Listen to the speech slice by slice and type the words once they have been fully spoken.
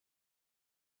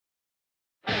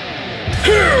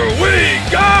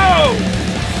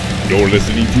You're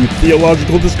listening to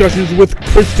Theological Discussions with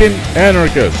Christian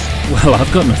Anarchists. Well,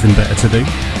 I've got nothing better to do.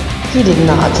 He did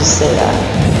not just say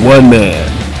that. One man,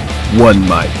 one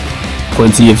mic,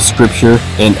 plenty of scripture,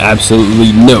 and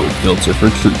absolutely no filter for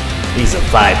truth. He's a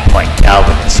 5-point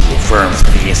Calvinist who affirms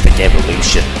theistic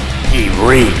evolution. He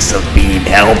reeks of being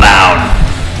hellbound.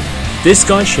 This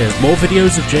guy shares more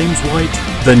videos of James White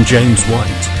than James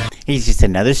White. He's just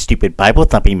another stupid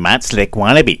Bible-thumping Matt Slick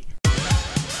wannabe.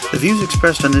 The views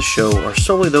expressed on this show are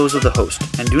solely those of the host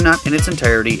and do not in its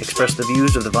entirety express the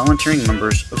views of the volunteering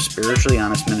members of Spiritually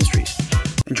Honest Ministries.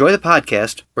 Enjoy the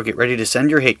podcast or get ready to send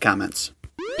your hate comments.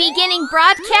 Beginning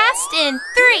broadcast in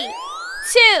 3,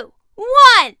 2,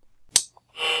 1.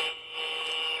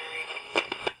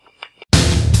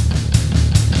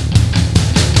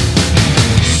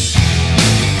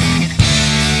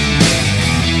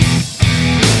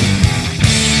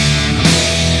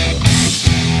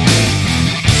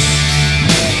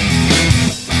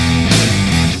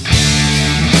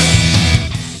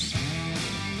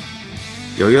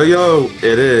 Yo, yo, yo,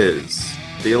 it is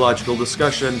Theological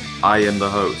Discussion. I am the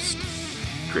host,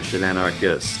 Christian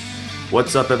Anarchist.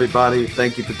 What's up, everybody?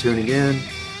 Thank you for tuning in.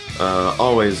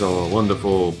 Always a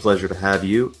wonderful pleasure to have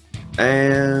you.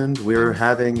 And we're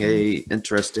having a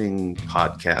interesting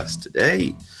podcast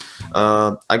today.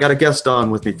 I got a guest on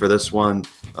with me for this one.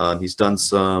 He's done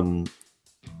some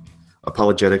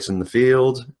apologetics in the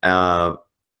field,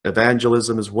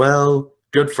 evangelism as well.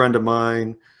 Good friend of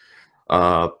mine.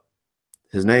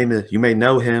 His name is, you may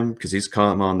know him because he's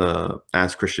come on the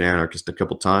Ask Christian Anarchist a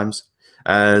couple times,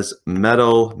 as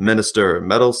Metal Minister.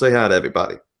 Metal, say hi to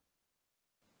everybody.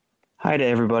 Hi to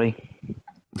everybody.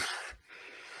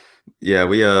 Yeah,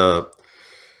 we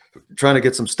trying to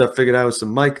get some stuff figured out with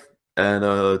some mic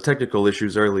and technical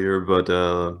issues earlier, but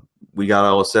we got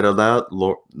all settled out.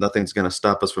 Lord, nothing's going to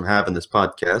stop us from having this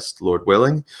podcast, Lord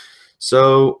willing.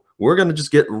 So we're going to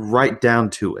just get right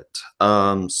down to it.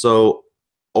 So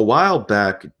a while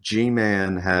back,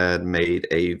 G-Man had made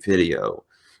a video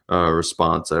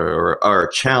response or a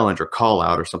challenge or call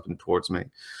out or something towards me,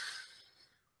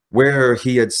 where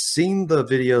he had seen the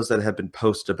videos that had been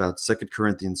posted about 2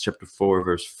 Corinthians chapter 4,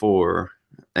 verse 4,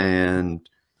 and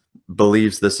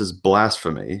believes this is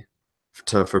blasphemy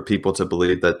for people to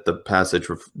believe that the passage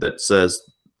that says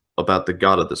about the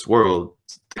God of this world,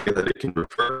 that it can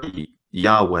refer to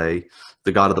Yahweh,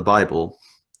 the God of the Bible.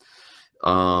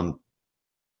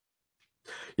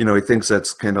 You know, he thinks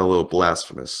that's kind of a little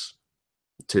blasphemous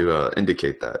to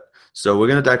indicate that. So we're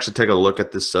going to actually take a look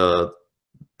at this, the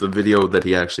video that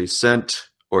he actually sent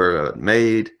or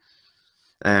made,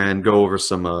 and go over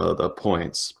some of the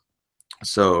points.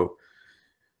 So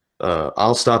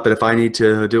I'll stop it if I need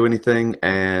to do anything,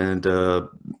 and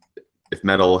if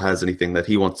Metal has anything that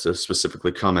he wants to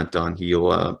specifically comment on,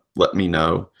 he'll let me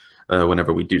know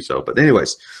whenever we do so. But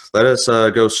anyways, let us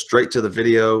go straight to the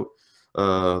video.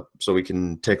 So we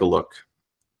can take a look,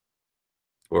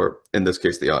 or in this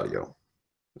case, the audio.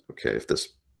 Okay, if this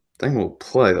thing will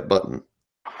play the button.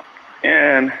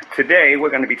 And today we're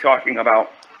going to be talking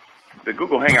about the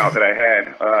Google Hangout that I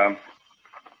had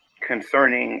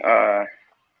concerning, my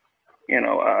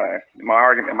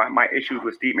argument, my issues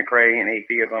with Steve McRae and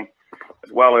atheism,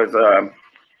 as well as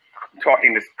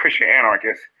talking to Christian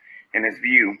Anarchist and his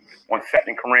view on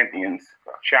 2 Corinthians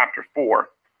chapter 4,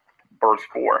 verse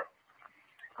 4.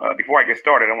 Before I get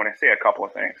started, I want to say a couple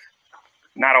of things.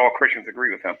 Not all Christians agree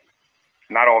with him.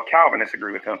 Not all Calvinists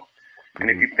agree with him.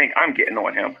 And if you think I'm getting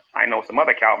on him, I know some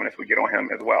other Calvinists would get on him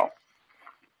as well.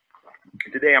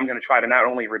 Today, I'm going to try to not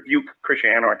only rebuke Christian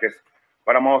Anarchists,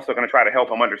 but I'm also going to try to help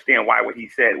him understand why what he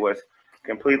said was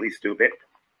completely stupid.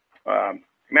 Matter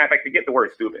of fact, forget the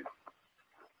word stupid.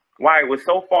 Why it was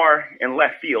so far in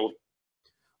left field.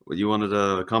 What you wanted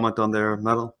to comment on there,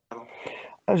 Metal?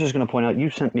 I was just going to point out, you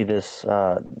sent me this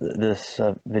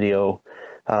video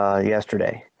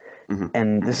yesterday,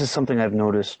 and this is something I've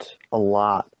noticed a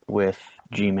lot with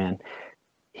G-Man.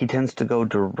 He tends to go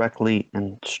directly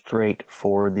and straight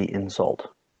for the insult.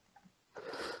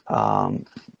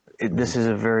 This is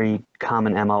a very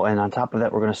common MO, and on top of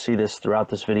that, we're going to see this throughout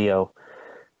this video.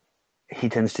 He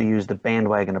tends to use the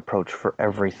bandwagon approach for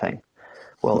everything.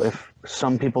 Well, if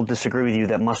some people disagree with you,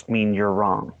 that must mean you're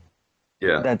wrong.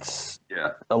 Yeah, that's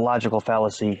a logical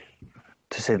fallacy,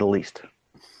 to say the least.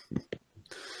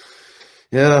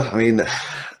 Yeah, I mean,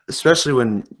 especially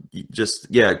when you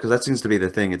just, because that seems to be the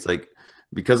thing. It's like,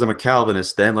 because I'm a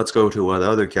Calvinist, then let's go to what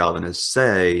other Calvinists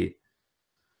say.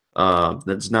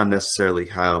 That's not necessarily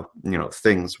how,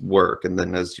 things work. And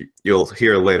then as you'll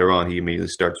hear later on, he immediately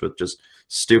starts with just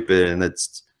stupid, and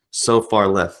it's so far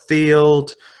left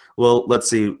field. Well, let's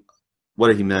see.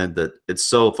 what he meant, that it's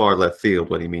so far left field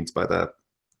what he means by that.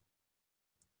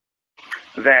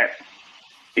 That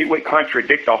it would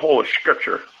contradict the whole of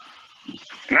Scripture.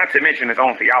 Not to mention his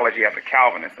own theology as a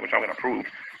Calvinist, which I'm going to prove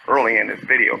early in this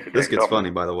video today. This gets funny,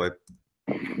 by the way.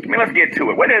 I mean, let's get to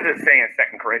it. What does it say in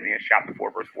 2 Corinthians chapter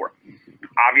 4, verse 4?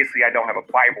 Obviously, I don't have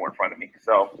a Bible in front of me,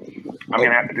 so I'm going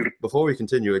to have to do... Before we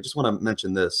continue, I just want to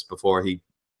mention this before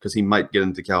because he might get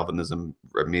into Calvinism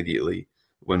immediately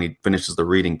when he finishes the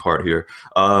reading part here.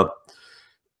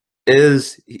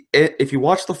 If you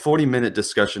watch the 40-minute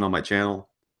discussion on my channel,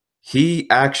 he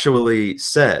actually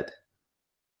said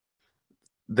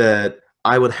that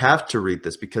I would have to read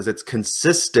this because it's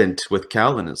consistent with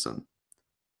Calvinism.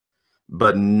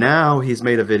 But now he's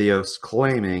made a video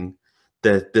claiming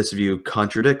that this view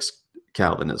contradicts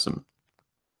Calvinism.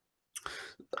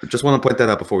 I just want to point that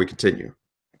out before we continue.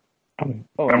 But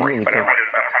I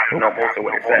don't know most of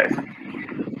what it says.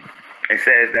 It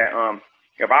says that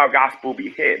if our gospel be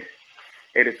hid,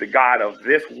 it is the God of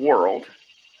this world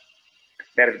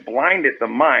that has blinded the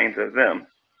minds of them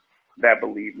that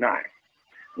believe not,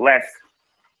 lest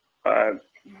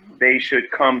they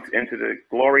should come into the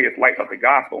glorious light of the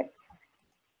gospel,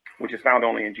 which is found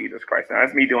only in Jesus Christ. Now,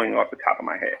 that's me doing it off the top of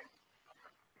my head.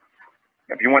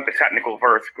 If you want the technical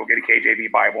verse, go get a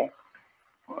KJV Bible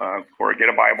or get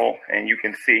a Bible, and you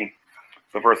can see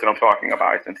the verse that I'm talking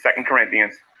about. It's in 2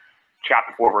 Corinthians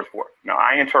chapter 4, verse 4. Now,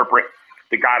 I interpret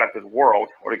the God of this world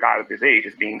or the God of this age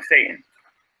as being Satan.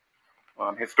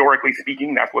 Historically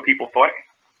speaking, that's what people thought.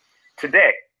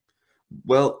 Today,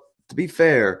 well, to be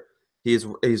fair, he's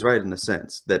right in the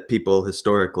sense that people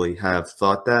historically have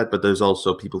thought that, but there's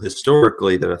also people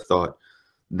historically that have thought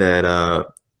that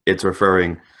it's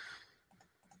referring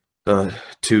to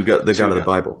the God of the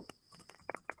Bible.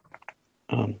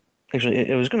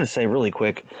 Actually, I was going to say really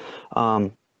quick,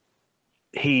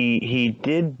 he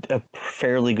did a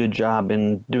fairly good job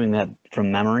in doing that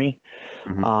from memory,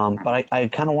 but I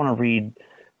kind of want to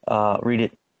read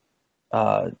it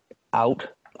out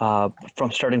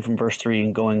from starting from verse 3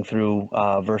 and going through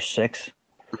verse 6.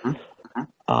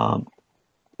 Now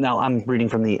I'm reading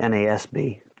from the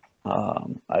NASB.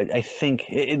 I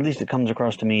think, at least it comes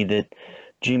across to me, that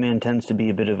G-Man tends to be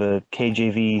a bit of a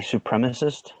KJV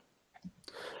supremacist.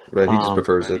 Right, he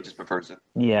just prefers it.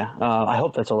 Yeah, I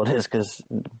hope that's all it is,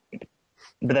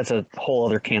 but that's a whole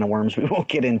other can of worms we won't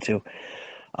get into.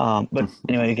 But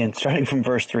anyway, again, starting from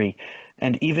verse 3,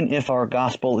 and even if our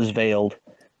gospel is veiled,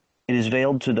 it is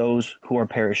veiled to those who are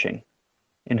perishing,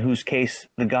 in whose case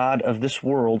the God of this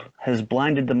world has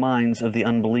blinded the minds of the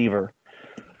unbeliever,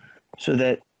 so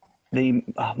that they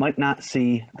might not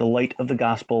see the light of the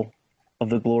gospel of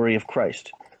the glory of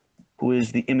Christ, who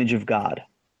is the image of God.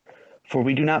 For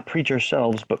we do not preach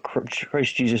ourselves, but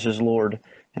Christ Jesus is Lord,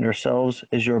 and ourselves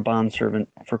as your bondservant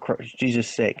for Christ Jesus'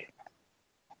 sake.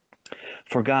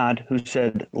 For God, who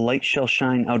said, "Light shall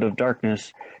shine out of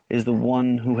darkness," is the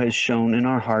one who has shone in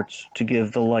our hearts to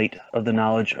give the light of the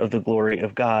knowledge of the glory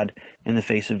of God in the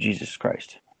face of Jesus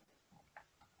Christ.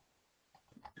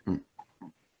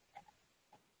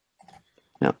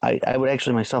 Now, I would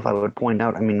actually myself, I would point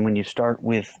out, I mean, when you start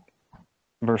with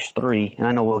verse 3, and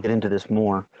I know we'll get into this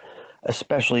more,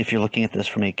 especially if you're looking at this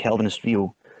from a Calvinist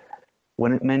view,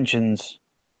 when it mentions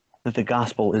that the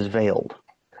gospel is veiled,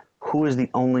 who is the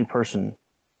only person,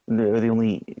 or the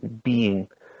only being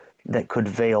that could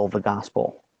veil the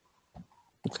gospel?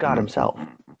 It's God himself.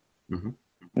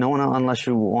 No one, unless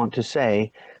you want to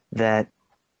say that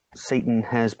Satan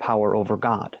has power over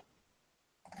God.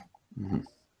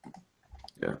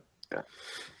 Yeah.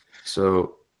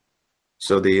 So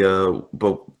but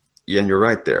yeah, and you're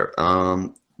right there.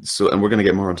 And we're going to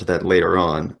get more into that later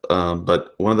on.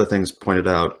 But one of the things pointed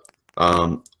out,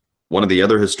 one of the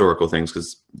other historical things,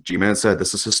 because G-Man said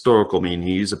this is historical, meaning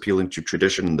he's appealing to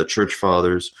tradition, the church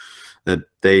fathers, that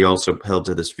they also held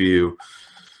to this view.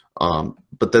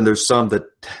 But then there's some that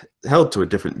held to a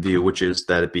different view, which is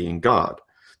that it being God.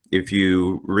 If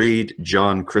you read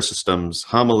John Chrysostom's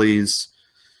homilies,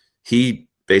 he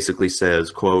basically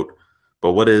says, quote,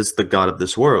 "But what is the God of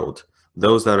this world?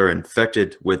 Those that are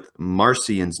infected with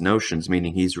Marcion's notions,"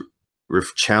 meaning he's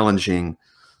challenging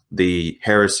the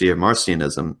heresy of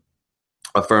Marcionism,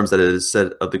 affirms that it is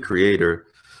said of the Creator,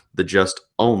 the just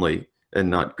only and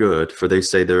not good, for they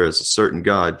say there is a certain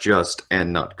God, just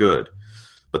and not good.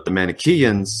 But the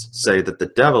Manichaeans say that the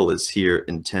devil is here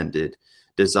intended,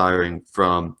 desiring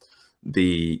from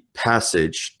the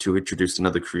passage to introduce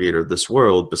another creator of this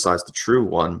world besides the true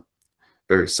one,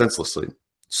 very senselessly.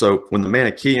 So when the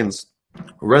Manichaeans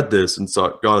read this and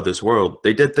saw God of this world,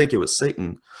 they did think it was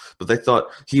Satan, but they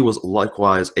thought he was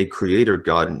likewise a creator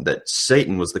God and that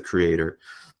Satan was the creator,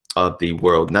 of the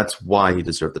world, and that's why he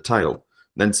deserved the title.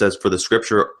 Then says, for the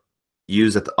scripture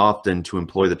useth often to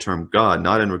employ the term God,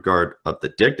 not in regard of the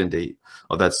dignity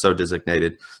of that so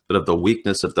designated, but of the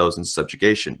weakness of those in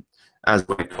subjugation, as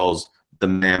when it calls the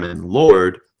mammon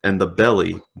Lord and the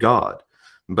belly God.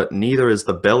 But neither is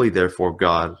the belly therefore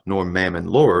God, nor mammon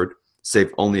Lord,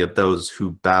 save only of those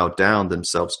who bow down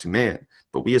themselves to man.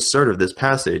 But we assert of this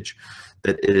passage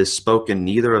that it is spoken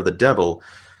neither of the devil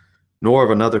nor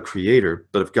of another creator,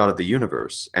 but of God of the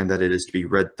universe, and that it is to be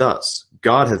read thus: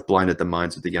 God hath blinded the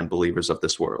minds of the unbelievers of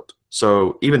this world.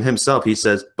 So even himself, he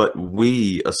says, but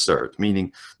we assert,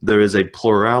 meaning there is a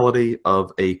plurality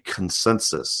of a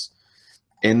consensus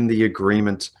in the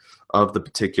agreement of the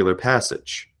particular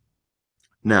passage.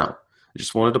 Now, I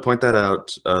just wanted to point that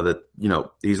out, that, you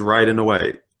know, he's right in a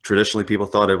way. Traditionally, people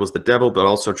thought it was the devil, but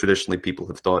also traditionally, people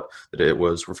have thought that it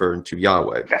was referring to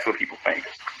Yahweh. That's what people think.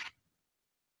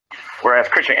 Whereas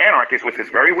Christian anarchists, with his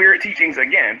very weird teachings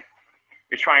again,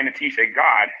 is trying to teach that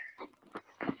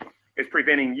God is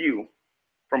preventing you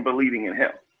from believing in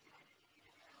him.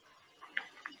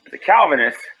 As a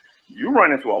Calvinist, you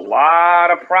run into a lot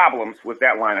of problems with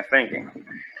that line of thinking,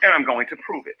 and I'm going to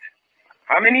prove it.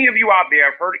 How many of you out there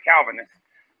have heard Calvinists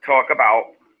talk about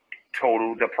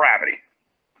total depravity?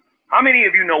 How many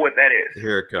of you know what that is?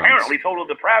 Here it comes. Apparently, total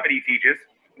depravity teaches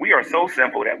we are so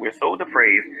simple, that we're so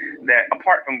depraved, that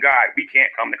apart from God, we can't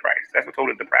come to Christ. That's what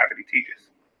total depravity teaches.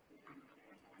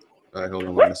 All right, hold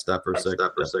on. Let me stop for a sec.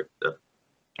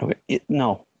 Okay.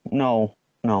 No.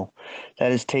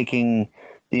 That is taking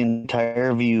the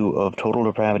entire view of total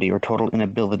depravity or total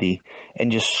inability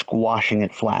and just squashing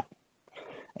it flat.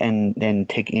 And then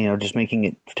taking, just taking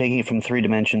it from 3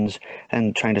 dimensions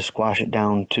and trying to squash it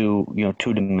down to,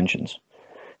 2 dimensions.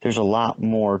 There's a lot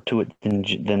more to it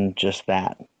than just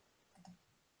that.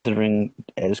 Considering,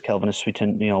 as Calvinists,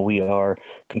 we are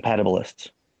compatibilists.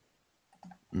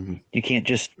 Mm-hmm. You can't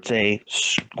just say,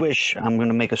 squish, I'm going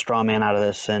to make a straw man out of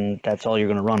this, and that's all you're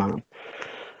going to run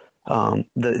on.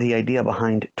 The idea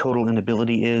behind total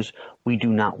inability is we do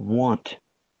not want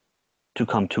to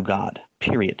come to God,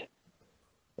 period.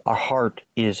 Our heart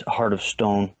is a heart of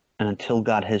stone, and until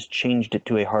God has changed it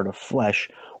to a heart of flesh,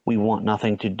 we want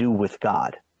nothing to do with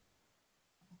God.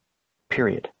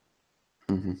 Period.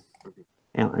 Mm-hmm.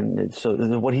 And so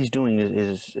what he's doing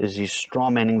is he's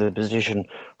strawmanning the position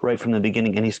right from the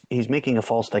beginning, and he's making a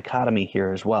false dichotomy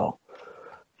here as well.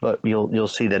 But you'll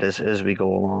see that as we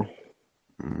go along.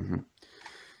 Mm-hmm.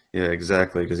 Yeah,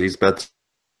 exactly, because he's about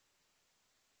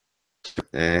to,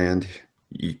 and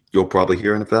you'll probably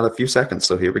hear in about a few seconds.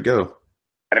 So here we go.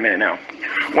 In a minute now.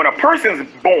 When a person's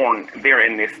born, they're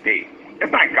in this state.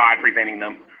 It's not God preventing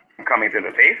them from coming to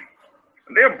the faith.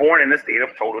 They're born in the state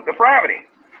of total depravity.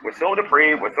 We're so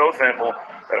depraved, we're so sinful,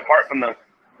 that apart from the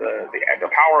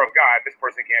power of God, this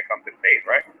person can't come to the faith,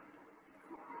 right?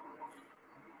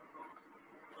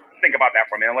 Think about that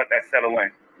for a minute. Let that settle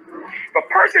in. If a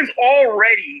person's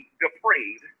already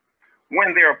depraved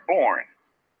when they're born,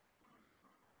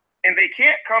 and they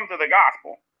can't come to the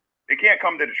gospel, they can't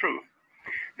come to the truth,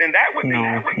 then that would mean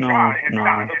that God has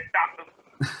stopped them.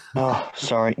 Oh,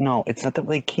 sorry. No, it's not that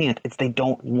they can't. It's they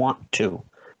don't want to.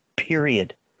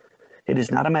 Period. It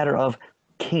is not a matter of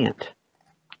can't.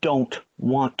 Don't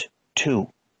want to.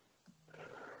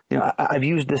 I've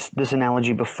used this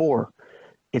analogy before.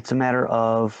 It's a matter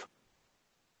of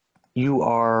you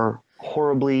are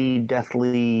horribly,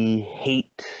 deathly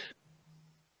hate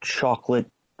chocolate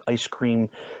ice cream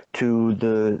to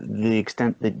the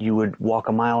extent that you would walk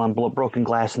a mile on broken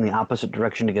glass in the opposite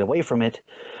direction to get away from it,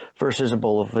 versus a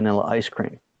bowl of vanilla ice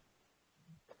cream.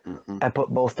 Mm-hmm. I put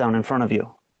both down in front of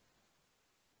you.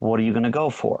 What are you going to go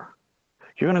for?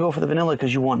 You're going to go for the vanilla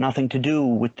because you want nothing to do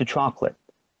with the chocolate.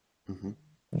 Mm-hmm.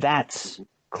 That's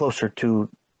closer to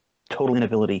total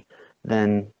inability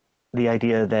than the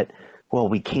idea that, well,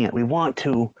 we can't. We want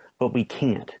to, but we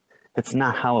can't. That's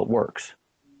not how it works.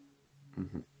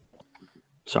 Mm-hmm.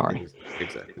 Sorry.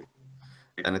 Exactly.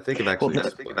 And I think I've actually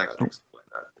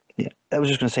yeah, I was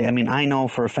just going to say, I know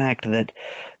for a fact that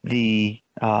the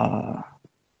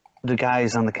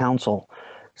guys on the council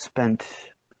spent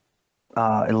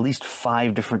at least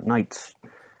 5 different nights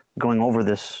going over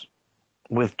this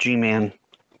with G-Man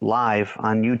live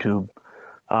on YouTube,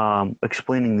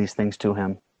 explaining these things to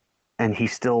him, and he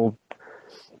still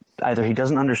either he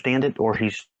doesn't understand it or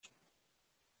he's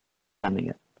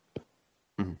understanding it.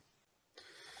 Mm-hmm.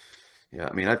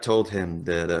 Yeah, I've told him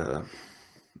that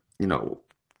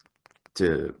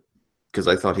because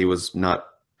I thought he was not,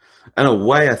 in a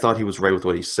way I thought he was right with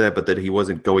what he said, but that he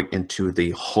wasn't going into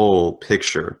the whole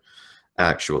picture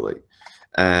actually.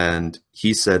 And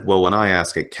he said, well, when I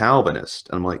ask a Calvinist,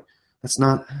 and I'm like, That's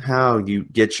not how you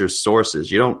get your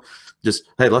sources. You don't just,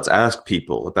 hey, let's ask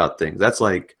people about things. That's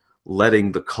like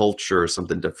letting the culture or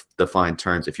something define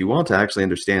terms. If you want to actually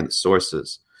understand the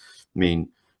sources, I mean,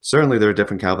 certainly there are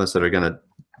different Calvinists that are going to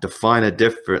define it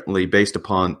differently based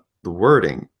upon the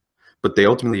wording, but they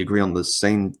ultimately agree on the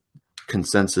same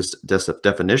consensus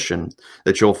definition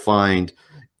that you'll find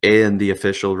in the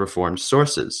official Reformed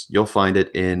sources. You'll find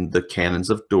it in the Canons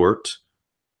of Dort,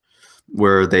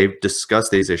 where they've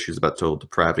discussed these issues about total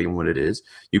depravity and what it is.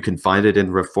 You can find it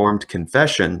in Reformed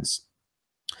confessions.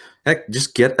 Heck,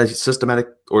 just get a systematic,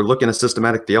 or look in a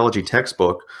systematic theology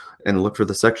textbook and look for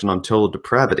the section on total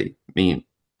depravity. I mean,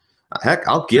 heck,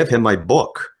 I'll give him my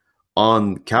book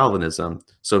on Calvinism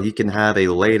so he can have a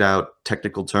laid out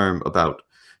technical term about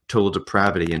total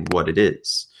depravity and what it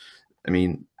is. I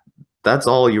mean, that's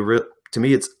all to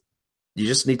me, it's, you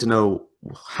just need to know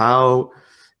how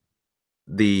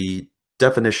the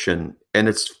definition and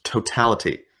its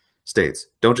totality states.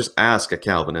 Don't just ask a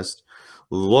Calvinist.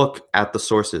 Look at the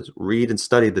sources, read and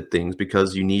study the things,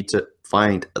 because you need to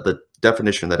find the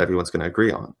definition that everyone's going to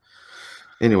agree on.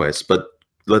 Anyways, but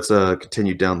let's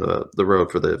continue down the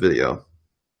road for the video.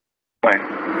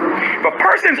 If a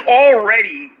person's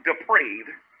already depraved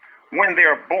when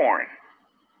they're born,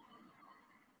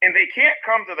 and they can't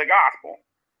come to the gospel,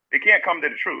 they can't come to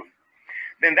the truth,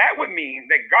 then that would mean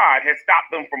that God has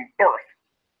stopped them from birth,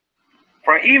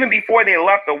 from even before they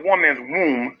left the woman's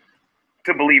womb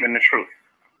to believe in the truth.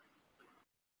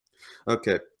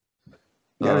 Okay.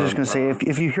 Yeah, I was just going to say,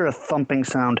 if you hear a thumping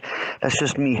sound, that's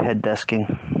just me head desking.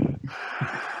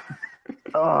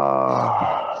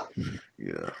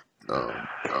 Yeah.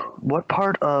 What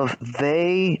part of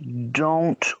they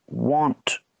don't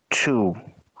want to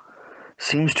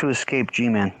seems to escape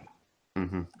G-Man?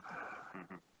 Mm-hmm.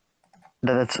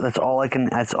 That's all I can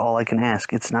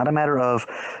ask. It's not a matter of,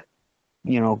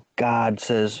 God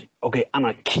says, okay, I'm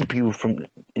going to keep you from,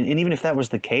 and even if that was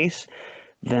the case,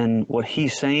 then what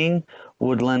he's saying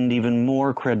would lend even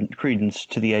more credence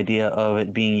to the idea of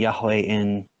it being Yahweh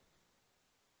in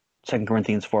 2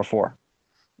 Corinthians 4:4.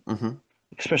 Mm-hmm.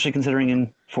 Especially considering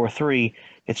in 4:3,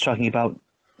 it's talking about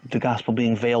the gospel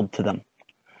being veiled to them.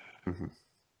 Mm-hmm.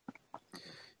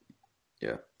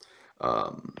 Yeah.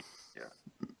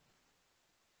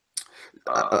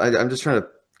 I'm just trying to,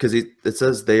 because it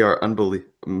says they are unbelievers.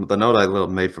 The note I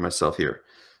made for myself here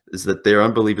is that they are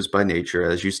unbelievers by nature,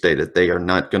 as you stated. They are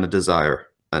not going to desire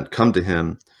and come to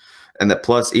him, and that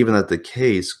plus, even at the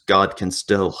case, God can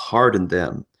still harden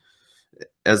them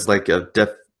as like a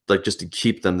just to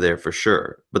keep them there for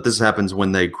sure. But this happens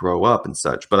when they grow up and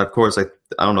such. But of course, I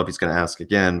don't know if he's going to ask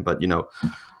again. But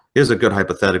here's a good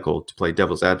hypothetical to play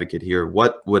devil's advocate here.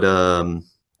 What would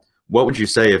you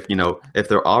say if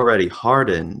they're already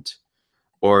hardened,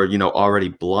 or already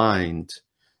blind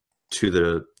to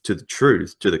the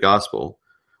truth, to the gospel?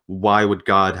 Why would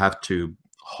God have to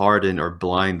harden or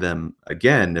blind them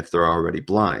again if they're already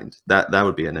blind? That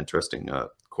would be an interesting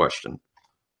question.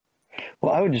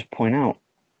 Well, I would just point out,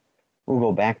 we'll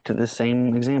go back to the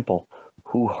same example.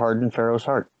 Who hardened Pharaoh's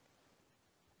heart?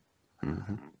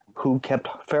 Mm-hmm. Who kept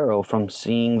Pharaoh from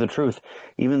seeing the truth,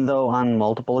 even though on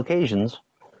multiple occasions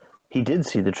he did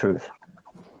see the truth?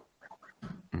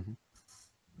 Mm-hmm.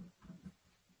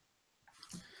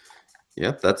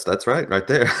 Yep, that's right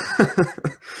there.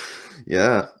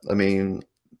 Yeah, I mean,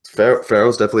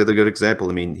 Pharaoh's definitely the good example.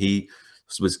 I mean, he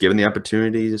was given the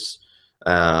opportunities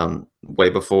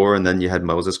way before, and then you had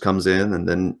Moses comes in and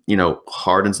then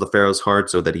hardens the Pharaoh's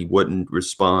heart so that he wouldn't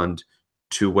respond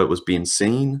to what was being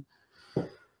seen.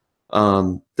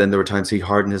 Then there were times he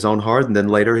hardened his own heart, and then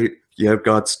later you have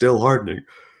God still hardening.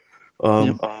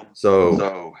 Oops,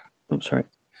 sorry.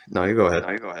 No, you go ahead.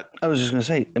 I was just going to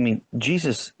say, I mean,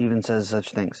 Jesus even says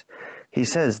such things. He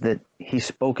says that he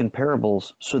spoke in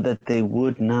parables so that they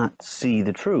would not see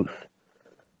the truth,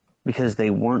 because they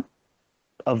weren't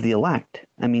of the elect.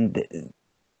 I mean,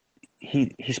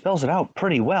 he spells it out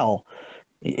pretty well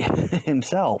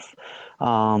himself.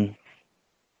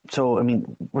 So, I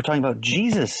mean, we're talking about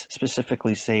Jesus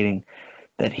specifically stating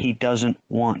that he doesn't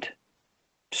want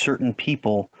certain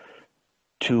people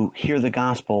to hear the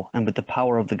gospel and with the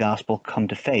power of the gospel come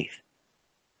to faith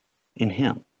in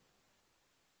him.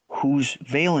 Who's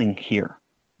veiling here?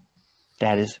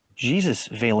 That is Jesus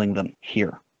veiling them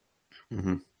here.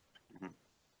 Mm-hmm.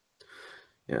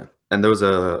 Yeah, and there was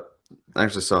I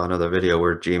actually saw another video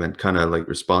where G-Man kind of like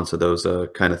responds to those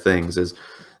kind of things, is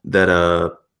that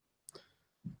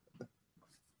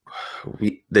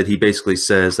that he basically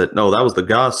says that no, that was the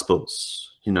Gospels.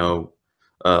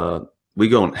 We we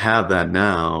don't have that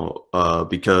now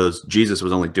because Jesus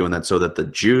was only doing that so that the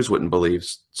Jews wouldn't believe,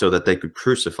 so that they could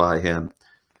crucify him,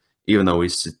 even though we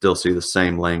still see the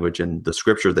same language in the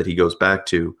scripture that he goes back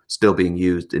to still being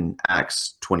used in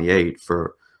Acts 28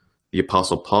 for the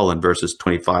Apostle Paul in verses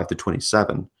 25 to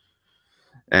 27.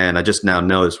 And I just now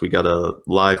noticed we got a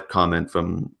live comment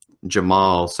from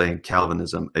Jamal saying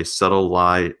Calvinism, a subtle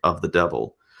lie of the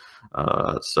devil.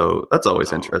 So that's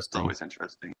always interesting.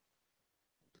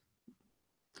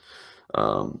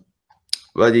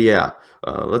 But yeah,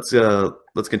 let's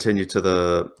continue to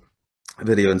the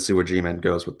video and see where G-Man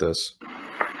goes with this.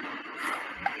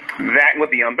 That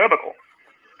would be unbiblical.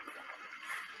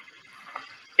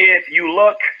 If you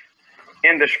look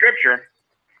in the scripture,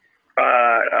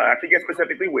 I forget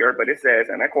specifically where, but it says,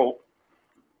 and I quote,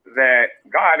 that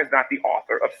God is not the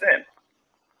author of sin.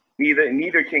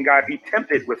 Neither can God be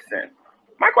tempted with sin.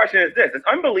 My question is this: is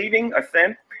unbelieving a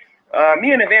sin?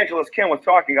 Me and Evangelist Ken was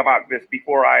talking about this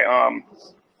before I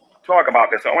talk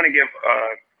about this. So I want to give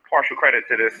partial credit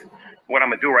to this, what I'm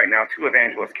going to do right now, to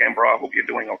Evangelist Ken, bro. I hope you're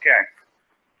doing okay.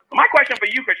 My question for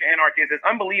you, Christian Anarchist, is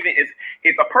unbelieving is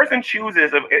if a person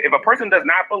chooses, if a person does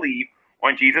not believe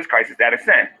on Jesus Christ, is that a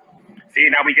sin? See,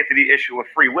 now we get to the issue of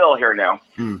free will here now.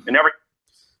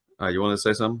 You want to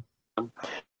say something?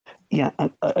 Yeah,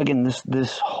 again,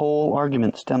 this whole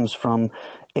argument stems from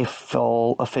a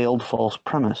failed false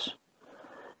premise.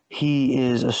 He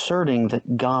is asserting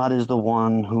that God is the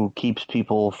one who keeps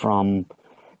people from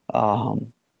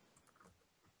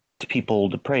people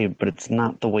depraved, but it's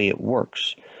not the way it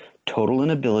works. Total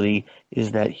inability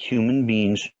is that human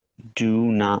beings do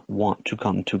not want to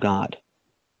come to God.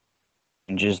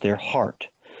 It changes their heart.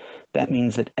 That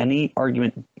means that any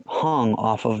argument hung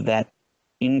off of that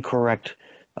incorrect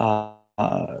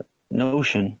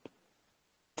notion,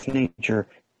 nature,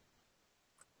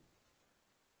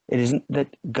 it isn't that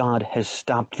God has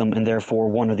stopped them and therefore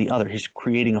one or the other. He's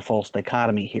creating a false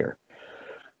dichotomy here.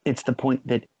 It's the point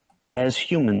that as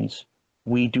humans,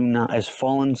 we do not, as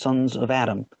fallen sons of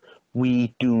Adam,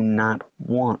 we do not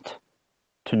want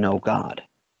to know God.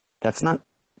 That's not,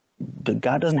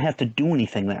 God doesn't have to do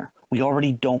anything there. We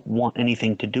already don't want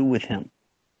anything to do with him.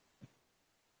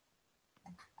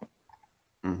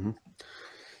 Mm-hmm.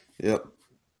 Yep.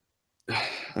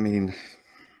 I mean,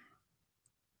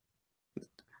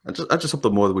 I just hope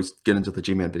the more that we get into the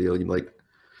G-Man video,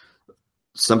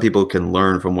 some people can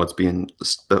learn from what's being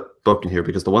spoken here,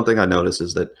 because the one thing I notice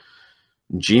is that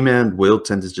G-Man will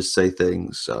tend to just say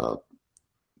things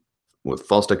with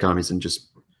false dichotomies and just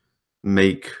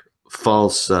make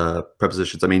false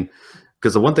prepositions. I mean,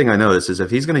 because the one thing I notice is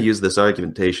if he's going to use this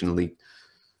argumentationally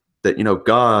that,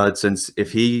 God, since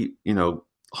if he,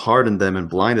 hardened them and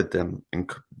blinded them and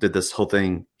did this whole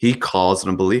thing, he caused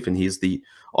unbelief, and he's the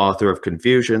author of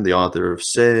confusion, the author of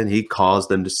sin. He caused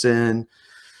them to sin.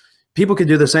 People could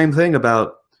do the same thing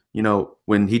about,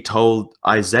 when he told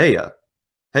Isaiah,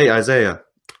 hey, Isaiah,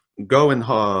 go and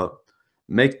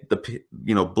make the,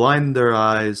 blind their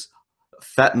eyes,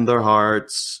 fatten their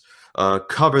hearts,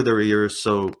 cover their ears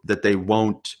so that they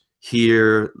won't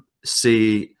hear,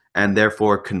 see, and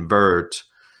therefore convert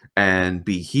and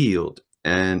be healed.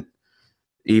 And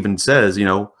even says,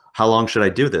 how long should I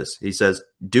do this? He says,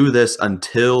 do this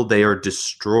until they are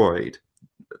destroyed,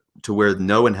 to where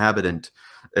no inhabitant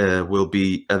will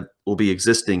be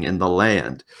existing in the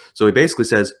land. So he basically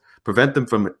says, prevent them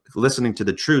from listening to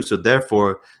the truth, so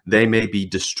therefore they may be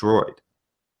destroyed.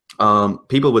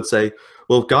 People would say,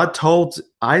 well, if God told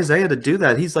Isaiah to do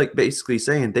that, he's basically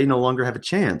saying they no longer have a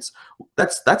chance.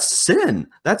 That's sin.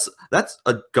 That's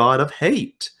a God of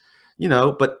hate,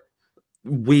 but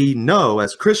we know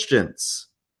as Christians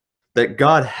that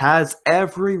God has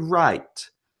every right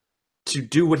to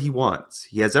do what he wants.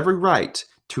 He has every right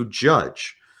to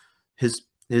judge his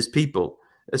people,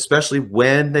 especially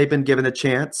when they've been given a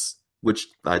chance, which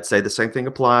I'd say the same thing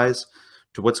applies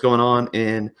to what's going on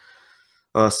in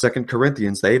 2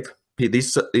 Corinthians.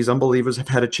 These unbelievers have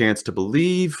had a chance to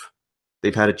believe.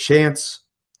 They've had a chance,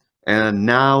 and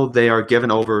now they are given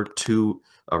over to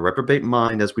a reprobate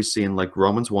mind, as we see in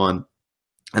Romans 1,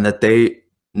 and that they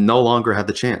no longer have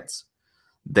the chance.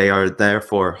 They are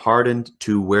therefore hardened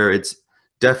to where it's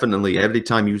definitely every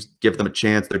time you give them a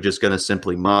chance, they're just going to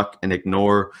simply mock and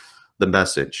ignore the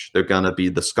message. They're going to be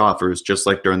the scoffers, just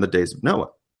like during the days of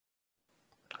Noah.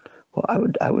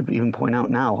 Well, I would even point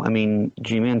out now, I mean,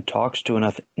 G-Man talks to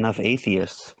enough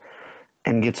atheists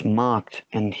and gets mocked,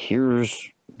 and hears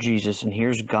Jesus and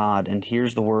hears God and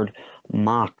hears the word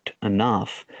mocked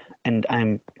enough. And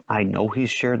I know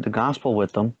he's shared the gospel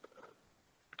with them.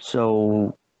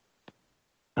 So,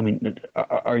 I mean,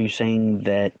 are you saying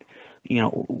that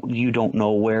you don't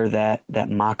know where that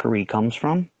mockery comes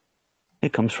from.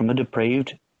 It comes from a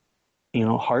depraved,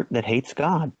 heart that hates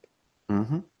God.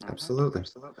 Absolutely.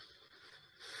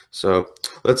 So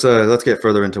let's get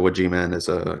further into what G-Man is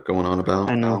going on about.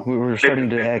 I know we're starting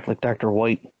to act like Dr.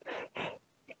 White.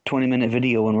 20-minute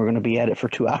video, and we're going to be at it for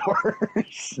 2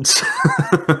 hours.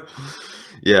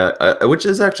 Yeah, which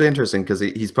is actually interesting because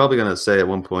he's probably going to say at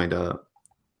one point,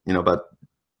 about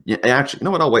actually, you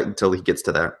know what? I'll wait until he gets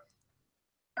to there.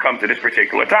 Come to this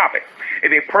particular topic.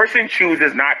 If a person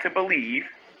chooses not to believe,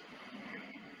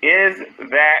 is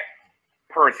that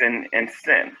person in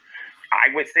sin?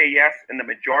 I would say yes, and the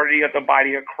majority of the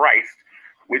body of Christ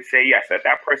would say yes,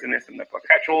 that person is in the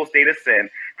perpetual state of sin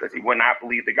because he will not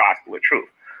believe the gospel of truth.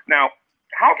 Now,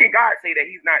 how can God say that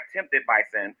he's not tempted by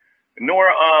sin, nor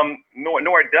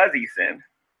does he sin,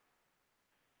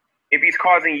 if he's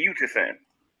causing you to sin?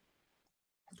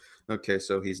 Okay,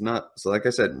 so he's not, so like I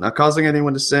said, not causing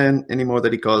anyone to sin any more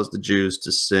than he caused the Jews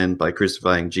to sin by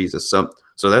crucifying Jesus. So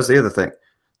that's the other thing.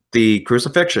 The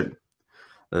crucifixion,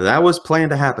 that was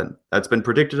planned to happen. That's been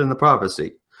predicted in the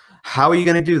prophecy. How are you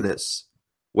going to do this?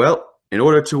 Well, in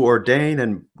order to ordain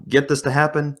and get this to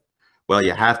happen, well,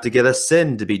 you have to get a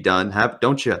sin to be done,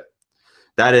 don't you?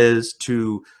 That is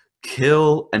to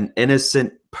kill an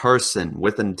innocent person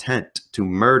with intent, to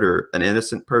murder an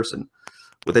innocent person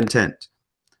with intent.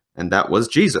 And that was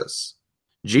Jesus.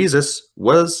 Jesus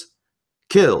was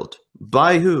killed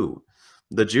by who?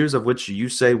 The Jews, of which you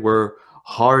say were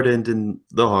hardened in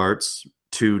the hearts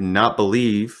to not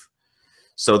believe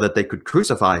so that they could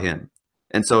crucify him.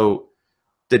 And so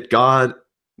did God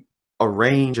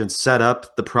arrange and set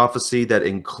up the prophecy that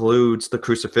includes the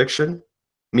crucifixion,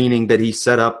 meaning that he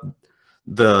set up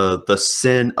the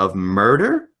sin of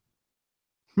murder?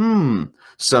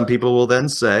 Some people will then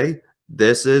say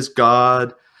this is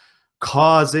God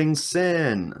causing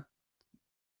sin,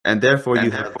 and therefore you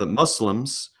have the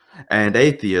Muslims and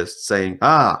atheists saying,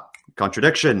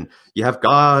 contradiction, you have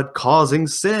God causing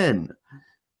sin.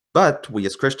 But we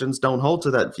as Christians don't hold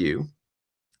to that view.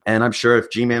 And I'm sure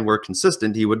if G-Man were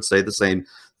consistent, he would say the same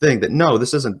thing, that no,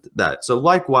 this isn't that. So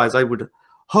likewise, I would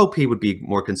hope he would be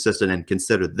more consistent and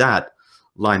consider that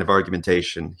line of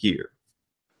argumentation here.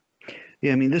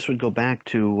 Yeah, I mean, this would go back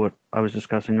to what I was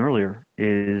discussing earlier,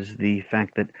 is the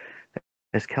fact that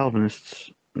as Calvinists,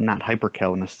 not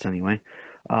hyper-Calvinists anyway,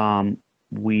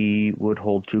 we would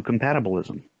hold to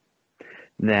compatibilism.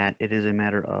 That it is a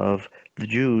matter of the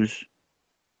Jews,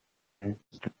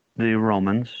 the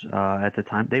Romans at the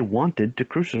time, they wanted to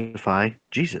crucify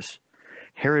Jesus.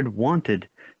 Herod wanted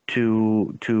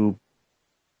to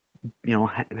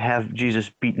have Jesus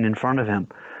beaten in front of him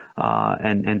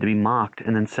and to be mocked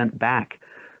and then sent back,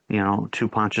 to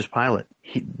Pontius Pilate.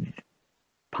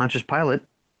 Pontius Pilate,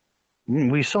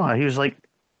 we saw, he was like,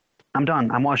 I'm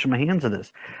done. I'm washing my hands of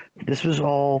this. This was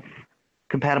all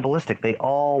compatibilistic. They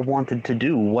all wanted to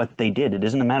do what they did. It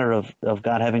isn't a matter of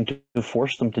God having to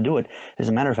force them to do it. As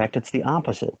a matter of fact, it's the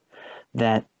opposite.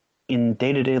 That in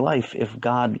day-to-day life, if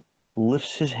God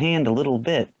lifts his hand a little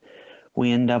bit,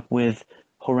 we end up with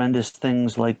horrendous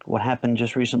things like what happened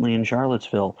just recently in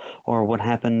Charlottesville, or what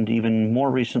happened even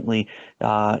more recently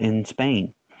in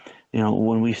Spain.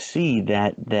 When we see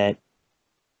that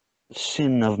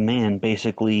sin of man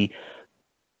basically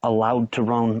allowed to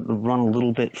run a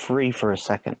little bit free for a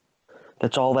second.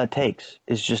 That's all that takes,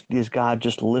 is God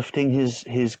just lifting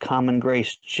his common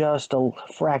grace just a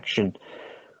fraction,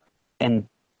 and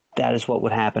that is what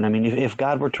would happen. I mean, if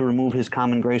God were to remove his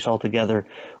common grace altogether,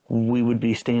 we would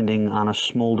be standing on a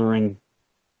smoldering,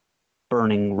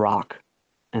 burning rock,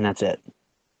 and that's it.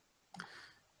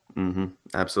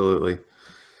 Absolutely.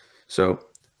 So,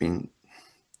 I mean,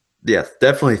 yeah,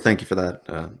 definitely thank you for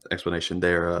that explanation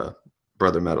there,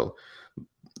 Brother Metal.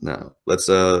 Now, let's,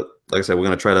 like I said, we're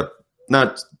going to try to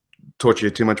not torture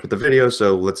you too much with the video,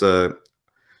 so let's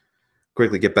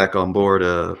quickly get back on board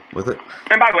with it.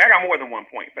 And by the way, I got more than one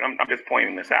point, but I'm just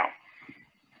pointing this out.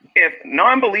 If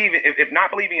not believing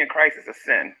in Christ is a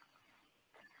sin,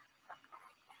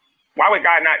 why would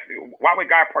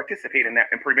God participate in that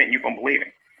and prevent you from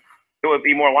believing? It would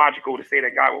be more logical to say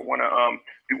that God would want to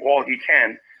do all he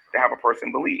can to have a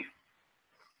person believe.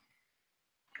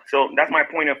 So that's my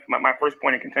point of my first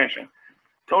point of contention.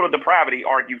 Total depravity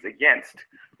argues against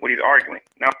what he's arguing.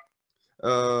 Now,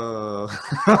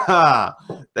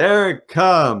 there it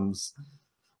comes.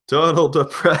 Total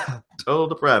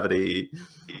depravity.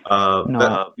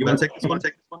 No, you want to take this one?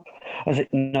 I said,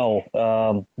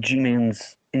 no.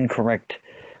 G-Man's incorrect,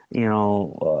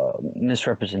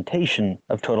 misrepresentation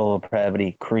of total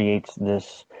depravity creates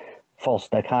this false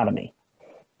dichotomy.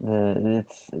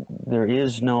 There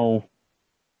is no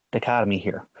dichotomy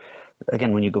here.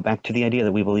 Again, when you go back to the idea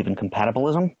that we believe in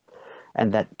compatibilism,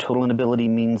 and that total inability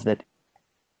means that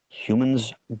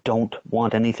humans don't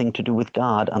want anything to do with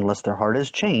God unless their heart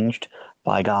is changed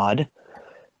by God,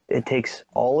 it takes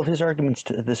all of his arguments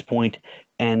to this point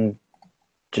and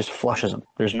just flushes them.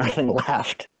 There's nothing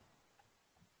left.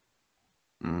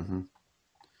 Mm-hmm.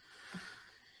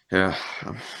 Yeah.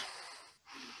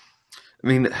 I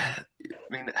mean,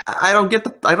 I don't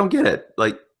get it.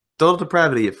 Like, total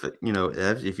depravity,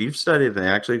 if you've studied it and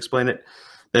actually explain it,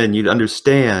 then you'd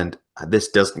understand this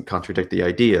doesn't contradict the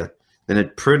idea. Then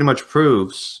it pretty much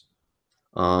proves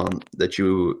that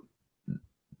you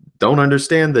don't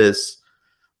understand this,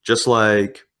 just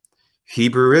like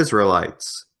Hebrew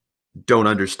Israelites don't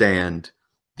understand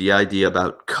the idea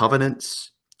about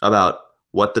covenants, about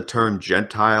what the term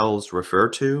Gentiles refer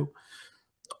to,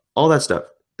 all that stuff.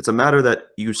 It's a matter that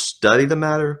you study the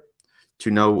matter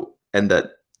to know, and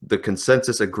that the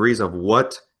consensus agrees of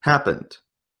what happened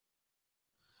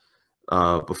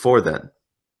before then.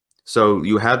 So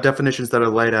you have definitions that are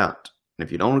laid out. And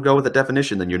if you don't go with the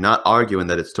definition, then you're not arguing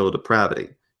that it's total depravity.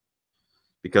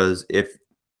 Because if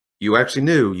you actually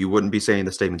knew, you wouldn't be saying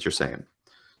the statements you're saying.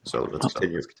 So let's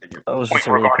continue. Oh, just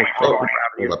a really quick... hold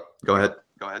up. Go ahead.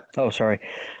 Oh, sorry.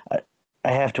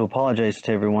 I have to apologize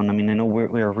to everyone. I mean, I know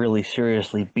we are really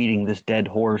seriously beating this dead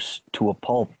horse to a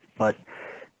pulp, but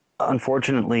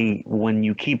unfortunately, when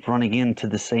you keep running into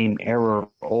the same error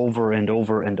over and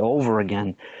over and over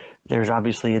again, there's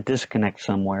obviously a disconnect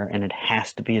somewhere, and it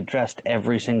has to be addressed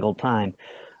every single time.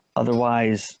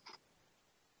 Otherwise,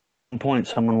 at one point,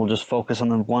 someone will just focus on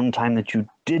the one time that you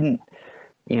didn't,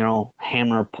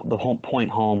 hammer the whole point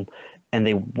home, and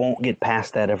they won't get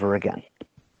past that ever again.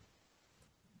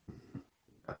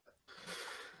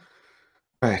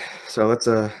 All right, so let's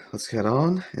get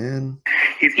on. And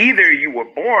it's either you were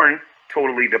born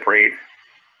totally depraved,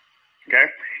 okay?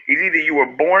 It's either you were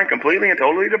born completely and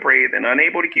totally depraved and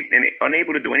unable to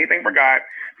do anything for God,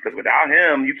 because without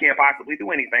Him you can't possibly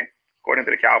do anything, according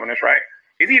to the Calvinists, right?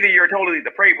 It's either you're totally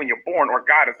depraved when you're born, or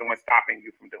God is the one stopping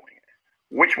you from doing it.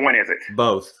 Which one is it?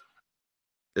 Both.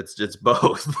 It's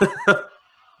both.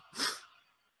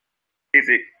 Is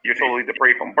it you're totally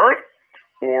depraved from birth?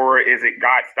 Or is it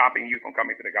God stopping you from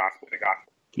coming to the gospel?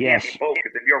 Yes.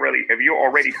 Because if you're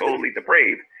already totally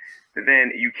depraved,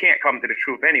 then you can't come to the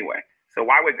truth anyway. So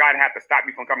why would God have to stop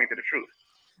you from coming to the truth?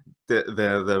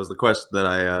 That was the question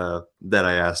that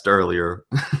I asked earlier.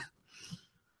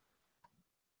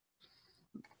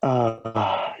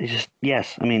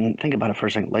 Yes. I mean, think about it for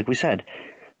a second. Like we said,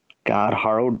 God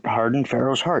hardened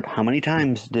Pharaoh's heart. How many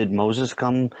times did Moses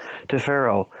come to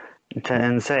Pharaoh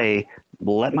and say,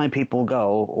 "Let my people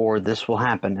go, or this will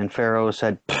happen"? And Pharaoh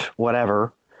said,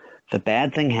 "Whatever." The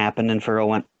bad thing happened, and Pharaoh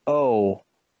went, "Oh,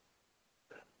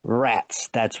 rats,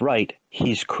 that's right.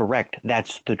 He's correct.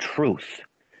 That's the truth.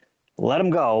 Let him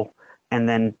go." And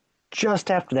then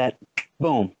just after that,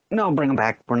 boom. No, bring him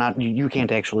back. We're not, you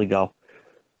can't actually go.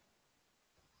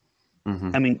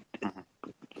 Mm-hmm. I mean,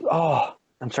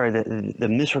 I'm sorry, the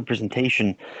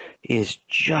misrepresentation is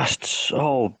just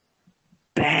so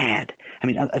bad. I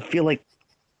mean, I feel like,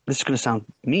 this is going to sound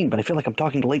mean, but I feel like I'm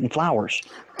talking to Leighton Flowers.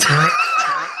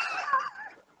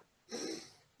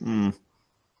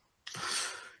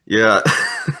 Yeah,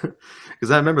 because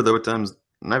I remember there were times,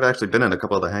 and I've actually been in a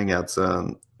couple of the hangouts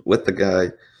with the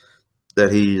guy,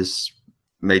 that he's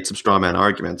made some straw man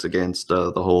arguments against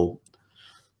the whole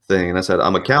thing. And I said,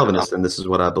 I'm a Calvinist, and this is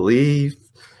what I believe.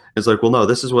 It's like, well, no,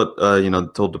 this is what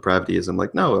total depravity is. I'm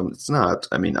like, no, it's not.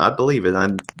 I mean, I believe it.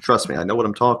 Trust me, I know what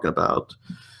I'm talking about,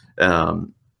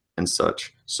 and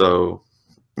such. So,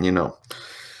 all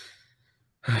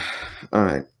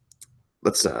right,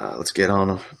 let's get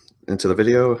on into the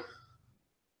video.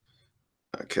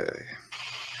 Okay.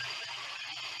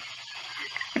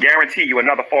 I guarantee you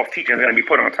another false teaching is going to be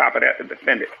put on top of that to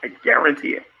defend it. I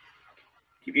guarantee it.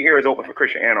 Keep your ears open for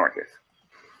Christian anarchists.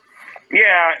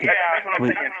 Yeah, that's what I'm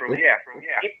saying, True. Yeah.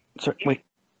 Sorry,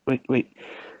 wait.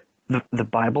 The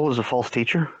Bible is a false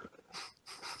teacher?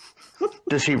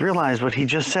 Does he realize what he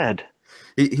just said?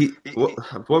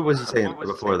 What was he saying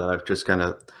before that? I've just kind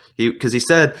of because he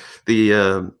said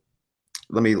the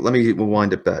let me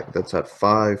rewind it back. That's at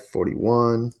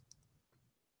 5:41.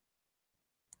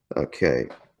 Okay,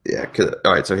 yeah.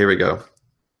 All right, so here we go.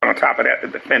 On top of that to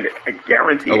defend it, I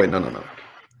guarantee. Oh wait, no. A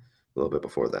little bit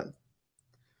before then.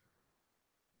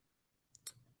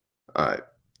 All right,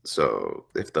 so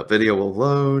if the video will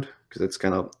load, because it's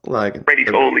kind of lagging. Already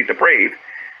totally depraved,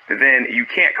 then you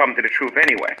can't come to the truth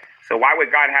anyway. So why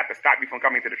would God have to stop you from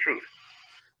coming to the truth?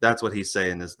 That's what he's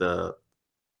saying is the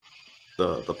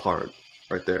part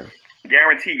right there.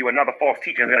 guarantee you another false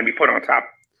teaching is going to be put on top.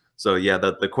 So yeah,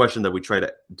 the question that we try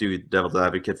to do devil's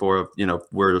advocate for, if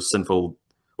we're sinful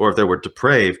or if they were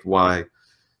depraved, why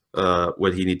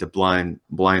would he need to blind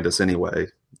us anyway?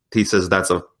 He says that's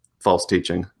a false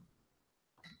teaching.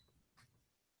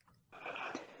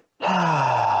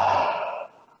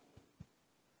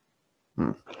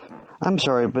 I'm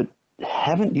sorry, but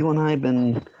haven't you and I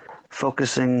been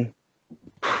focusing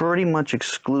pretty much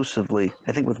exclusively,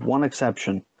 I think with one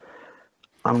exception,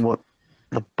 on what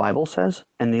the Bible says?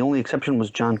 And the only exception was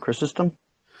John Chrysostom?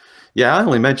 Yeah, I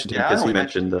only mentioned him because he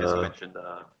mentioned what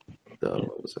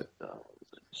was it?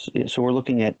 So we're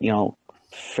looking at,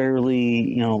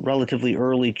 fairly, relatively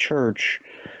early church,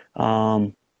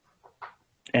 and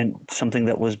something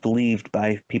that was believed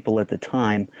by people at the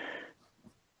time.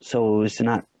 So it was to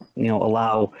not,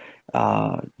 allow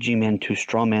G-Man to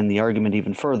strawman the argument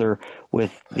even further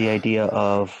with the idea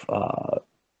of,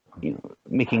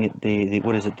 making it the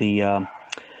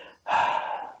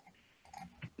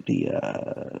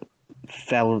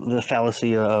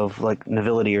fallacy of like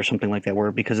nobility or something like that,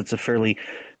 where because it's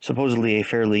supposedly a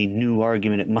fairly new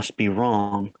argument, it must be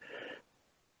wrong.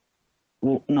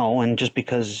 Well, no, and just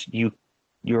because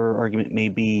your argument may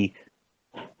be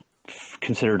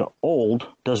considered old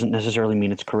doesn't necessarily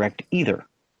mean it's correct either.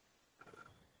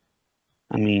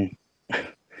 I mean,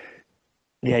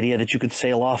 the idea that you could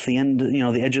sail off the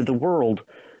edge of the world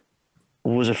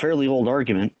was a fairly old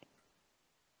argument.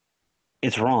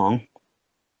 It's wrong,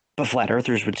 but flat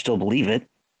earthers would still believe it.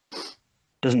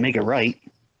 Doesn't make it right.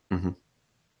 Mm-hmm.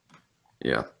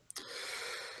 Yeah.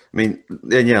 I mean,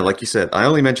 and yeah, like you said, I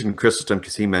only mentioned Chrysostom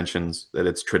because he mentions that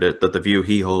that the view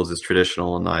he holds is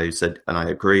traditional, and I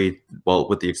agree. Well,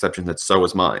 with the exception that so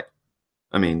is mine.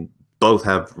 I mean, both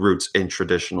have roots in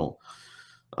traditional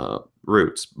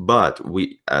roots, but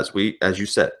as you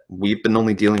said, we've been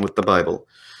only dealing with the Bible.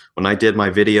 When I did my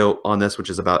video on this, which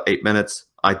is about 8 minutes,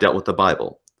 I dealt with the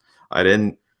Bible. I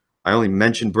only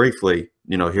mentioned briefly,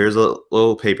 here's a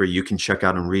little paper you can check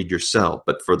out and read yourself.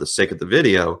 But for the sake of the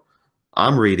video,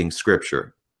 I'm reading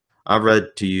scripture. I've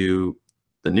read to you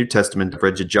the New Testament. I've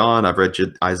read you John. I've read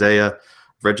you Isaiah.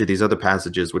 I've read you these other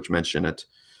passages which mention it.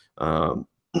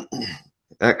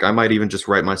 Heck, I might even just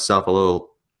write myself a little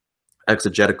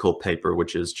exegetical paper,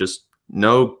 which is just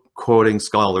no quoting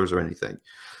scholars or anything.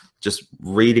 Just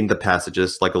reading the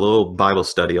passages, like a little Bible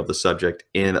study of the subject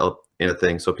in a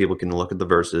thing, so people can look at the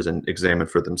verses and examine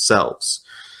for themselves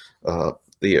the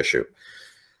issue.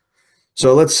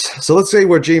 So let's say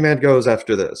where G-Man goes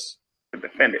after this.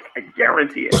 Defend it. I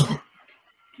guarantee it.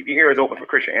 Keep your ears open for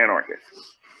Christian anarchists.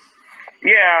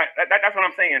 Yeah, that's what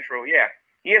I'm saying, True. Yeah,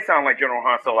 he is sounding like General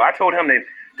Han Solo. I told him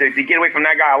to get away from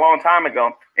that guy a long time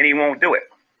ago, and he won't do it.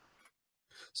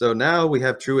 So now we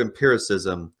have true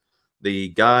empiricism. The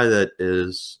guy that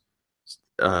is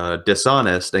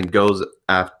dishonest and goes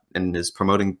after and is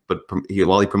promoting, but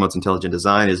while he promotes intelligent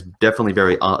design, is definitely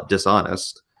very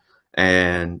dishonest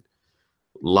and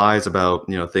lies about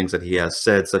things that he has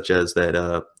said, such as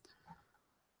that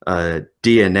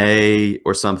DNA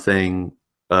or something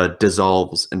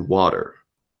dissolves in water.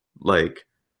 Like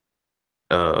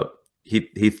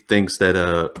he thinks that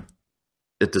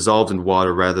it dissolves in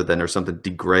water rather than or something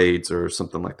degrades or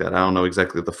something like that. I don't know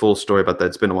exactly the full story about that.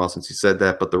 It's been a while since he said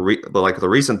that, but the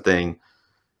recent thing,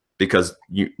 because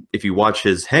if you watch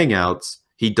his hangouts,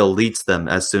 he deletes them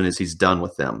as soon as he's done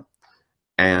with them,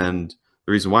 and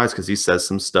the reason why is because he says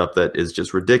some stuff that is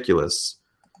just ridiculous.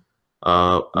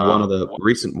 One of the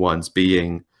recent ones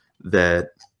being that,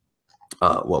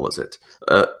 what was it?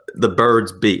 The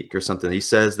bird's beak or something. He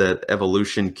says that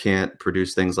evolution can't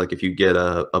produce things like if you get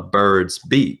a bird's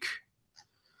beak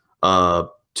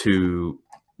to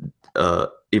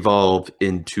evolve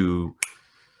into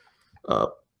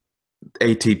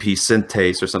ATP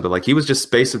synthase or something. Like, he was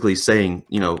just basically saying,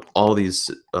 all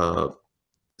these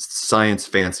science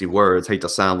fancy words. Hate to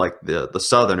sound like the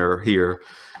southerner here,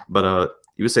 but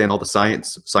he was saying all the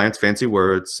science fancy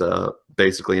words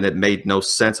basically, and it made no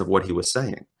sense of what he was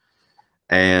saying.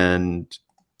 And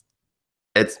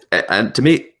to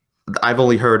me, I've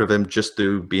only heard of him just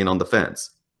through being on the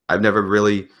fence. I've never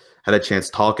really had a chance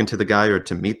talking to the guy or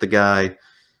to meet the guy,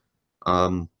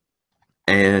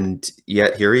 and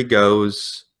yet here he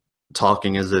goes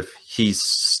talking as if he's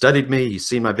studied me, he's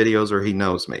seen my videos, or he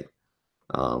knows me.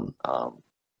 I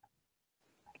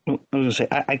was gonna say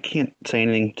I can't say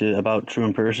anything about true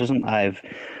empiricism. I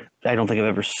don't think I've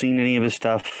ever seen any of his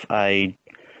stuff. I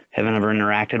haven't ever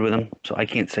interacted with him, so I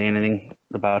can't say anything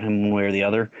about him one way or the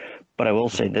other. But I will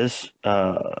say this: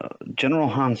 General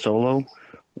Han Solo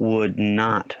would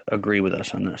not agree with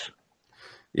us on this.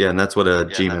 Yeah, and that's what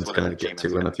G-Man's going to get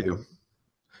to in a few.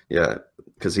 Yeah,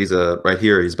 because he's right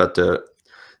here. He's about to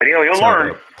You'll tell learn.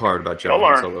 the part about You'll John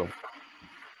Han learn. Solo.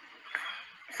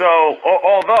 So,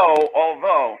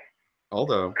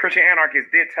 although Christian anarchists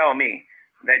did tell me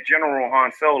that General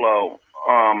Han Solo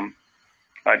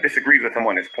disagrees with him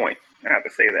on this point. I have to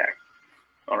say that.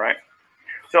 All right.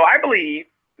 So I believe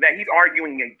that he's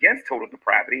arguing against total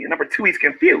depravity. And number two, he's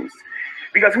confused.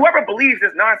 Because whoever believes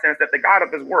this nonsense that the God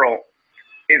of this world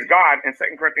is God in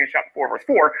 2 Corinthians chapter 4, verse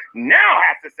 4, now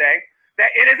has to say that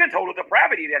it isn't total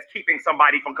depravity that's keeping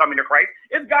somebody from coming to Christ.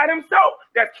 It's God himself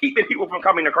that's keeping people from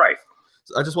coming to Christ.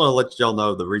 So I just want to let y'all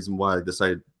know the reason why I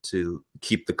decided to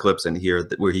keep the clips in here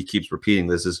where he keeps repeating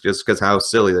this is just because how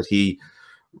silly that he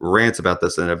rants about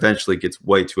this and eventually gets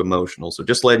way too emotional. So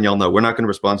just letting y'all know, we're not going to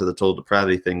respond to the total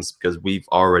depravity things because we've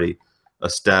already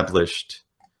established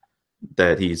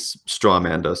that he's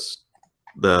strawmanned us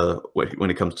when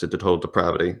it comes to the total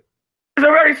depravity. It's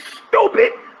a very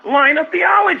stupid line of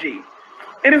theology.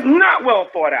 It is not well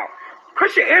thought out.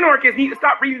 Christian anarchists need to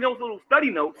stop reading those little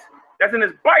study notes that's in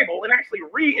his Bible and actually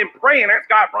read and pray and ask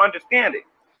God for understanding.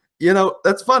 You know,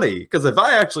 that's funny, because if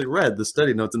I actually read the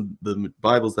study notes and the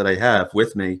Bibles that I have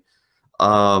with me,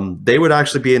 they would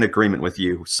actually be in agreement with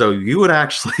you. So you would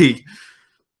actually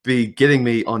be getting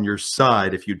me on your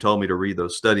side if you told me to read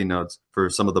those study notes for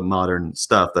some of the modern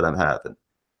stuff that I'm having.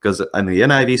 Because in the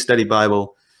NIV Study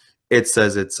Bible, it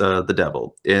says it's the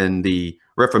devil. In the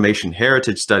Reformation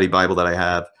Heritage Study Bible that I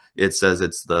have, it says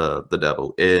it's the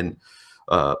devil. In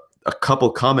a couple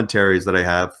commentaries that I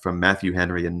have from Matthew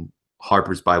Henry and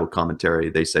Harper's Bible Commentary,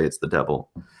 they say it's the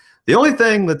devil. The only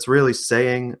thing that's really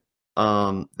saying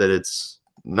that it's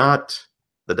not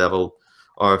the devil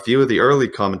are a few of the early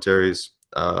commentaries,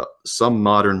 some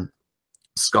modern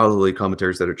scholarly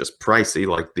commentaries that are just pricey,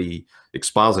 like the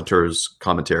Expositor's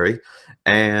Commentary,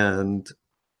 and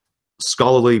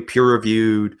scholarly,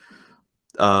 peer-reviewed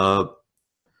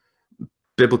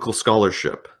biblical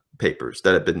scholarship papers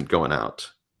that have been going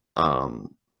out.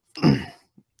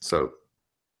 So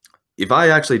if I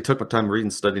actually took my time reading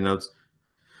study notes,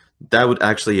 that would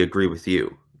actually agree with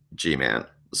you, G-Man.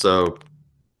 So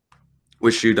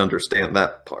wish you'd understand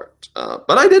that part.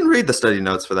 But I didn't read the study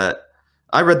notes for that.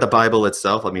 I read the Bible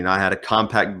itself. I mean, I had a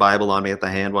compact Bible on me at the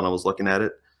hand when I was looking at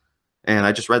it. And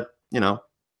I just read, you know,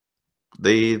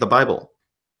 the Bible.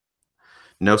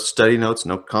 No study notes,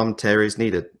 no commentaries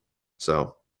needed.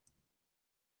 So,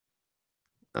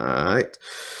 all right.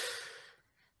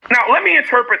 Now, let me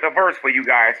interpret the verse for you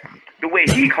guys the way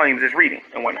he claims it's reading.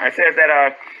 And when it says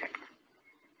that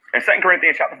in 2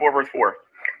 Corinthians chapter 4, verse 4,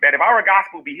 that if our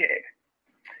gospel be hid,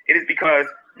 it is because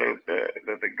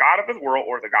the God of this world,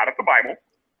 or the God of the Bible,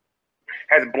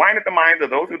 has blinded the minds of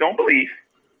those who don't believe,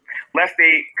 lest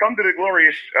they come to the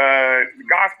glorious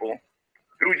gospel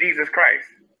through Jesus Christ.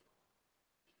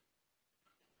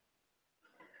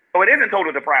 So it isn't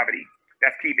total depravity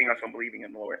that's keeping us from believing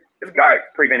in the Lord. It's God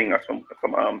preventing us from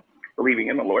believing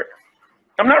in the Lord.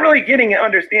 I'm not really getting and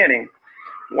understanding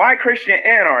why Christian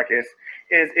anarchists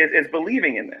is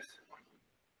believing in this.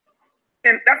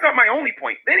 And that's not my only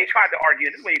point. Then he tried to argue,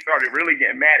 and this is when he started really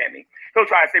getting mad at me. He'll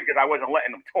try to say because I wasn't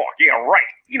letting him talk. Yeah, right.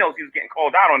 He knows he was getting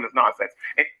called out on this nonsense.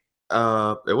 And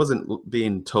it wasn't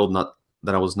being told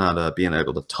that I was not being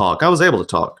able to talk. I was able to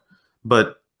talk,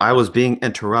 but I was being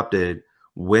interrupted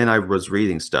when I was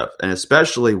reading stuff, and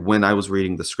especially when I was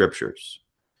reading the scriptures.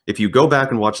 If you go back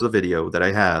and watch the video that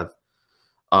I have,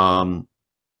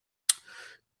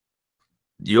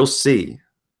 you'll see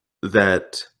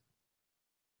that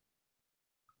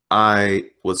I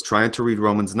was trying to read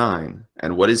Romans 9,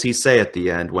 and what does he say at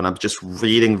the end when I'm just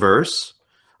reading verse?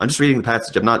 I'm just reading the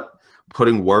passage. I'm not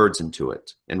putting words into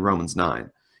it in Romans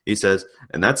 9. He says,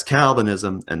 and that's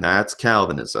Calvinism, and that's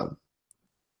Calvinism.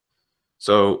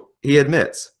 So he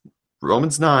admits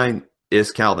Romans 9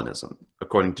 is Calvinism,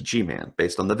 according to G-Man,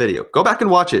 based on the video. Go back and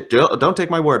watch it. Don't take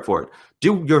my word for it.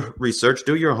 Do your research,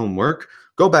 do your homework,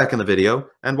 go back in the video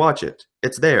and watch it.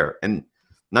 It's there. And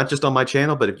not just on my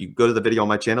channel, but if you go to the video on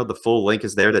my channel, the full link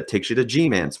is there that takes you to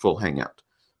G-Man's full hangout.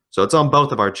 So it's on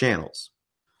both of our channels.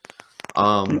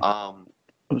 I'm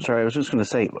sorry, I was just going to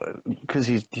say, because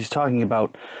he's talking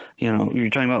about, you know, you're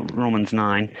talking about Romans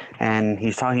 9, and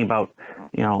he's talking about,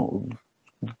 you know,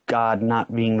 God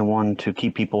not being the one to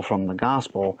keep people from the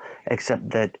gospel,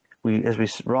 except that as we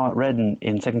read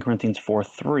in 2 Corinthians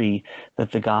 4:3,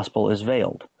 that the gospel is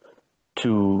veiled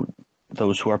to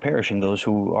those who are perishing, those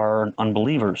who are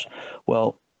unbelievers.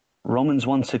 Well, Romans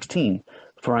 1:16,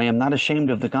 for I am not ashamed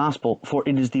of the gospel, for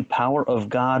it is the power of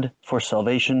God for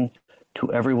salvation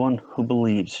to everyone who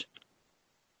believes.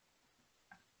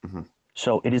 Mm-hmm.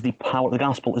 So it is the power, the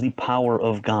gospel is the power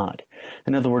of God.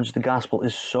 In other words, the gospel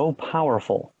is so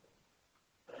powerful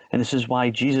And this is why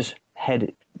Jesus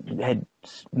had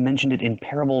mentioned it in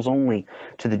parables only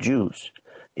to the Jews.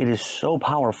 It is so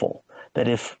powerful that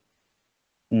if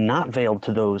not veiled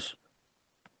to those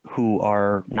who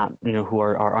are not, who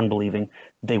are unbelieving,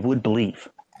 they would believe.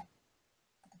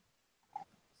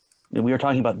 We are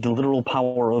talking about the literal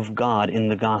power of God in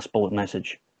the gospel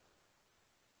message.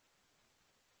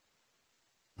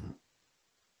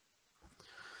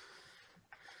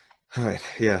 All right.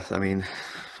 Yeah. I mean,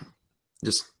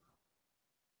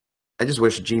 I just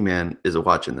wish G-Man is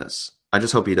watching this. I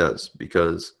just hope he does,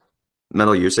 because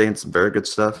Metal, you're saying some very good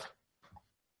stuff,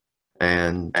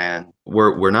 and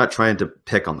we're not trying to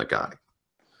pick on the guy.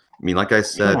 I mean, like I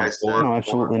said before, no,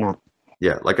 absolutely not.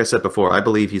 Yeah, like I said before, I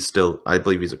believe he's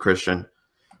a Christian.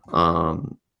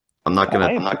 I'm not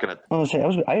gonna.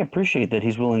 I appreciate that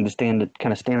he's willing to stand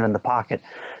in the pocket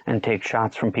and take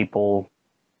shots from people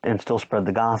and still spread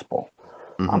the gospel.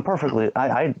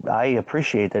 Mm-hmm. I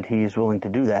appreciate that he's willing to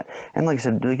do that. And like you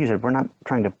said, we're not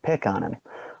trying to pick on him.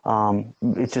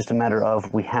 It's just a matter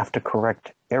of we have to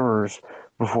correct errors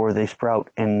before they sprout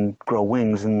and grow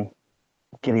wings and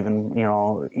get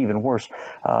even worse.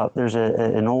 There's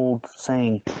an old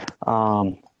saying,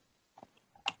 the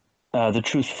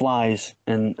truth flies,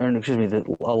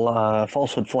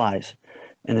 falsehood flies,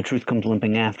 and the truth comes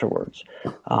limping afterwards.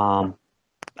 I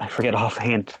forget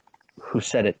offhand who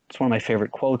said it. It's one of my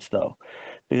favorite quotes, though,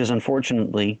 because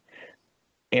unfortunately,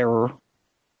 error,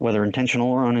 whether intentional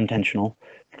or unintentional,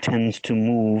 tends to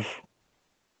move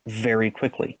very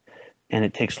quickly, and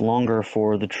it takes longer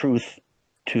for the truth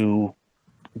to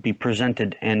be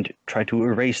presented and try to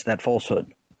erase that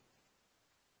falsehood.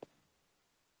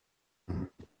 All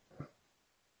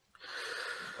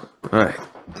right,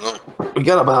 we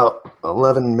got about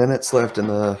 11 minutes left in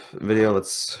the video.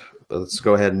 Let's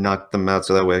go ahead and knock them out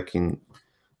so that way I can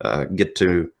get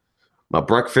to my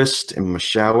breakfast and my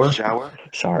shower.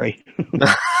 Sorry.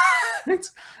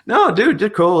 No, dude, you're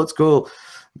cool. It's cool. I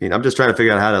mean, I'm just trying to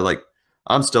figure out how to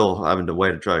I'm still having to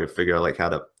wait to try to figure out how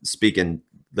to speak and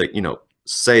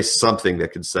say something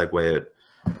that could segue it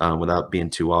without being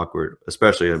too awkward.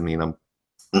 Especially, I mean, I'm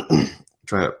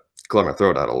trying to clear my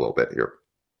throat out a little bit here.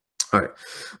 All right,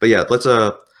 but yeah, let's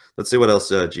see what else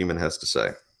G-Man has to say.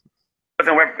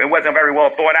 It wasn't very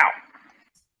well thought out.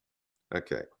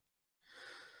 Okay.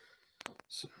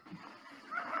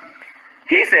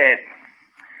 He said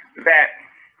that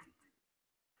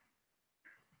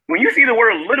when you see the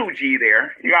word little g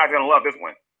there, you guys are going to love this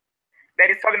one, that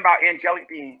it's talking about angelic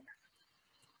beings,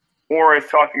 or it's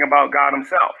talking about God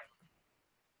himself.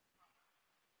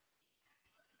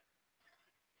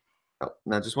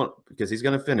 Now, because he's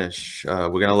going to finish, we're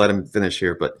going to let him finish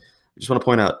here, but I just want to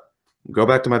point out, go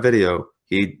back to my video.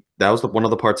 That was one of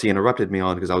the parts he interrupted me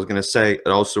on, because I was going to say it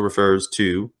also refers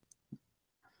to,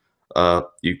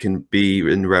 you can be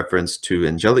in reference to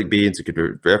angelic beings, it could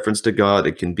be reference to God,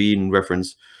 it can be in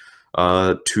reference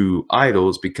to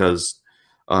idols, because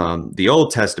the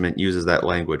Old Testament uses that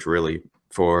language really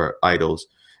for idols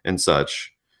and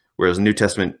such, whereas the New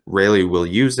Testament rarely will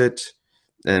use it,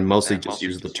 and mostly just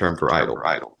uses the term for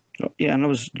idol. Yeah, and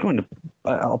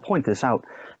I'll point this out.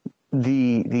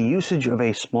 The usage of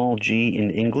a small g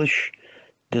in English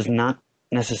does not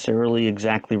necessarily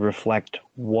exactly reflect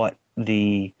what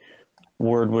the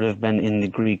word would have been in the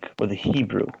Greek or the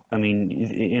Hebrew. I mean,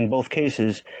 in both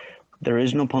cases, there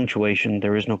is no punctuation,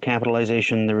 there is no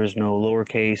capitalization, there is no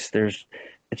lowercase,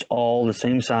 it's all the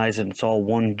same size, and it's all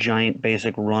one giant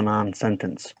basic run-on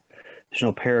sentence. There's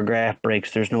no paragraph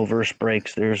breaks, there's no verse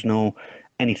breaks, there's no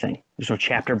anything. There's no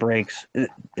chapter breaks.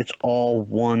 It's all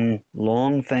one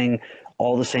long thing,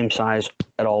 all the same size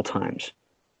at all times.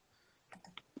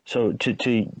 So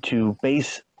to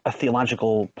base a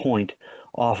theological point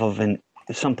off of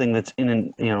something that's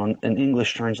in an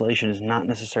English translation is not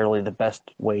necessarily the best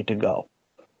way to go.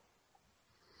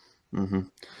 Mm-hmm.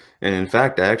 And in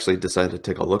fact, I actually decided to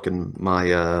take a look in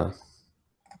my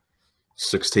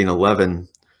 1611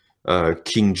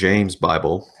 King James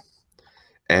Bible,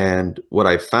 and what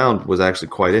I found was actually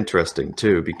quite interesting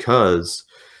too, because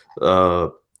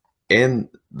in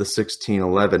the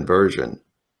 1611 version,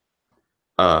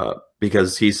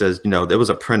 because he says, there was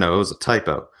a printout, it was a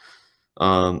typo.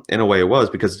 In a way it was,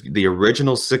 because the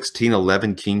original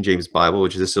 1611 King James Bible,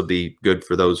 which this will be good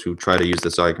for those who try to use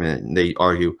this argument, and they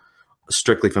argue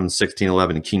strictly from the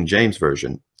 1611 King James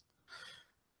Version.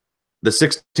 The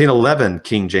 1611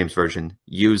 King James Version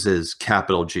uses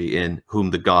capital G in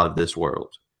whom the God of this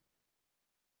world.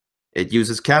 It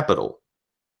uses capital.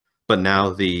 But now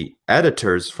the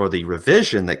editors for the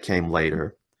revision that came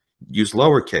later use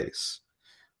lowercase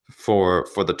for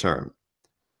the term.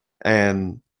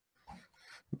 And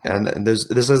And this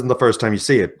isn't the first time you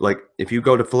see it. Like if you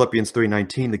go to Philippians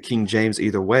 3:19, the King James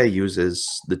either way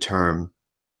uses the term,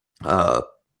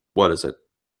 what is it?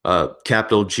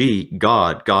 Capital G,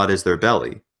 God. God is their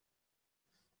belly,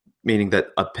 meaning that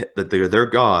their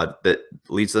God that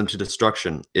leads them to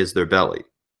destruction is their belly.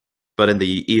 But in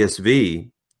the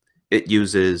ESV, it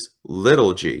uses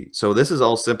little g. So this is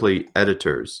all simply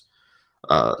editors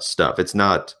stuff. It's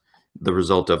not the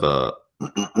result of a,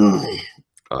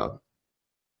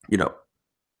 you know,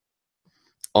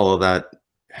 all of that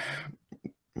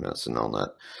mess and all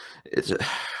that. It's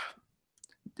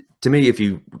to me, if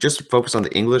you just focus on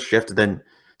the English, you have to then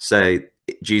say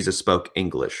Jesus spoke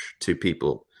English to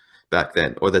people back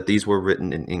then, or that these were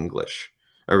written in English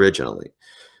originally.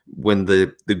 When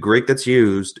the Greek that's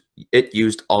used, it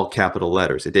used all capital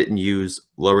letters. It didn't use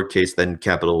lowercase then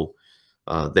capital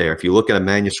there. If you look at a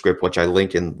manuscript, which I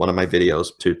link in one of my videos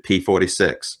to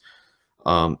P46,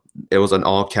 it was an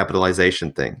all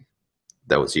capitalization thing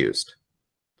that was used.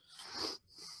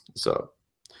 So,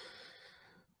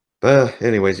 but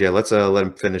anyways, yeah, let's let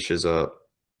him finish his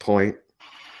point.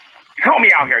 Help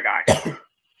me out here, guys.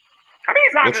 I mean,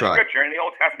 it's not We'll in the try. scripture, in the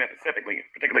Old Testament specifically,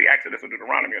 particularly Exodus or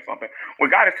Deuteronomy or something, where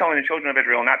God is telling the children of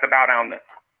Israel not to bow down to.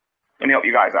 Let me help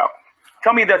you guys out.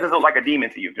 Tell me, does this look like a demon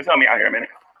to you? Just help me out here a minute.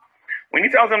 When he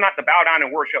tells them not to bow down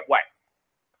and worship what?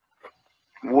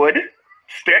 Wood,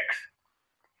 sticks,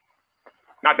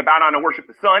 not to bow down and worship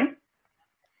the sun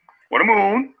or the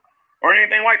moon or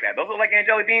anything like that. Those look like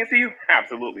angelic beings to you?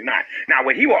 Absolutely not. Now,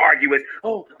 what he will argue is,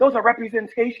 oh, those are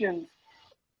representations.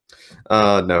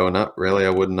 No, not really. I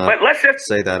would not But let's just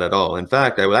say that at all. In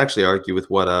fact, I would actually argue with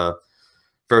what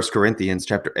 1 Corinthians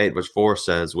chapter 8, verse 4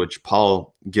 says, which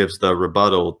Paul gives the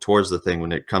rebuttal towards the thing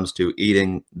when it comes to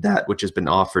eating that which has been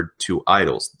offered to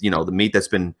idols. You know, the meat that's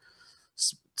been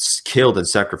killed and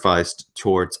sacrificed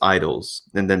towards idols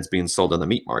and then it's being sold on the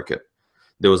meat market.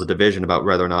 There was a division about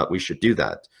whether or not we should do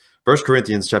that. 1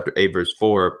 Corinthians chapter 8, verse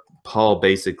 4, Paul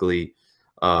basically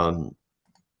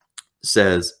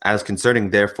says, as concerning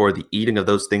therefore the eating of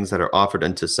those things that are offered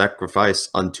unto sacrifice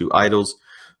unto idols,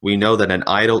 we know that an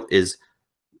idol is,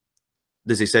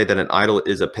 does he say that an idol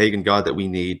is a pagan god that we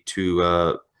need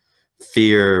to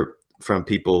fear from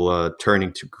people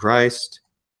turning to Christ?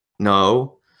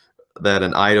 No, that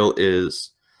an idol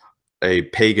is a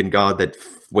pagan god that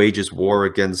wages war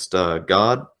against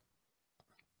God?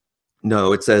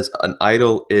 No, it says an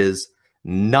idol is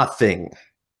nothing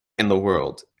in the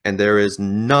world, and there is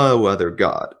no other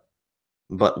God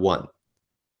but one.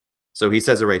 So he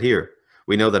says it right here.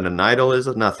 We know that an idol is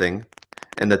nothing,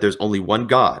 and that there's only one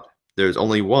God. There's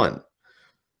only one.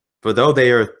 For though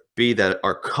there be that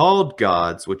are called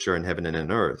gods, which are in heaven and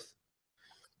in earth,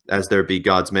 as there be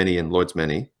gods many and lords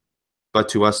many, but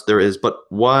to us there is but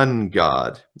one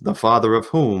God, the Father of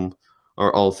whom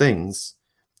are all things,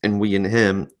 and we in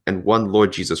him, and one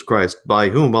Lord Jesus Christ, by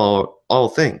whom are all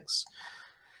things,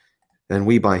 and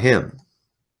we by him.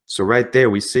 So right there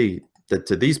we see that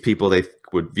to these people they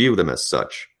would view them as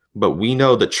such. But we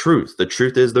know the truth. The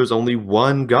truth is there's only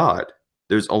one God.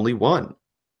 There's only one.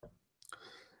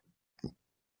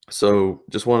 So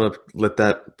just want to let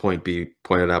that point be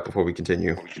pointed out before we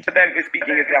continue. But then it's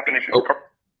speaking his definition. Oh.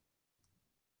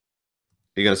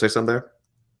 You gonna say something there?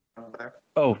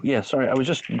 Oh yeah, sorry. I was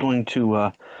just going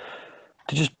to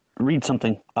just read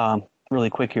something really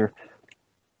quick here,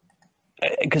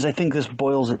 because I think this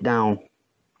boils it down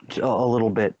a little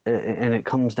bit, and it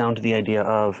comes down to the idea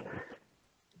of: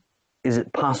 is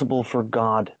it possible for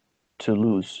God to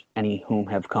lose any whom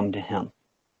have come to Him,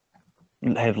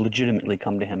 have legitimately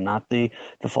come to Him, not the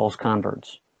false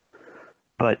converts?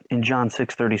 But in John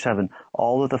 6:37,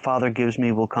 all that the Father gives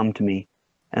me will come to me,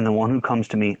 and the one who comes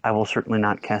to me I will certainly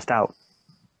not cast out.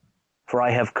 For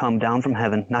I have come down from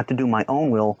heaven, not to do my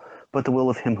own will, but the will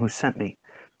of him who sent me.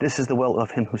 This is the will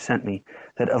of him who sent me,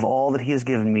 that of all that he has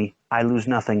given me, I lose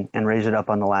nothing and raise it up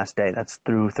on the last day. That's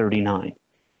through 39.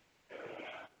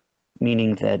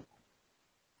 Meaning that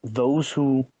those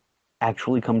who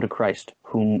actually come to Christ,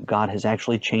 whom God has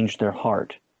actually changed their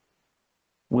heart,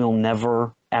 will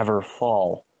never, ever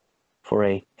fall for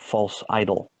a false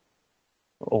idol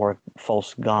or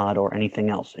false god or anything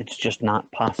else. It's just not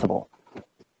possible.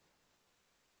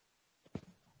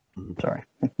 Sorry.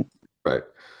 Right.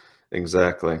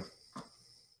 Exactly.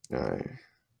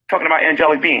 Talking about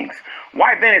angelic beings.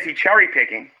 Why then is he cherry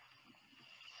picking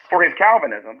for his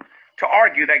Calvinism to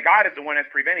argue that God is the one that's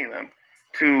preventing them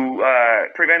from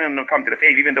coming to the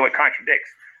faith, even though it contradicts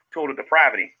total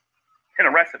depravity and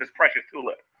the rest of his precious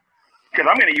tulip? Because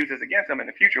I'm going to use this against him in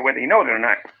the future, whether he knows it or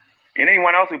not. And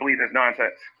anyone else who believes this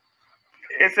nonsense.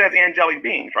 It says angelic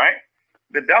beings, right?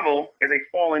 The devil is a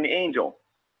fallen angel.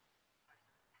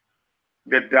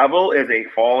 The devil is a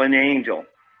fallen angel.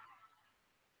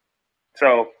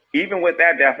 So even with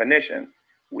that definition,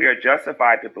 we are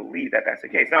justified to believe that that's the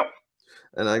case. Now,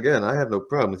 and again, I have no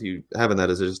problem with you having that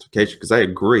as a justification, because I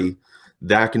agree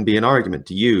that can be an argument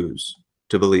to use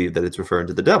to believe that it's referring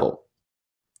to the devil.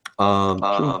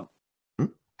 Oh,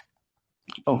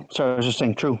 sorry, I was just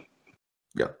saying true.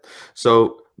 Yeah.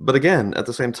 So, but again, at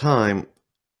the same time,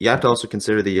 you have to also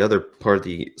consider the other part of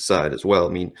the side as well.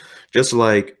 I mean, just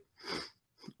like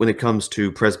when it comes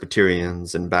to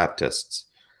Presbyterians and Baptists,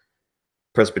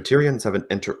 Presbyterians have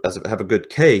a good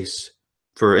case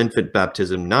for infant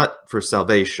baptism, not for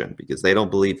salvation, because they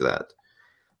don't believe that,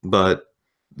 but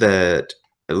that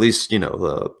at least, you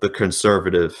know, the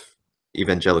conservative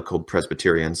evangelical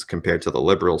Presbyterians compared to the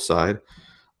liberal side,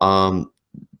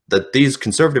 that these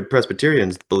conservative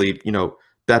Presbyterians believe, you know,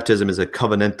 baptism is a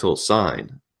covenantal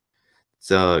sign.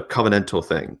 It's a covenantal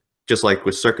thing, just like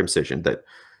with circumcision. That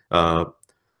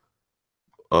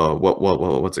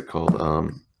what's it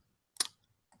called?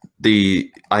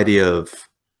 The idea of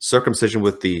circumcision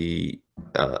with the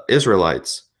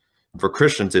Israelites, for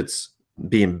Christians, it's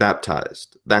being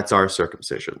baptized. That's our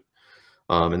circumcision,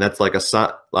 and that's like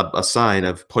a sign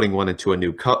of putting one into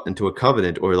a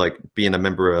covenant, or like being a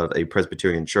member of a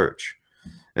Presbyterian church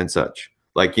and such.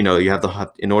 Like, you know, you have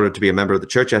in order to be a member of the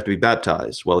church, you have to be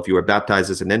baptized. Well, if you were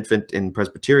baptized as an infant in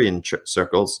Presbyterian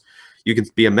circles, you can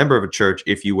be a member of a church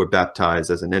if you were baptized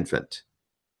as an infant.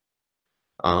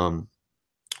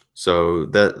 So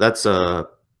that's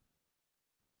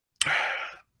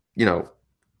you know,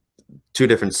 two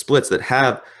different splits that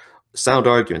have sound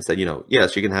arguments that, you know,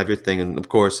 yes, you can have your thing, and of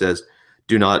course says,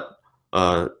 do not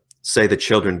say that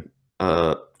children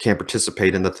can't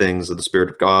participate in the things of the Spirit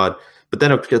of God. But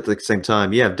then at the same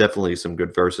time, you have definitely some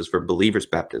good verses for believers'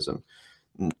 baptism.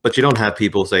 But you don't have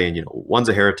people saying, you know, one's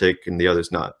a heretic and the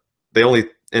other's not. The only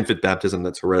infant baptism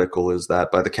that's heretical is that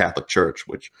by the Catholic Church,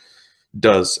 which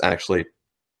does actually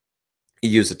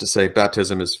use it to say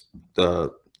baptism is the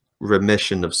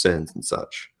remission of sins and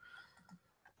such.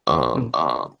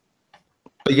 But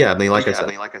yeah, I mean, like I said,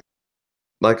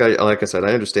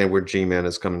 I understand where G-Man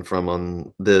is coming from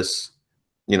on this,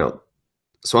 you know,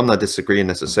 so I'm not disagreeing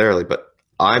necessarily, but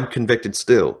I'm convicted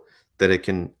still that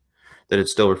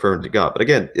it's still referring to God. But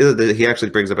again, he actually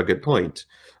brings up a good point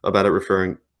about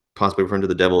it possibly referring to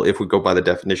the devil if we go by the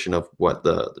definition of what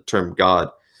the term God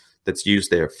that's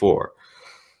used there for.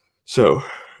 So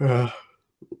let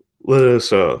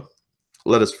us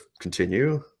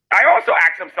continue. I also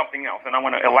asked him something else, and I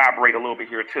want to elaborate a little bit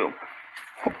here too.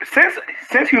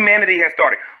 Since humanity has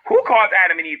started, who caused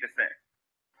Adam and Eve to sin?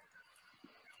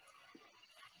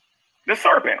 The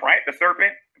serpent, right? The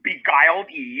serpent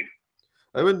beguiled Eve.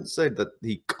 I wouldn't say that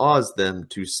he caused them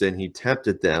to sin. He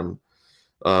tempted them.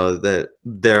 That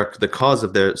the cause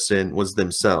of their sin was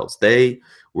themselves. They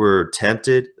were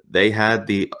tempted. They had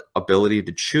the ability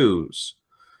to choose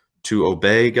to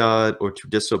obey God or to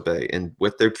disobey. And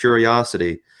with their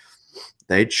curiosity,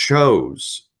 they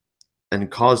chose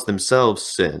and caused themselves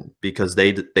sin because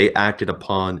they acted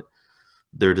upon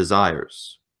their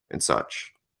desires and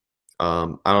such.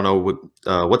 I don't know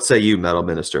what say you, Metal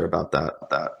Minister, about that?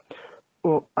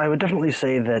 Well, I would definitely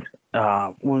say that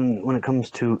when it comes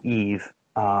to Eve,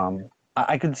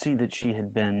 I could see that she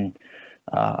had been,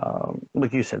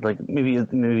 like you said, like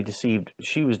maybe deceived.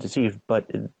 She was deceived, but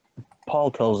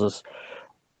Paul tells us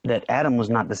that Adam was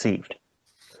not deceived.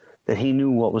 That he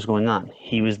knew what was going on.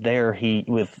 He was there.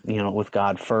 With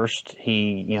God first.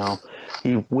 He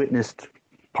witnessed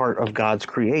part of God's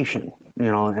creation,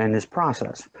 and his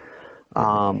process.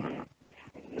 But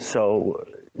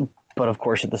of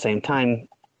course, at the same time,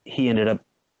 he ended up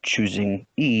choosing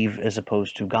Eve as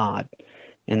opposed to God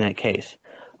in that case.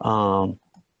 But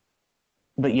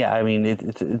yeah, I mean,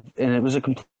 it was a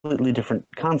completely different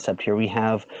concept here. We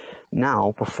have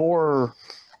now, before,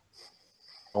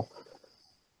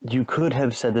 you could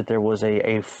have said that there was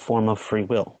a form of free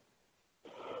will.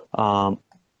 But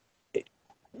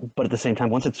at the same time,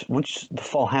 once the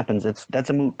fall happens, that's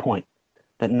a moot point.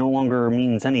 That no longer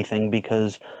means anything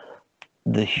because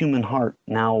the human heart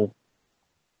now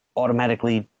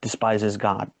automatically despises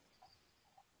God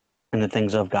and the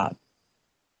things of God.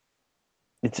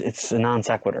 It's a non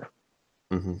sequitur.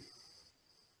 Mm-hmm.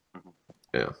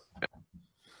 Yeah.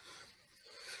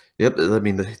 Yep. I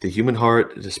mean, the human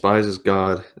heart despises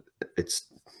God. It's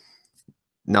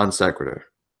non sequitur.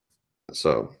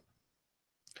 So,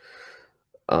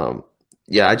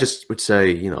 yeah, I just would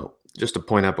say, just to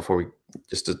point out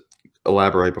just to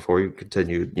elaborate before we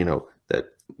continue, that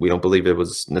we don't believe it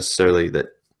was necessarily that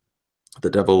the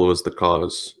devil was the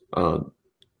cause, but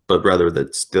but rather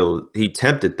that still he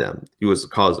tempted them. He was the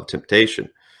cause of temptation.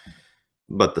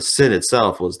 But the sin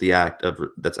itself was the act of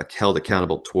that's held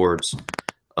accountable towards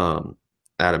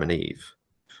Adam and Eve.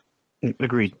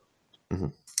 Agreed. Mm-hmm.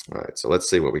 All right, so let's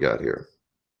see what we got here.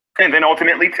 And then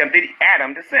ultimately tempted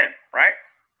Adam to sin, right?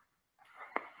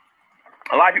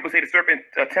 A lot of people say the serpent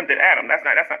tempted Adam. That's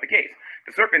not the case.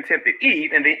 The serpent tempted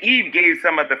Eve, and then Eve gave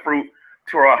some of the fruit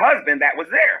to her husband that was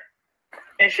there,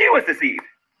 and she was deceived.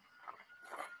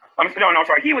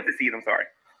 He was deceived. I'm sorry.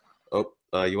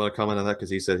 Oh, you want to comment on that because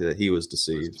he said that he was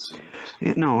deceived?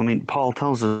 No, I mean Paul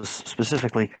tells us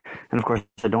specifically, and of course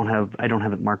I don't have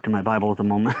it marked in my Bible at the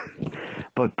moment,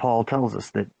 but Paul tells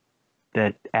us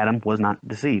that Adam was not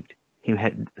deceived.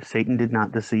 Satan did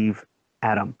not deceive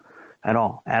Adam at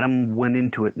all. Adam went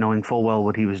into it knowing full well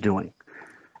what he was doing.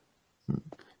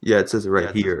 Yeah, it says it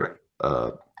right here.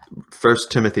 1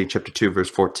 Timothy chapter 2, verse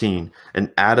 14.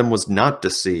 And Adam was not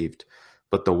deceived,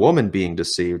 but the woman being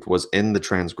deceived was in the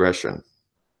transgression.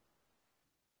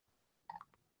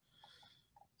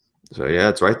 So yeah,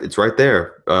 it's right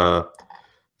there. 1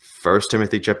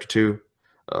 Timothy chapter 2,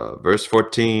 verse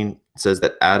 14 says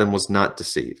that Adam was not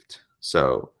deceived.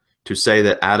 So to say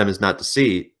that Adam is not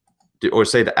deceived, or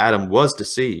say that Adam was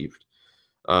deceived,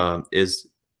 is,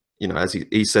 as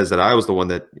he says that I was the one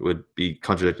that would be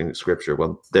contradicting the scripture.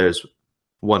 Well, there's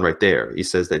one right there. He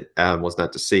says that Adam was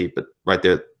not deceived, but right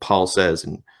there, Paul says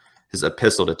in his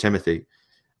epistle to Timothy,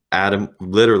 Adam,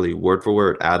 literally word for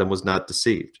word, Adam was not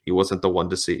deceived. He wasn't the one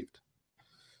deceived.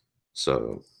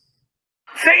 So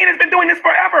Satan has been doing this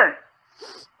forever.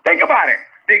 Think about it.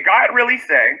 Did God really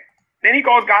say? Then he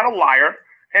calls God a liar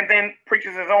and then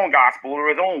preaches his own gospel or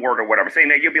his own word or whatever, saying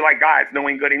that you'll be like God,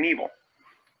 knowing good and evil.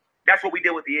 That's what we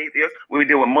deal with the atheists. We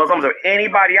deal with Muslims or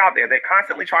anybody out there. They're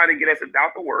constantly trying to get us to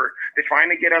doubt the word. They're trying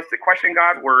to get us to question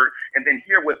God's word and then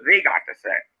hear what they got to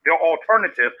say. They're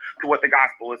alternative to what the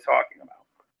gospel is talking about.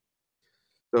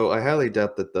 So I highly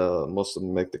doubt that the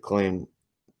Muslims make the claim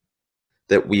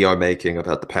that we are making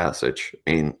about the passage.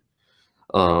 I mean,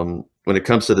 when it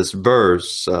comes to this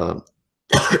verse,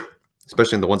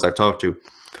 especially in the ones I've talked to,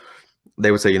 they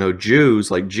would say,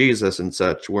 Jews like Jesus and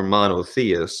such were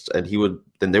monotheists, and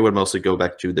they would mostly go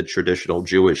back to the traditional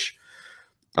Jewish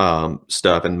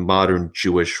stuff and modern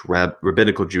Jewish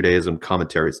rabbinical Judaism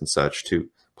commentaries and such to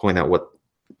point out what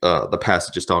the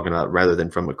passage is talking about, rather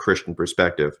than from a Christian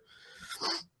perspective.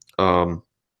 A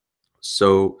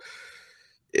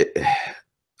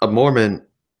Mormon,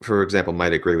 for example,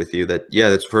 might agree with you that, yeah,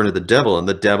 that's referring to the devil, and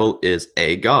the devil is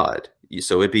a god.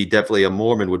 So it'd be definitely a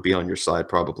Mormon would be on your side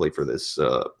probably for this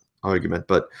argument,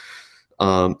 but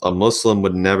a Muslim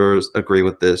would never agree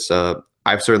with this.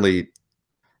 I've certainly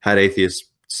had atheists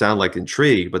sound like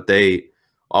intrigued, but they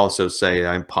also say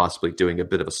I'm possibly doing a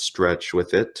bit of a stretch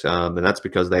with it, and that's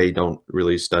because they don't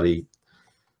really study,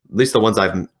 at least the ones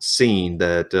I've seen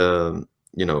that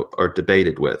are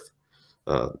debated with.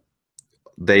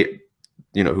 They,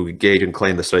 who engage and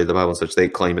claim the study of the Bible and such, they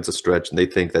claim it's a stretch, and they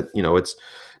think that it's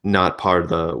not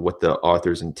part of what the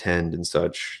authors intend and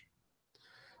such.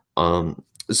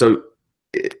 So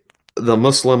the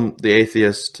Muslim, the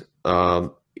atheist,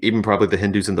 even probably the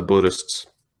Hindus and the Buddhists,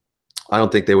 I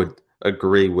don't think they would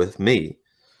agree with me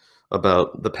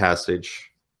about the passage,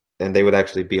 and they would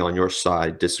actually be on your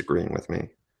side disagreeing with me.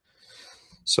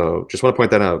 So just want to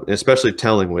point that out, especially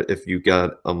telling if you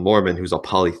got a Mormon who's a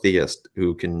polytheist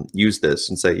who can use this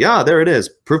and say, yeah, there it is,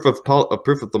 proof of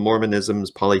the Mormonism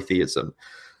is polytheism.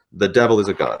 The devil is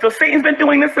a god. So Satan's been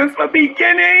doing this since the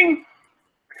beginning.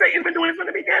 Satan's been doing this from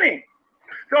the beginning.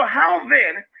 So how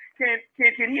then can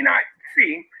he not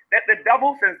see that the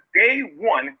devil since day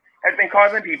one has been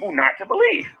causing people not to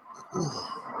believe?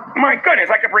 My goodness,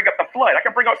 I can bring up the flood. I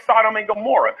can bring up Sodom and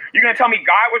Gomorrah. You're going to tell me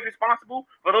God was responsible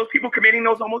for those people committing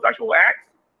those homosexual acts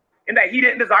and that he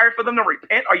didn't desire for them to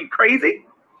repent? Are you crazy?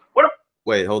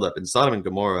 Wait, hold up. In Sodom and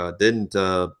Gomorrah, didn't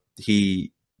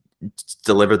he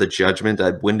deliver the judgment?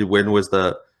 When was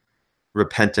the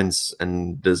repentance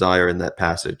and desire in that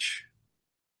passage?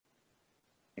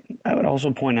 I would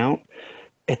also point out,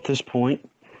 at this point,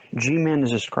 G-Man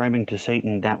is ascribing to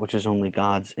Satan that which is only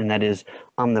God's, and that is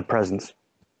omnipresence.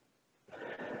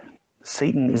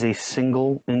 Satan is a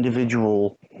single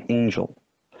individual angel.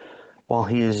 While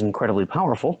he is incredibly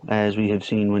powerful, as we have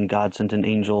seen when God sent an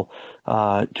angel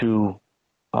to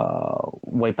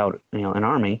wipe out an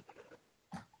army,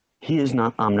 he is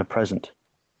not omnipresent,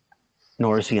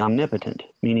 nor is he omnipotent,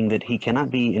 meaning that he cannot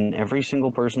be in every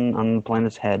single person on the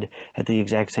planet's head at the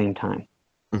exact same time.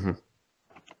 Mm-hmm.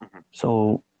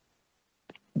 So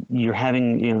you're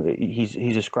having,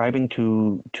 he's ascribing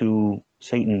to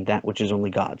Satan that which is only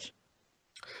God's.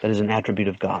 That is an attribute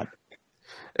of God.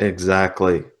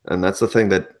 Exactly. And that's the thing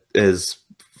that is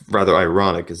rather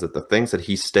ironic, is that the things that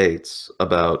he states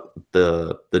about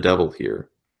the devil here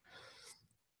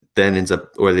then ends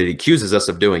up, or that he accuses us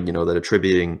of doing, that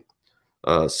attributing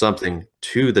something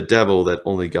to the devil that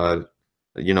only God,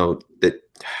 that,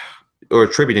 or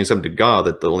attributing something to God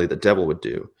that only the devil would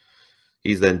do.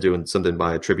 He's then doing something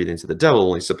by attributing to the devil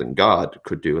only something God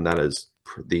could do, and that is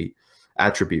the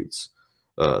attributes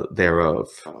thereof.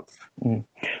 Well,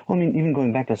 I mean, even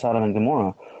going back to Sodom and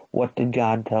Gomorrah, what did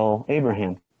God tell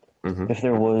Abraham? If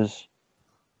there was,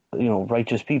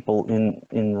 righteous people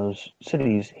in those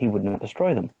cities, he would not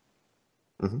destroy them.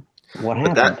 What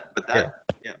happened?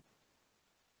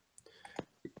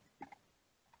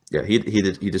 Yeah, he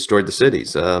destroyed the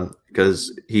cities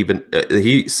because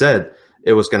he said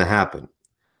it was going to happen,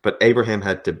 but Abraham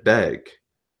had to beg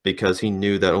because he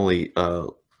knew that only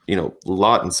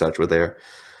Lot and such were there.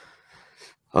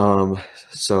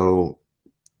 So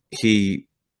he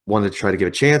wanted to try to give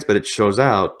a chance, but it shows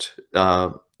out,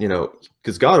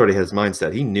 because God already has his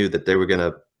mindset. He knew that they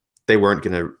weren't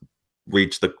gonna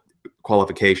reach the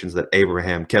qualifications that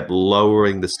Abraham kept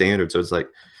lowering the standard. So it's like,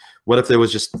 what if there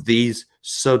was just these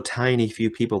so tiny few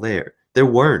people there? There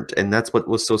weren't, and that's what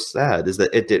was so sad, is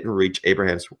that it didn't reach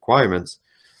Abraham's requirements.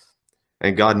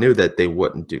 And God knew that they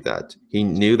wouldn't do that. He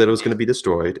knew that it was going to be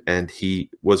destroyed, and he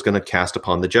was going to cast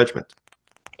upon the judgment.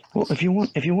 Well, if you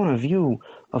want a view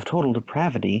of total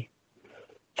depravity,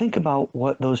 think about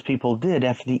what those people did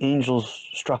after the angels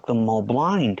struck them all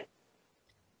blind.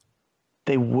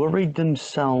 They worried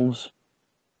themselves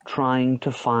trying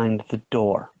to find the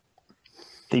door.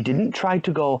 They didn't try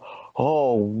to go,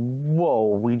 oh,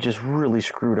 whoa, we just really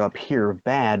screwed up here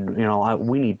bad.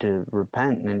 We need to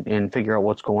repent and figure out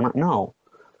what's going on. No.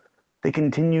 They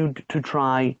continued to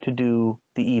try to do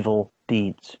the evil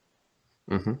deeds.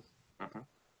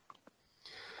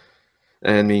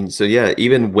 I mean, so yeah,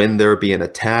 even when they're being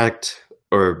attacked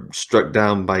or struck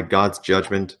down by God's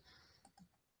judgment,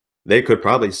 they could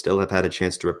probably still have had a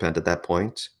chance to repent at that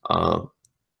point.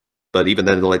 But even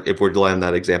then, like, if we're letting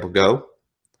that example go,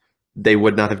 they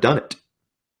would not have done it.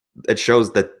 It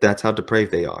shows that that's how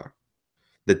depraved they are,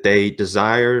 that they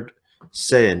desired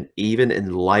sin even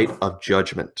in light of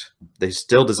judgment. They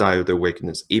still desired their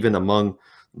wickedness even among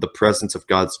the presence of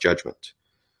God's judgment.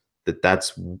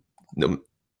 That's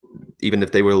even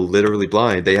if they were literally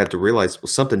blind, they had to realize, well,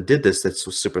 something did this that's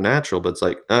supernatural, but it's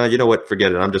like, you know what,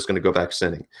 forget it, I'm just going to go back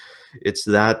sinning. It's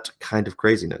that kind of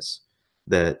craziness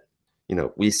that,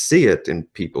 we see it in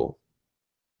people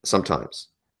sometimes.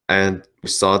 And we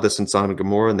saw this in Sodom and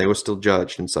Gomorrah, and they were still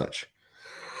judged and such.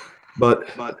 But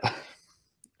you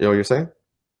know what you're saying?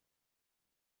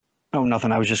 Oh,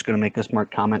 nothing. I was just going to make a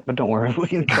smart comment, but don't worry, we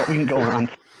can go on.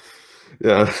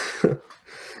 Yeah.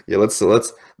 Yeah,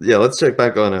 let's check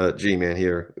back on G-Man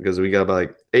here, because we got about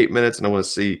like 8 minutes, and I want to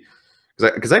see,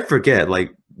 because I forget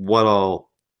like what all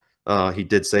he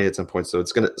did say at some point. So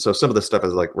some of the stuff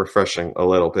is like refreshing a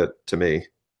little bit to me.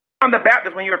 On the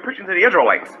Baptist, when you were preaching to the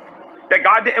Israelites, that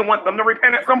God didn't want them to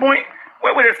repent at some point.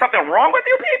 Wait, there's something wrong with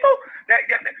you people?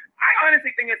 I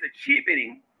honestly think it's a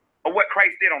cheapening of what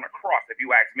Christ did on the cross, if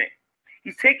you ask me.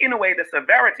 He's taking away the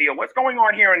severity of what's going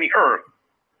on here on the earth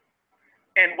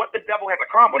and what the devil has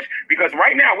accomplished. Because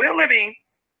right now we're living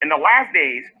in the last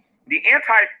days. The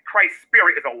Antichrist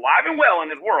spirit is alive and well in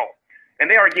this world,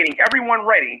 and they are getting everyone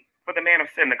ready for the man of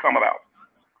sin to come about.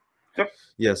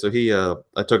 So he,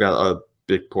 I took out a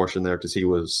big portion there because he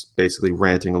was basically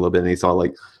ranting a little bit, and he thought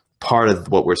like part of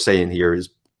what we're saying here is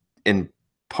in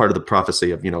part of the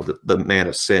prophecy of the man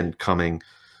of sin coming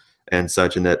and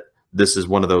such, and that this is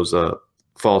one of those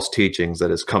false teachings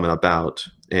that is coming about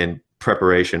in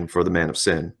preparation for the man of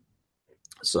sin.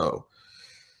 So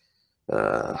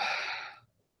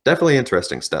definitely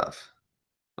interesting stuff,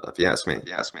 if you ask me.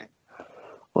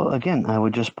 Well, again, I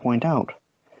would just point out,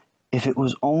 if it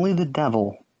was only the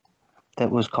devil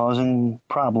that was causing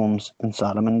problems in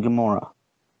Sodom and Gomorrah,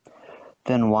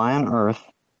 then why on earth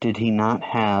did he not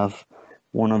have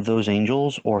one of those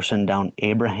angels or send down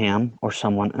Abraham or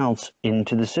someone else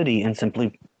into the city and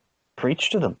simply preach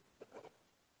to them?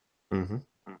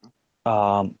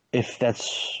 If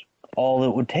that's all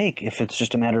it would take, if it's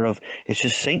just a matter of it's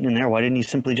just Satan in there, why didn't he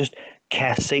simply just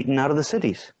cast Satan out of the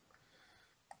cities?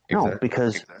 No,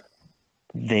 because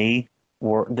they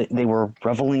were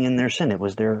reveling in their sin. It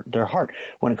was their heart.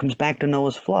 When it comes back to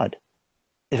Noah's flood,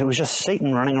 if it was just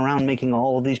Satan running around making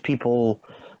all of these people,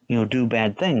 do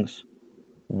bad things,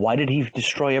 why did he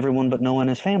destroy everyone but Noah and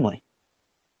his family?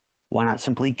 Why not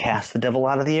simply cast the devil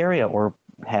out of the area, or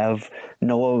have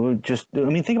Noah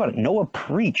think about it. Noah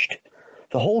preached.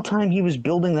 The whole time he was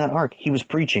building that ark, he was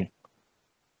preaching.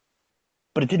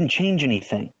 but it didn't change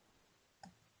anything.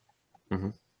 Mm-hmm.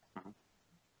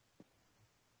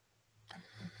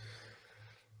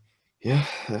 Yeah,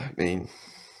 I mean,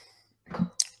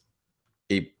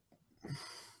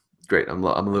 great. I'm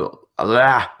a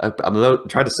little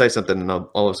trying to say something, and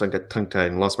all of a sudden got tongue-tied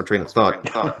and lost my train of thought.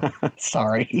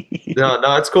 Sorry. No,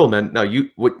 it's cool, man. No,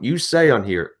 what you say on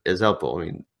here is helpful. I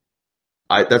mean,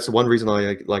 that's one reason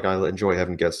I enjoy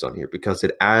having guests on here, because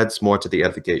it adds more to the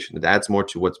edification. It adds more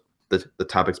to what's the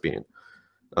topics being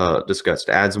discussed.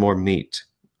 It adds more meat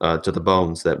to the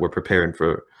bones that we're preparing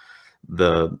for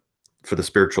the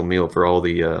spiritual meal for all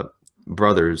the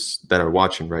brothers that are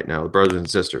watching right now, the brothers and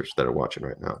sisters that are watching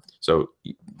right now. So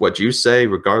what you say,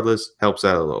 regardless, helps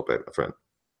out a little bit, my friend.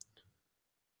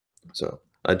 So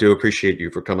I do appreciate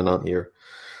you for coming on here.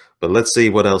 But let's see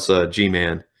what else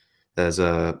G-Man has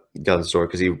got in store,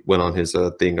 because he went on his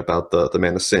thing about the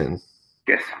man of sin.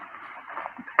 Yes.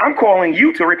 I'm calling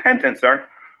you to repentance, sir.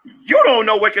 You don't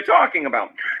know what you're talking about.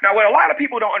 Now, what a lot of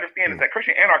people don't understand is that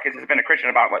Christian anarchist has been a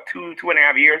Christian about, what,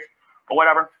 2.5 years or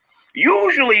whatever.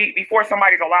 Usually, before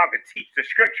somebody's allowed to teach the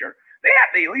scripture, they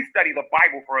have to at least study the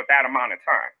Bible for that amount of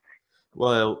time.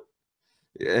 Well,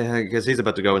 because he's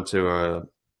about to go into a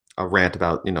rant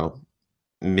about,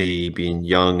 me being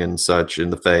young and such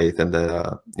in the faith, and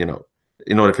that,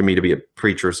 in order for me to be a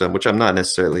preacher or something, which I'm not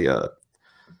necessarily a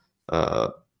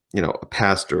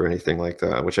pastor or anything like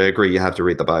that, which I agree, you have to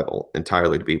read the Bible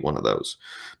entirely to be one of those.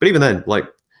 But even then, like,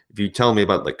 if you tell me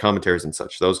about like commentaries and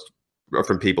such, those are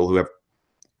from people who have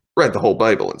read the whole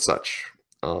Bible and such.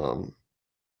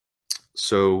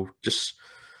 So just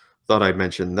thought I'd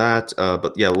mention that.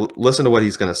 But yeah, listen to what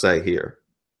he's going to say here.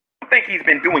 I think he's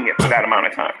been doing it for that amount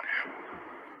of time.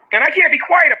 And I can't be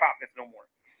quiet about this no more.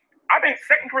 I think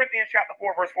 2 Corinthians chapter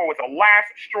 4, verse 4 was the last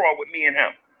straw with me and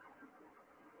him.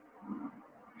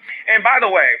 And by the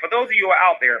way, for those of you who are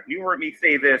out there, you heard me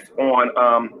say this on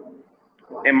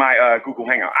in my Google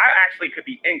Hangout. I actually could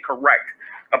be incorrect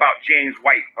about James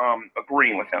White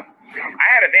agreeing with him. I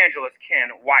had Evangelist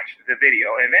Ken watch the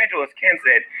video, and Evangelist Ken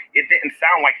said it didn't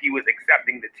sound like he was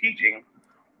accepting the teaching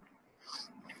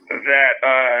that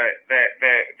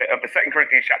of the 2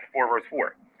 Corinthians chapter 4, verse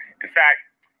 4. In fact,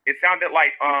 it sounded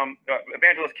like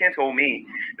Evangelist Ken told me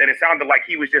that it sounded like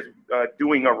he was just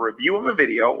doing a review of a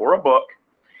video or a book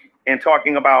and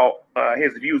talking about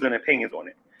his views and opinions on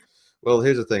it. Well,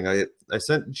 here's the thing. I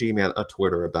sent G-Man a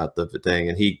Twitter about the thing,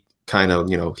 and he kind of,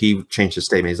 he changed his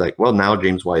statement. He's like, well, now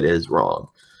James White is wrong,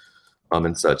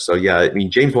 and such. So yeah, I mean,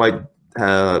 James White, in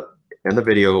the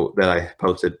video that I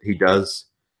posted, he does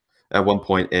at one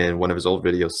point in one of his old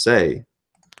videos say,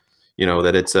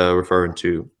 that it's referring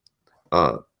to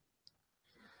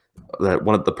that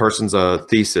one of the person's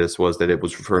thesis was that it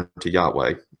was referring to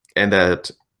Yahweh, and that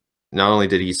not only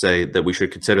did he say that we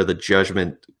should consider the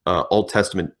judgment Old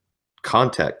Testament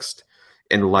context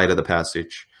in light of the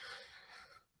passage,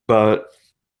 but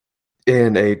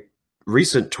in a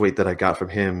recent tweet that I got from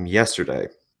him yesterday,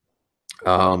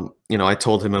 I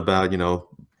told him about,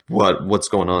 what's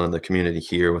going on in the community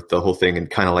here with the whole thing, and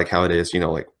kind of like how it is,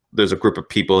 like there's a group of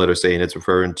people that are saying it's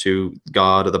referring to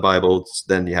God or the Bible.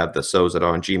 Then you have the sows that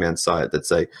are on G-Man's side that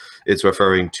say it's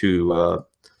referring to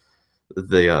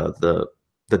the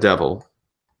devil.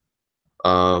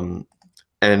 And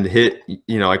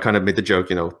I kind of made the joke,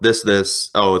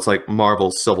 it's like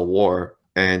Marvel's Civil War.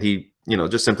 And he,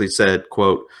 just simply said,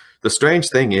 quote, "The strange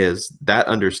thing is that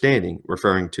understanding,"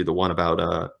 referring to the one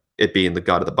about it being the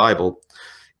God of the Bible,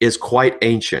 "is quite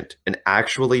ancient and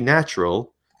actually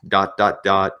natural, ...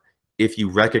 if you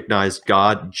recognize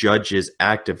God judges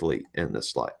actively in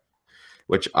this life,"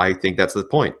 which I think that's the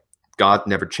point. God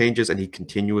never changes, and he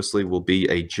continuously will be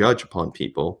a judge upon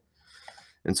people.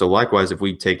 And so likewise, if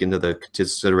we take into the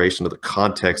consideration of the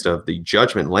context of the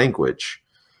judgment language,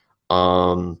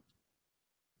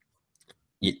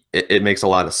 it makes a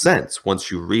lot of sense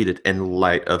once you read it in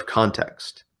light of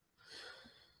context.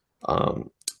 I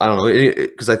don't know,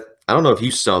 because I don't know if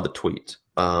you saw the tweet,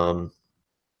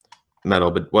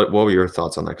 Metal, but what were your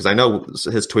thoughts on that? Because I know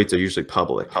his tweets are usually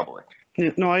public.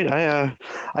 No,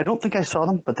 I don't think I saw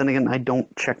them, but then again, I don't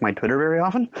check my Twitter very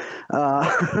often.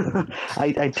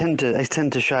 I tend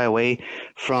to shy away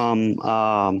from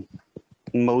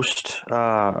most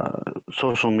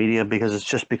social media because it's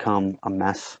just become a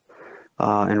mess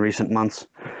in recent months.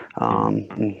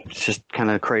 It's just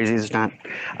kind of crazy. It's not.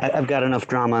 I've got enough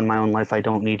drama in my own life. I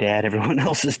don't need to add everyone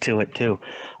else's to it too.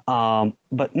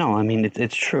 But no, I mean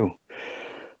it's true.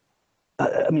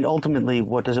 I mean, ultimately,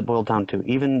 what does it boil down to?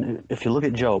 Even if you look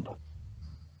at Job,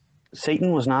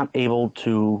 Satan was not able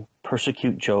to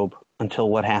persecute Job until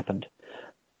what happened?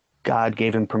 God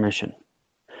gave him permission.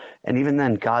 And even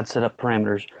then, God set up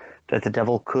parameters that the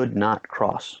devil could not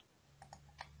cross.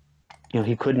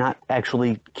 He could not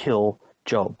actually kill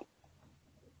Job.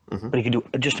 But he could do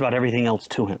just about everything else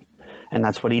to him. And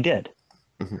that's what he did.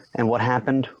 And what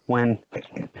happened when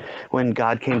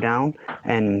God came down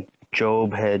and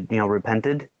Job had,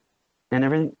 repented and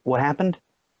everything? What happened?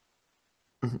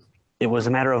 It was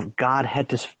a matter of God had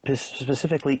to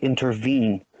specifically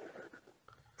intervene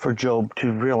for Job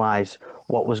to realize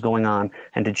what was going on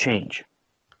and to change.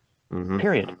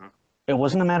 Period. It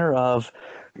wasn't a matter of,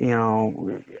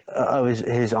 of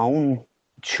his own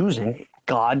choosing.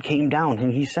 God came down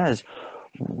and he says,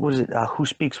 what is it? Who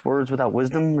speaks words without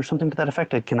wisdom or something to that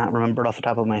effect? I cannot remember it off the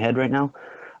top of my head right now.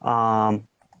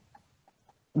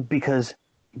 Because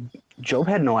Job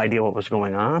had no idea what was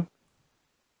going on,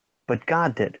 but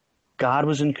God did. God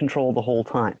was in control the whole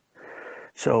time.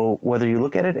 So whether you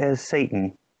look at it as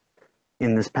Satan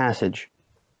in this passage,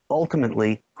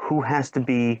 ultimately, who has to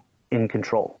be in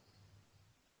control?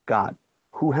 God.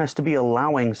 Who has to be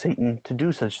allowing Satan to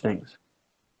do such things?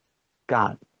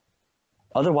 God.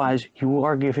 Otherwise, you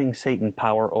are giving Satan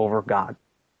power over God.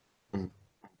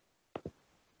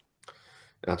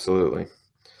 Absolutely.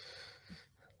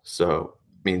 So,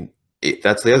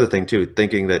 that's the other thing too,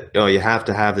 thinking that, you have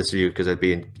to have this view because it'd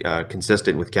be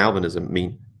consistent with Calvinism.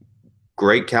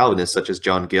 Great Calvinists such as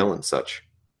John Gill and such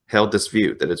held this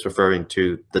view that it's referring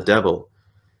to the devil.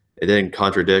 It didn't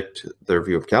contradict their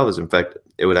view of Calvinism. In fact,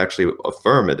 it would actually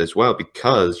affirm it as well,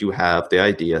 because you have the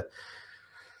idea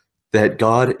that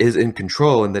God is in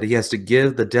control and that he has to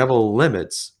give the devil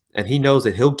limits, and he knows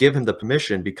that he'll give him the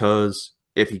permission, because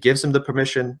if he gives him the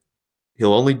permission,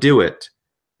 he'll only do it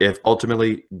if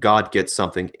ultimately God gets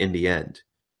something in the end.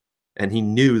 And he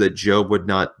knew that Job would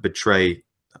not betray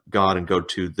God and go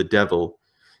to the devil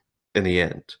in the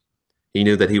end. He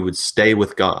knew that he would stay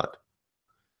with God.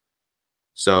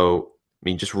 So,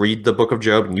 just read the book of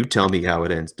Job and you tell me how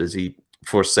it ends. Does he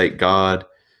forsake God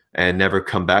and never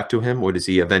come back to him, or does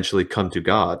he eventually come to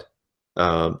God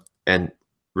and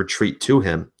retreat to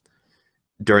him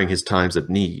during his times of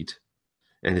need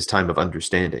and his time of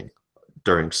understanding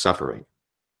during suffering?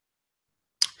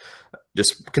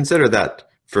 Just consider that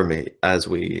for me as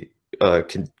we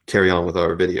can carry on with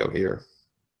our video here.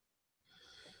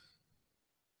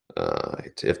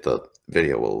 If the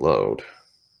video will load.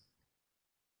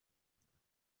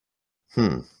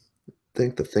 I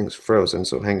think the thing's frozen,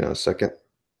 so hang on a second.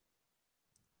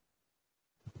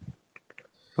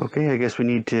 Okay, I guess we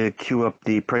need to cue up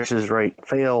the Price is Right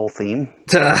fail theme.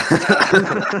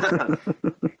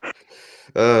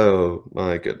 Oh,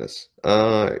 my goodness.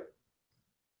 All right.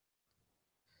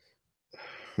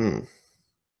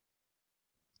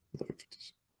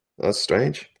 That's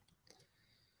strange.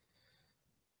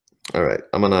 All right,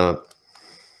 I'm gonna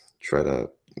try to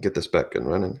get this back and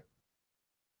running.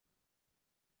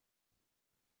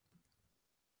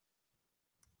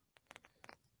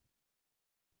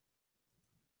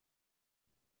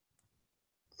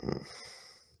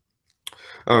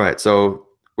 All right, so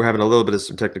we're having a little bit of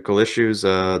some technical issues.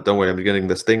 Don't worry, I'm getting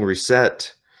this thing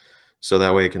reset so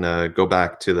that way I can go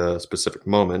back to the specific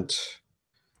moment.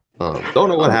 Don't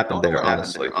know what happened there,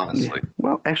 honestly. Yeah.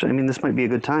 Well, actually, this might be a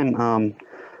good time.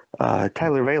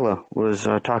 Tyler Vela was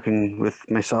talking with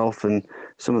myself and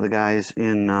some of the guys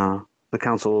in the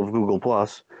Council of Google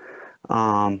Plus,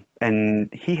 and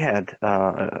he had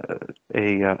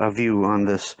a view on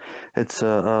this. It's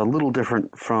a little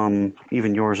different from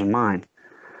even yours and mine.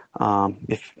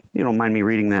 If you don't mind me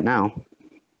reading that now.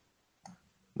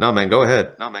 No, man, go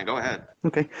ahead.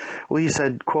 Okay. Well, he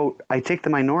said, quote, "I take the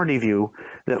minority view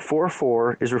that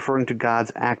 4:4 is referring to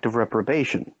God's act of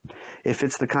reprobation. It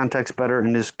fits the context better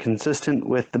and is consistent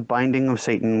with the binding of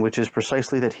Satan, which is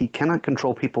precisely that he cannot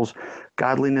control people's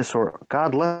godliness or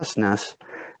godlessness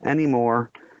any more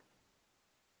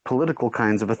political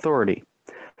kinds of authority.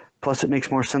 Plus, it makes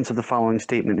more sense of the following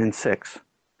statement in 6.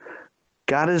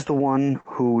 God is the one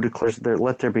who declares that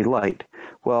let there be light.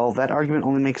 Well, that argument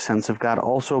only makes sense if God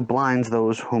also blinds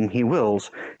those whom he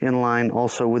wills, in line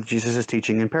also with Jesus'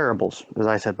 teaching in parables, as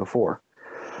I said before.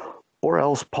 Or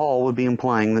else Paul would be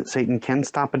implying that Satan can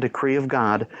stop a decree of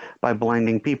God by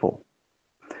blinding people.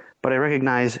 But I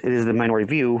recognize it is the minority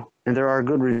view, and there are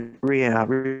good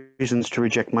reasons to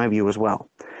reject my view as well.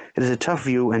 It is a tough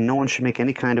view, and no one should make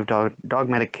any kind of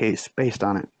dogmatic case based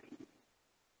on it."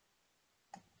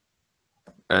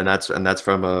 And that's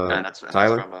from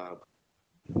Tyler.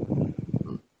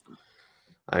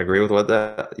 I agree with what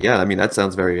that. Yeah, that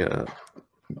sounds very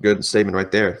good statement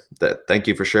right there. Thank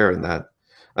you for sharing that.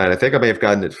 And I think I may have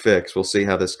gotten it fixed. We'll see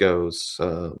how this goes.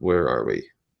 Where are we?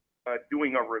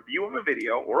 Doing a review of a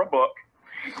video or a book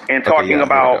and talking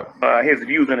about his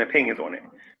views and opinions on it.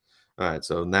 All right,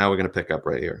 so now we're going to pick up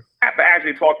right here. I have to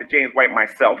actually talk to James White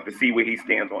myself to see where he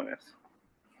stands on this.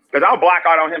 Because I'll black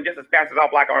out on him just as fast as I'll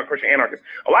black out on Christian anarchists.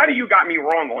 A lot of you got me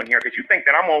wrong on here because you think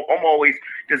that I'm always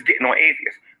just getting on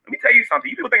atheists. Let me tell you something.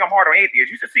 You people think I'm hard on atheists.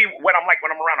 You should see what I'm like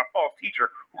when I'm around a false teacher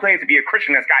who claims to be a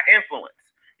Christian that's got influence.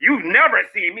 You've never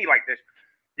seen me like this.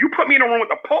 You put me in a room with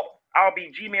the Pope, I'll be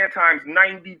G-Man times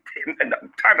 90,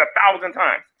 times 1,000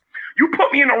 times. You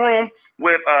put me in a room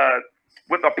with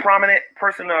a prominent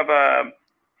person of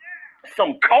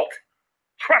some cult,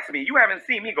 trust me, you haven't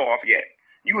seen me go off yet.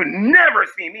 You would never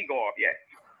see me go off yet.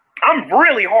 I'm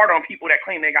really hard on people that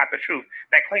claim they got the truth,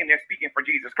 that claim they're speaking for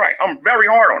Jesus Christ. I'm very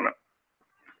hard on them.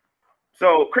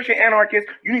 So Christian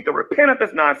anarchists, you need to repent of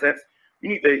this nonsense. You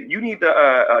need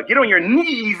to get on your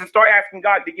knees and start asking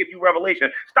God to give you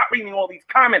revelation. Stop reading all these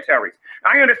commentaries.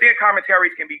 I understand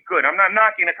commentaries can be good. I'm not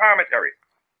knocking the commentaries.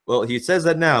 Well, he says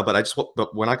that now, but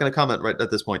but we're not going to comment right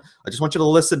at this point. I just want you to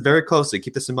listen very closely.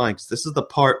 Keep this in mind, because this is the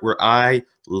part where I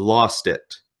lost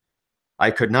it. I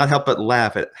could not help but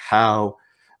laugh at how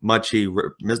much he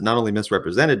not only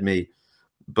misrepresented me,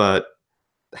 but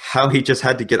how he just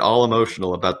had to get all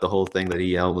emotional about the whole thing, that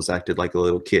he almost acted like a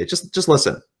little kid. Just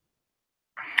listen.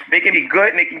 They can be good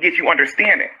and they can get you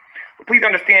understanding. But please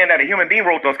understand that a human being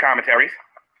wrote those commentaries.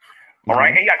 All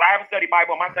right? And yes, I have a study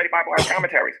Bible. My study Bible has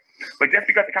commentaries. But just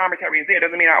because the commentary is there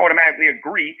doesn't mean I automatically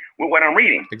agree with what I'm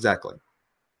reading. Exactly.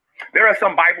 There are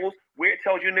some Bibles where it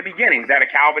tells you in the beginning that a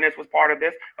Calvinist was part of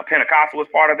this, a Pentecostal was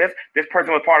part of this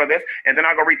person was part of this, and then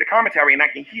I go read the commentary and I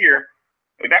can hear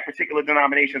that particular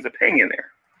denomination's opinion there.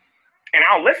 And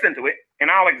I'll listen to it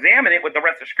and I'll examine it with the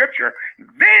rest of Scripture.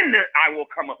 Then I will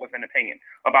come up with an opinion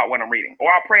about what I'm reading.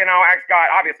 Or I'll pray and I'll ask God,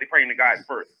 obviously praying to God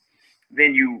first.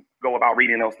 Then you go about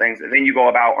reading those things. And then you go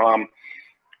about,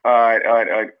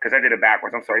 because I did it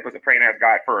backwards. I'm sorry. Put the pray and ask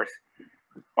God first.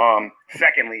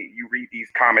 Secondly, you read these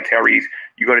commentaries,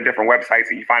 you go to different websites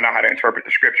and you find out how to interpret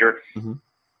the Scripture. Mm-hmm.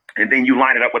 And then you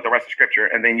line it up with the rest of Scripture,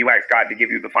 and then you ask God to give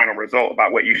you the final result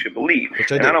about what you should believe.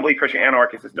 I don't believe Christian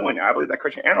anarchist is doing that. I believe that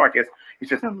Christian anarchist is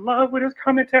just in love with his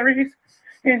commentaries,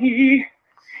 and he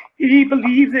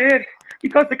believes it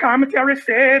because the commentary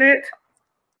said it.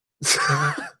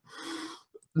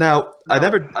 Now, I've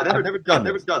never done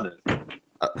this.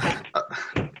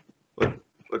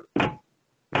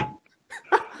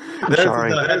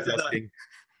 Sorry.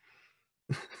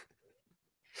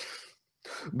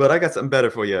 But I got something better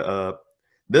for you.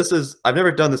 I've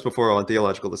never done this before on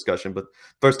Theological Discussion, but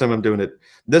first time I'm doing it.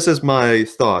 This is my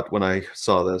thought when I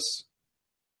saw this.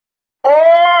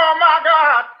 Oh my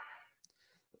God!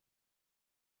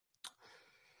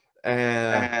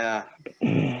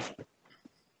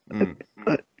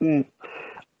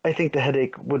 I think the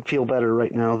headache would feel better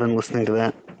right now than listening to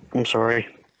that. I'm sorry.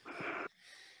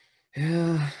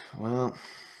 Yeah, well...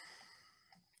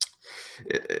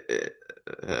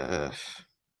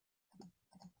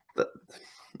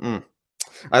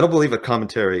 I don't believe a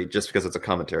commentary just because it's a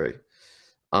commentary.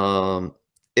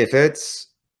 If it's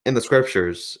in the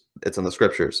Scriptures, it's in the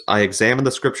Scriptures. I examine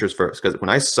the Scriptures first, because when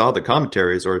I saw the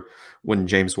commentaries, or when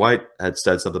James White had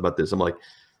said something about this, I'm like,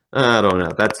 I don't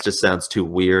know, that just sounds too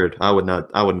weird. I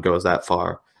wouldn't go that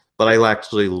far. But I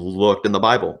actually looked in the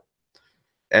Bible.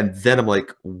 And then I'm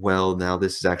like, well, now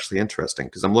this is actually interesting,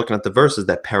 because I'm looking at the verses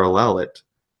that parallel it.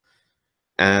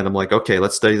 And I'm like, okay,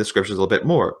 let's study the Scriptures a little bit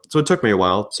more. So it took me a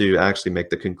while to actually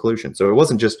make the conclusion. So it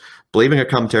wasn't just believing a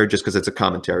commentary just because it's a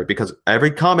commentary, because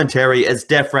every commentary is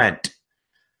different.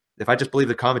 If I just believe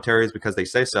the commentary is because they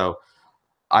say so,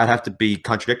 I'd have to be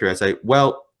contradictory. I'd say,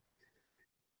 well,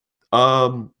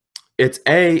 it's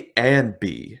A and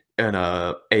B in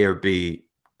a or B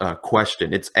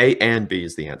question. It's A and B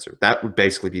is the answer. That would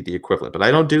basically be the equivalent. But I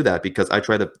don't do that, because I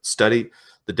try to study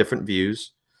the different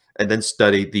views and then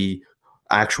study the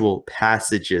actual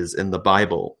passages in the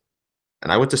Bible.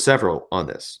 And I went to several on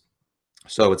this.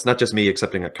 So it's not just me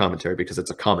accepting a commentary because it's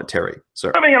a commentary.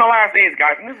 So living in the last days,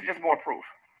 guys, and this is just more proof.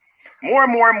 More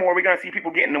and more and more, we're going to see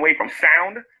people getting away from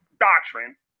sound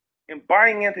doctrine and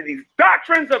buying into these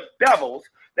doctrines of devils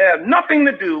that have nothing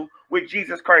to do with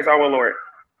Jesus Christ our Lord.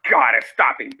 God is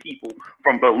stopping people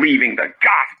from believing the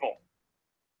gospel.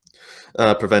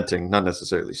 Preventing, not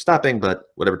necessarily stopping, but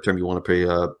whatever term you want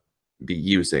to be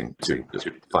using to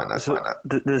find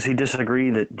that. Does he disagree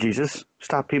that Jesus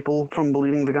stopped people from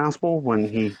believing the gospel when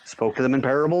he spoke to them in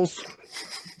parables?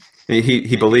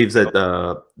 He believes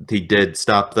that he did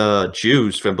stop the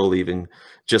Jews from believing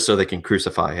just so they can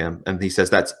crucify him. And he says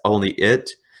that's only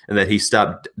it, and that he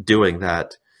stopped doing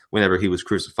that whenever he was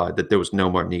crucified, that there was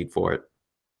no more need for it.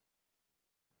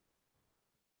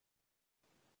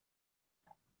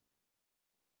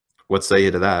 What say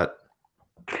you to that?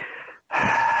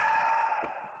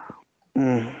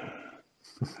 I'm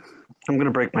going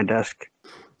to break my desk.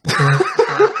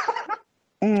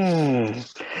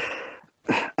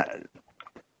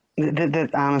 That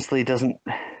honestly doesn't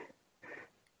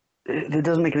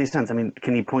make any sense. I mean,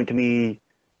 can you point to me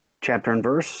chapter and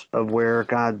verse of where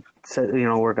God said,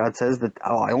 where God says that,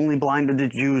 I only blinded the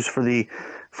Jews for the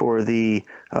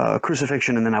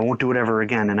crucifixion, and then I won't do it ever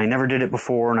again, and I never did it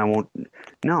before, and I won't.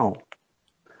 No.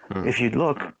 If you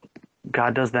look,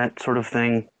 God does that sort of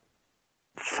thing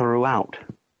throughout.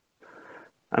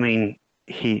 I mean,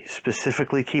 he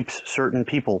specifically keeps certain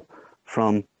people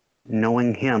from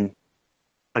knowing him.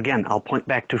 Again, I'll point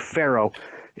back to Pharaoh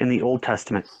in the Old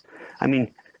Testament. I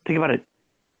mean, think about it.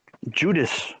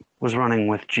 Judas was running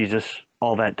with Jesus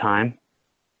all that time,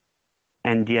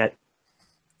 and yet,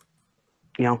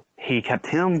 he kept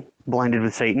him blinded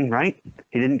with Satan, right?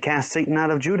 He didn't cast Satan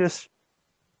out of Judas.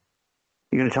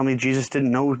 You're going to tell me Jesus didn't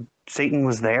know Satan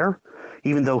was there,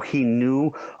 even though he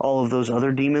knew all of those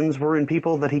other demons were in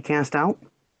people that he cast out?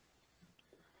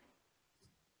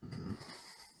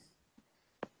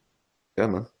 Yeah,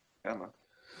 man.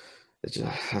 It just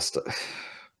has to.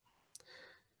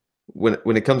 When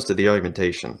it comes to the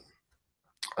argumentation,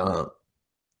 I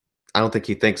don't think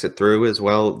he thinks it through as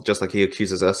well, just like he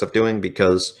accuses us of doing,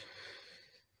 because,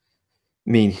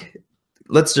 I mean,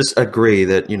 let's just agree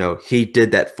that, he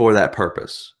did that for that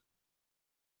purpose,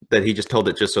 that he just told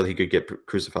it just so he could get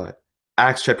crucified.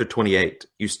 Acts chapter 28,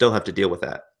 you still have to deal with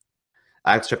that.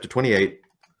 Acts chapter 28,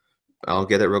 I'll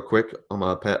get it real quick on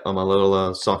my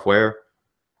little software.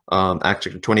 Acts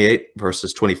chapter 28,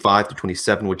 verses 25 to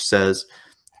 27, which says,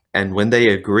 "And when they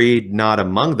agreed not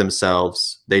among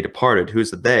themselves, they departed."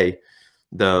 Who's the they?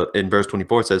 In verse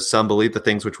 24 it says, "Some believed the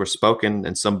things which were spoken,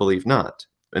 and some believed not.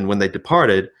 And when they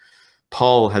departed,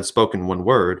 Paul had spoken one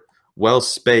word, well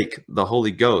spake the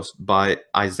Holy Ghost by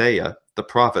Isaiah the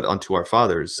prophet unto our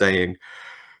fathers, saying,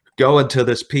 Go unto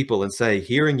this people and say,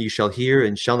 Hearing ye shall hear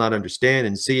and shall not understand,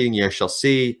 and seeing ye shall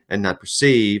see and not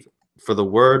perceive. For the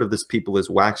word of this people is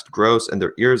waxed gross, and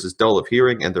their ears is dull of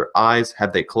hearing, and their eyes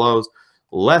have they closed,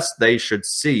 lest they should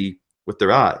see with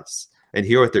their eyes, and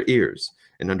hear with their ears,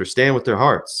 and understand with their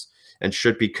hearts, and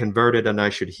should be converted, and I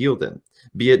should heal them.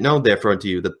 Be it known therefore unto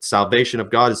you that the salvation of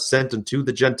God is sent unto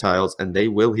the Gentiles, and they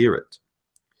will hear it."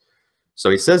 So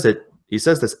he says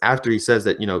this after he says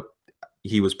that,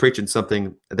 he was preaching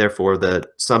something, therefore,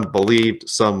 that some believed,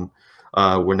 some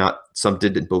were not, some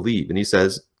didn't believe. And he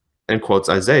says, and quotes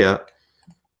Isaiah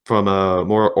from a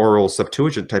more oral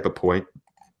Septuagint type of point,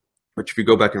 which if you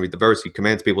go back and read the verse, he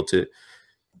commands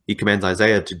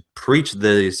Isaiah to preach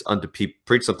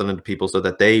something unto people so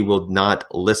that they will not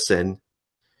listen,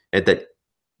 and that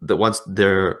once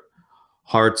their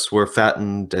hearts were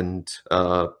fattened and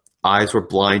eyes were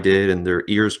blinded and their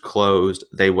ears closed,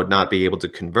 they would not be able to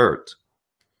convert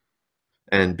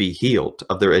and be healed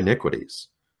of their iniquities.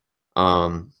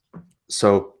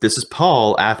 So this is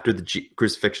Paul after the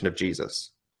crucifixion of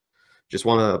Jesus. Just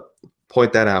want to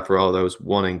point that out for all those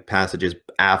wanting passages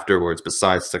afterwards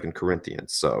besides 2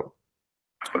 Corinthians. So,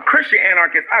 Christian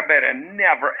anarchist, I better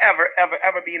never, ever, ever,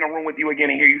 ever be in a room with you again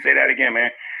and hear you say that again,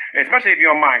 man. Especially if you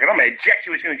don't mind, because I'm going to eject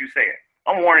you as soon as you say it.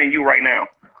 I'm warning you right now.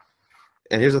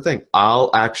 And here's the thing.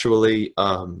 I'll actually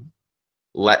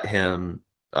let him,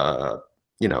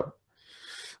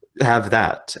 have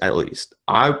that at least.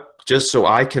 Just so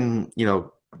I can,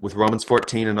 with Romans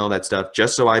 14 and all that stuff,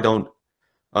 just so I don't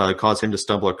cause him to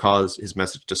stumble or cause his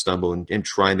message to stumble in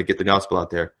trying to get the gospel out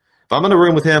there. If I'm in a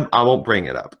room with him, I won't bring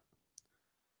it up.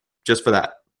 Just for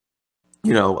that.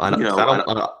 Go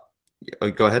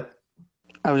ahead.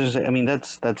 I was just saying, I mean,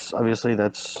 that's obviously,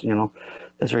 that's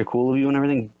very cool of you and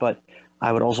everything, but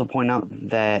I would also point out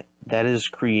that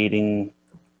is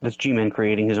that's G-Man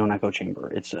creating his own echo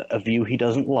chamber. It's a view he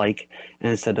doesn't like, and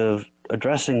instead of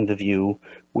addressing the view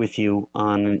with you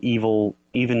on an equal,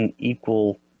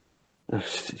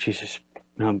 Jesus,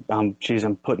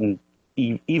 I'm putting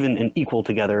even and equal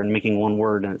together and making one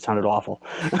word, and it sounded awful.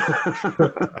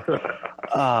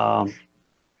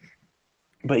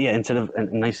 But yeah, instead of a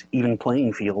nice even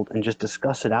playing field and just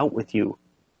discuss it out with you,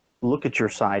 look at your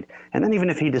side, and then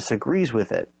even if he disagrees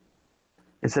with it,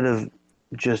 instead of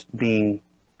just being,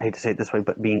 I hate to say it this way,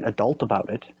 but being adult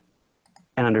about it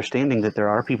and understanding that there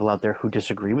are people out there who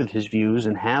disagree with his views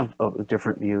and have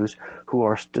different views,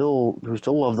 who still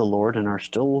love the Lord and are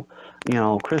still,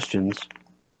 Christians,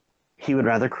 he would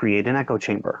rather create an echo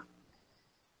chamber.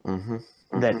 Mm-hmm.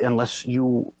 Mm-hmm. That unless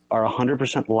you are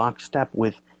 100% lockstep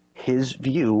with his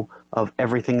view of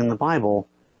everything in the Bible,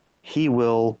 he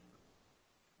will,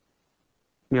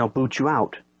 boot you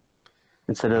out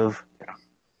instead of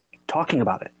talking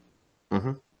about it.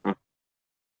 Mm-hmm.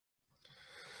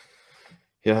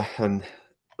 Yeah, and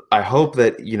I hope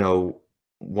that,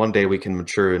 one day we can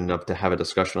mature enough to have a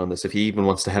discussion on this. If he even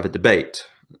wants to have a debate,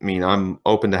 I mean, I'm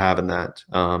open to having that.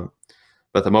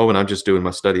 But at the moment, I'm just doing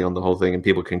my study on the whole thing, and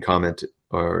people can comment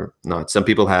or not. Some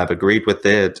people have agreed with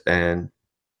it and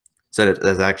said it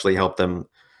has actually helped them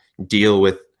deal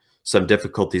with some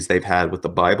difficulties they've had with the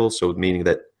Bible. So meaning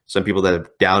that some people that have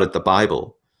doubted the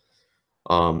Bible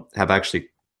have actually,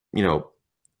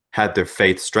 had their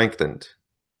faith strengthened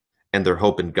and their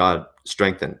hope in God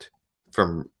strengthened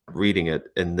from reading it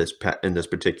in this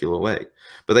particular way.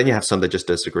 But then you have some that just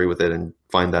disagree with it and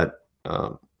find that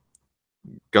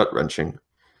gut wrenching.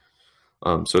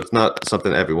 So it's not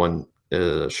something everyone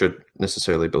should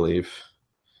necessarily believe.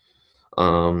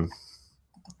 But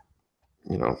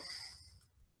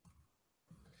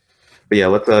yeah,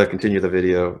 let's continue the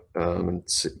video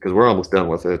because we're almost done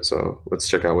with it. So let's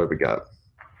check out what we got.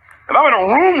 If I'm in a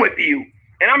room with you,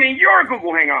 and I'm in your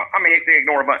Google Hangout, I'm gonna hit the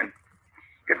ignore button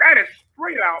because that is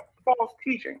straight out false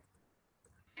teaching.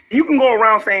 You can go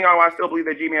around saying, "Oh, I still believe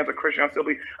that G-Man's a Christian. I still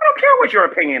believe." I don't care what your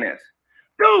opinion is,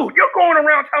 dude. You're going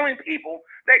around telling people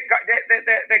that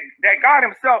God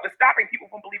Himself is stopping people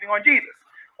from believing on Jesus.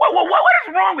 What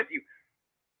is wrong with you?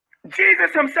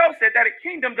 Jesus Himself said that a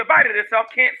kingdom divided itself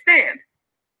can't stand.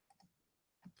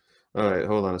 All right,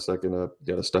 hold on a second.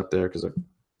 Got to stop there because I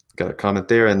got a comment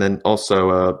there, and then also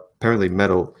apparently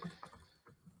Metal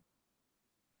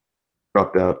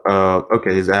dropped out.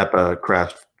 Okay, his app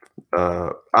crashed.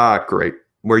 Great.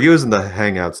 We're using the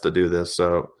Hangouts to do this,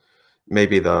 so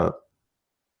maybe the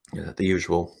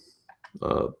usual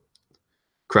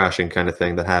crashing kind of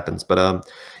thing that happens. But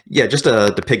yeah, just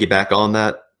to piggyback on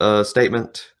that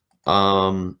statement,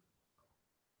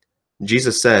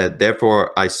 Jesus said,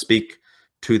 "Therefore I speak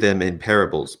to them in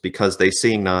parables, because they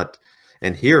seeing not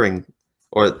and hearing,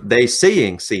 or they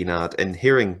seeing see not, and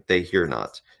hearing they hear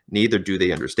not, neither do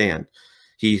they understand."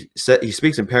 He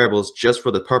speaks in parables just for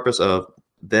the purpose of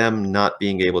them not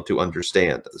being able to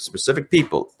understand the specific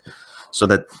people. So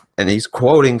that, and he's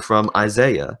quoting from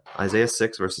Isaiah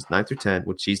 6 verses 9 through 10,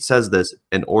 which he says this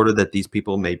in order that these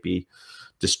people may be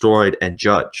destroyed and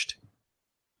judged.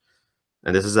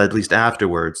 And this is at least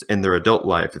afterwards in their adult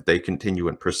life if they continue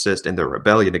and persist in their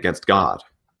rebellion against God.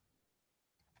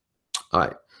 All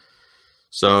right.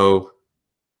 So,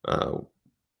 I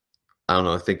don't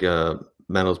know. I think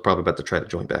Menno's probably about to try to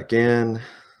join back in.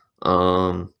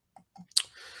 All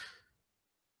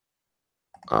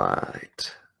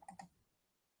right.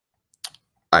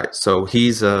 All right. So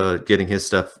he's getting his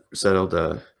stuff settled.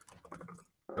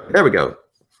 There we go.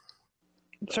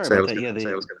 Sorry about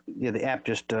that. The app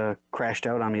just crashed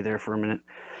out on me there for a minute.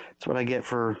 That's what I get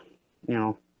for,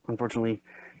 unfortunately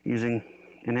using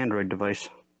an Android device.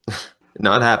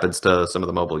 No, it happens to some of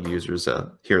the mobile users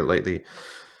here lately.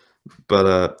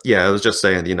 But yeah, I was just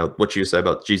saying, what you said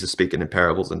about Jesus speaking in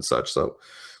parables and such. So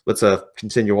let's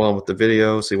continue on with the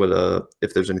video, see what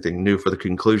if there's anything new for the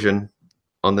conclusion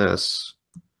on this.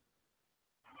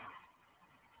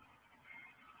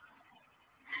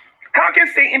 How can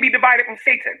Satan be divided from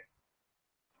Satan?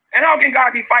 And how can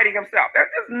God be fighting himself? That's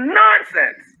just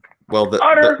nonsense. Well,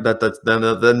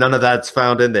 none of that's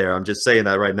found in there. I'm just saying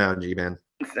that right now, G-Man.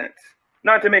 Nonsense.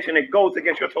 Not to mention it goes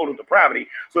against your total depravity.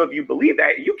 So if you believe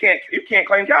that, you can't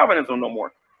claim Calvinism no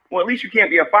more. Well, at least you can't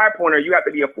be a 5-pointer. You have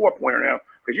to be a 4-pointer now,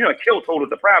 because you don't kill total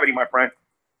depravity, my friend.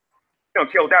 You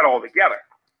don't kill that altogether.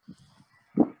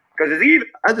 Because it's either.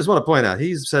 I just want to point out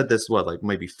he's said this like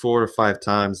maybe 4 or 5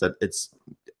 times that it's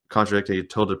contradicting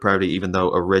total depravity, even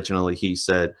though originally he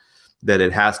said that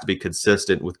it has to be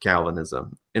consistent with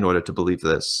Calvinism in order to believe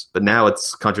this. But now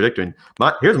it's contradicting.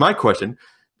 Here's my question.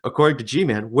 According to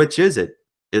G-Man, which is it?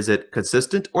 Is it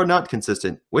consistent or not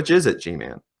consistent? Which is it,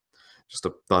 G-Man? Just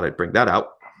thought I'd bring that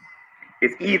out.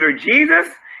 It's either Jesus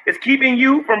is keeping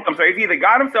you from, it's either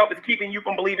God Himself is keeping you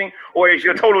from believing, or it's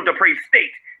your total depraved state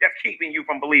that's keeping you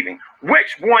from believing.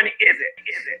 Which one is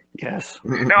it? Yes.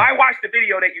 Now, I watched the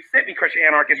video that you sent me, Christian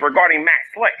Anarchist, regarding Matt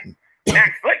Slick.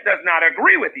 Matt Slick does not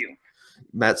agree with you.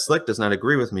 Matt Slick does not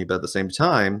agree with me, but at the same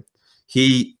time,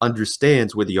 he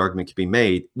understands where the argument can be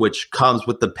made, which comes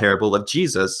with the parable of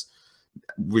Jesus,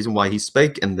 reason why he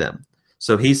spake in them.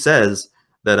 So he says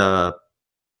that,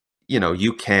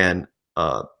 you can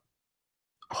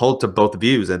hold to both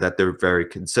views and that they're very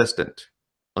consistent.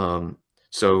 And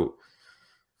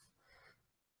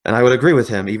I would agree with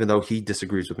him, even though he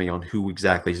disagrees with me on who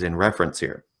exactly is in reference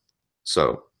here.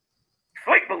 So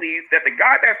Slick believes that the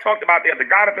God that's talked about there, the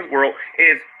God of this world,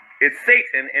 is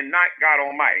Satan and not God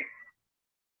Almighty.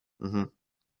 Mm-hmm.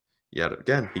 Yet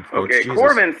again, he quotes Okay, Jesus.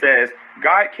 Corbin says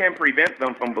God can prevent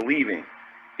them from believing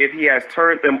if he has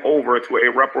turned them over to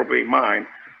a reprobate mind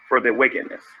for their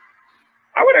wickedness.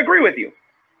 I would agree with you.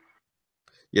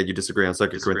 Yeah, you disagree on 2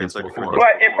 Corinthians 4.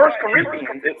 But in 1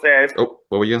 Corinthians, it says... Oh,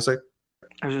 what were you going to say?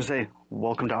 I was going to say,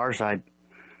 welcome to our side.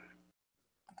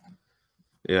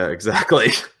 Yeah,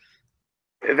 exactly.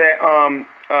 That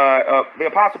the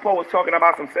Apostle Paul was talking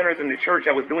about some sinners in the church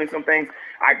that was doing some things.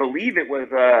 I believe it was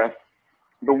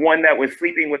the one that was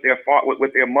sleeping with their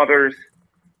father's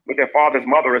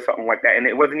mother or something like that, and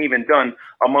it wasn't even done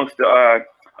amongst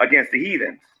against the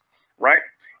heathens, right?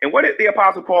 And what did the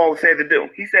Apostle Paul say to do?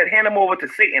 He said, hand them over to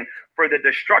Satan for the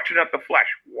destruction of the flesh.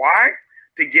 Why?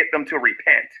 To get them to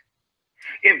repent.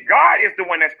 If God is the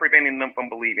one that's preventing them from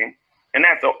believing, and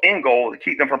that's the end goal, to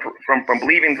keep them from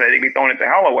believing so they can be thrown into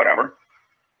hell or whatever,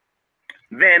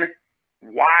 then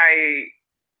why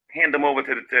hand them over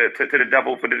to the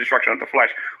devil for the destruction of the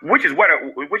flesh? Which is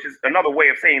another way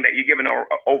of saying that you're giving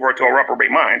over to a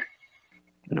reprobate mind.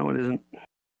 No, it isn't.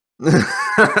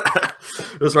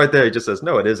 It's right there. He just says,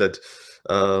 no, it isn't.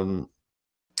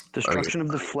 Destruction of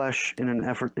the flesh in an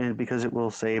effort, because it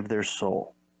will save their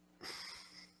soul.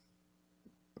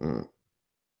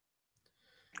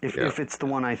 If it's the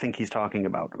one I think he's talking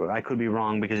about. I could be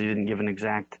wrong because he didn't give an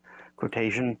exact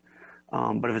quotation.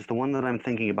 But if it's the one that I'm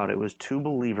thinking about, it was two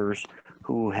believers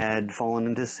who had fallen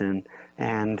into sin,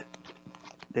 and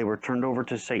they were turned over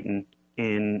to Satan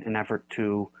in an effort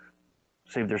to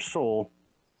save their soul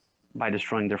by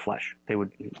destroying their flesh. They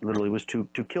would literally was to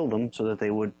kill them so that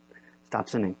they would stop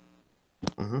sinning.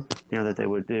 Mm-hmm. You know, that they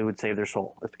would save their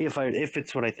soul. If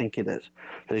it's what I think it is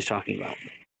that he's talking about.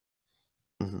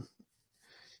 Mm-hmm.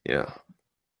 Yeah.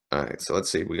 All right. So let's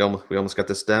see. We almost got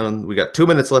this down. We got 2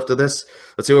 minutes left of this.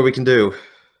 Let's see what we can do.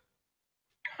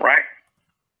 Right.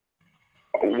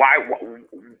 Why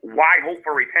hope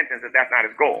for repentance if that's not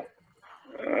his goal?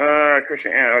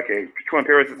 Christian. Okay. True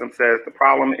empiricism says the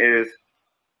problem is.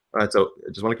 All right. So I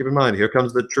just want to keep in mind. Here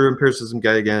comes the true empiricism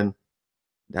guy again.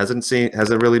 Hasn't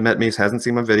really met me. Hasn't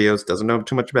seen my videos. Doesn't know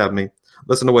too much about me.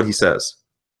 Listen to what he says.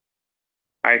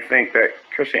 I think that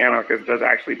Christian anarchist does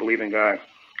actually believe in God,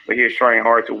 but he is trying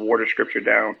hard to water Scripture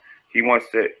down. He wants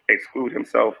to exclude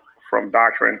himself from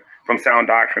sound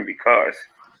doctrine because.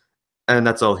 And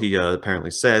that's all he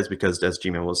apparently says, because as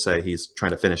G-Man will say, he's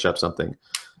trying to finish up something.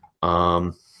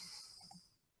 I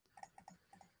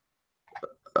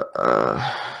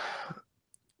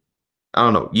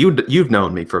don't know. You've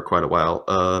known me for quite a while.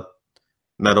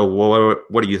 Metal,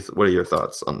 what are your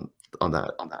thoughts on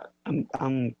that?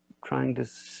 I'm trying to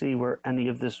see where any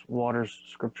of this waters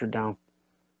Scripture down.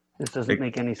 This doesn't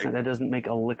make any sense. That doesn't make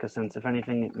a lick of sense. If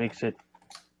anything, it makes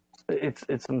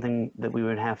it's something that we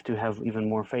would have to have even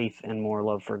more faith and more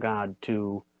love for God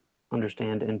to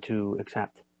understand and to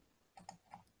accept.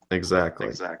 Exactly.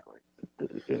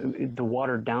 The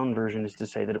watered down version is to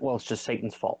say that, well, it's just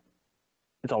Satan's fault.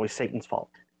 It's always Satan's fault.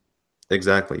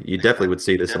 Exactly. You definitely would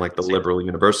see this in like the liberal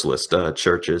universalist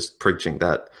churches preaching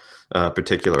that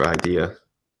particular idea.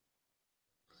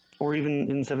 Or even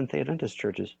in Seventh-day Adventist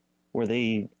churches, where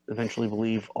they eventually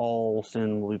believe all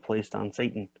sin will be placed on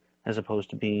Satan, as opposed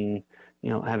to being,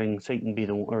 having Satan be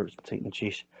Satan,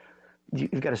 jeez.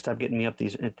 You've got to stop getting me up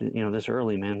this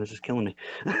early, man. This is killing me.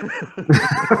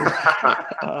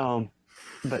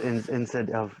 But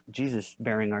instead of Jesus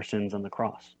bearing our sins on the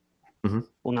cross. Mm-hmm.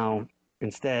 Well, now,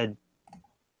 instead,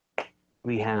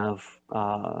 we have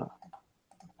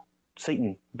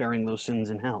Satan bearing those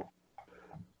sins in hell.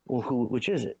 Well, which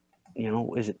is it?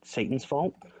 Is it Satan's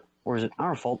fault or is it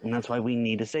our fault? And that's why we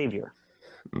need a savior.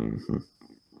 Mm-hmm.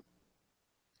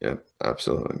 Yeah,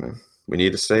 absolutely, man. We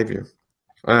need a savior.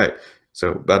 All right.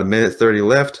 So about 1:30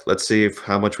 left. Let's see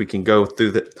how much we can go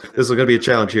through this is going to be a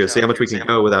challenge here. See how much we can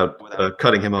go without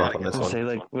cutting him off on this one.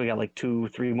 Say we got like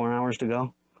 2-3 more hours to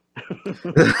go.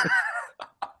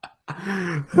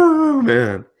 Oh,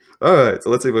 man. All right. So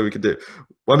let's see what we can do.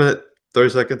 1 minute, 30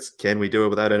 seconds. Can we do it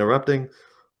without interrupting?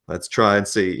 Let's try and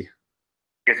see.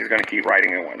 I guess he's going to keep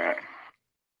writing and whatnot.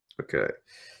 Okay.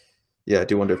 Yeah, I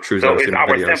do wonder if True's So it's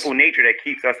our sinful nature that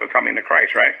keeps us from coming to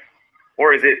Christ, right?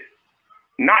 Or is it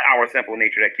not our sinful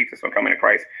nature that keeps us from coming to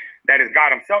Christ? That is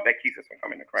God himself that keeps us from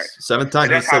coming to Christ. 7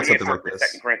 times he said something like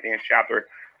this. 2 Corinthians chapter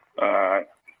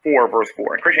 4, verse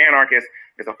 4. And Christian anarchist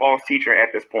is a false teacher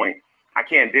at this point. I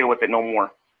can't deal with it no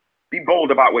more. Be bold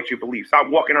about what you believe. Stop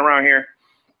walking around here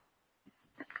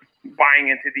buying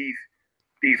into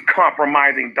these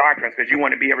compromising doctrines because you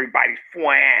want to be everybody's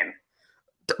friend.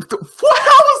 How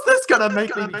is this gonna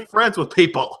make me be friends with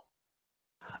people?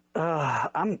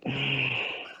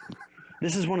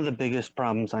 This is one of the biggest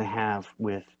problems I have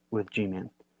with G-Man.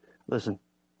 Listen,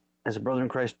 as a brother in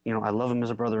Christ, I love him as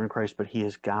a brother in Christ, but he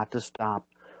has got to stop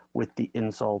with the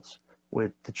insults,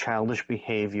 with the childish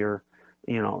behavior.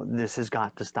 This has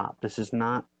got to stop. This is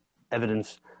not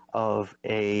evidence of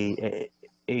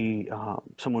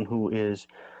someone who is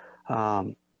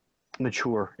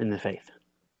mature in the faith.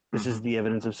 This is the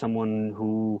evidence of someone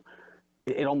who,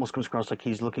 it almost comes across like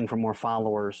he's looking for more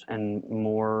followers and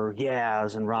more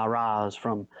yeahs and rah-rahs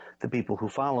from the people who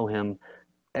follow him,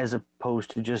 as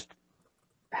opposed to just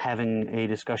having a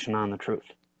discussion on the truth.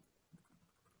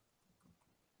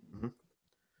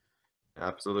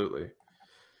 Absolutely.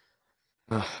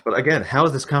 But again, how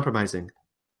is this compromising?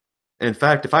 In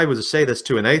fact, if I was to say this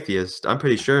to an atheist, I'm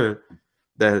pretty sure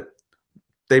that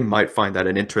they might find that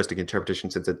an interesting interpretation,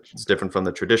 since it's different from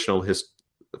the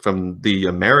from the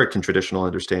American traditional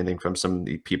understanding from some of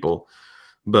the people.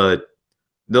 But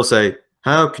they'll say,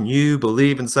 how can you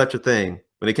believe in such a thing?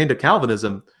 When it came to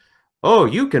Calvinism, oh,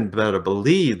 you can better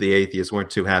believe the atheists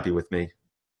weren't too happy with me.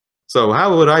 So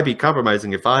how would I be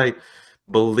compromising if I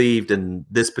believed in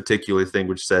this particular thing,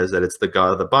 which says that it's the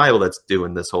God of the Bible that's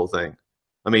doing this whole thing?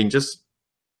 I mean, just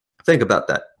think about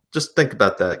that. Just think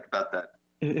about that.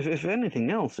 If anything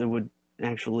else, it would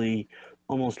actually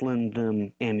almost lend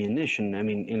them ammunition, I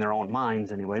mean, in their own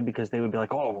minds anyway, because they would be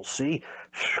like, oh, well, see,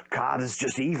 God is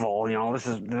just evil. This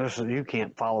is you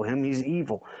can't follow him. He's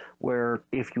evil. Where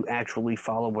if you actually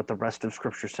follow what the rest of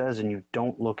Scripture says and you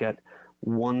don't look at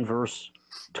one verse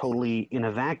totally in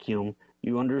a vacuum,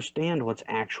 you understand what's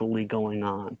actually going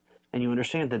on. And you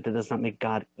understand that that does not make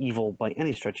God evil by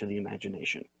any stretch of the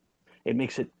imagination. It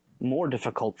makes it more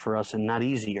difficult for us and not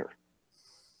easier.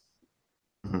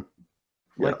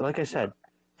 Yeah. Like I said,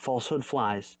 falsehood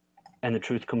flies, and the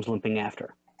truth comes limping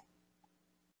after.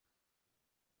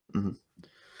 All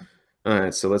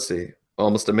right, so let's see.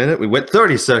 Almost a minute. We went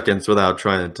 30 seconds without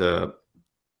trying to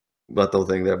let the whole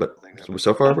thing there, but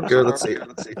so far we're good. Let's see.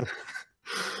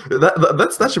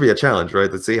 That should be a challenge,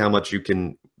 right? To see how much you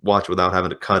can watch without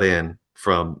having to cut in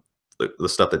from the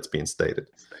stuff that's being stated.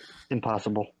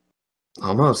 Impossible.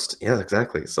 Almost. Yeah,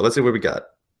 exactly. So let's see what we got.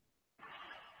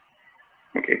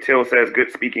 Okay, Till says, good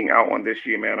speaking out on this,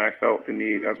 G-Man. I felt the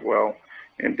need as well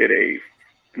and did a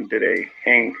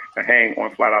hang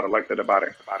on Flat Out Elected about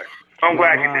it. I'm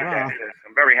glad you did that, sis.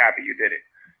 I'm very happy you did it,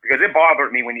 because it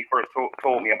bothered me when you first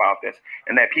told me about this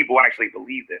and that people actually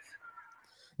believe this.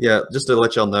 Yeah, just to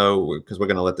let y'all know, because we're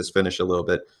going to let this finish a little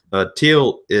bit,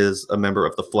 Teal is a member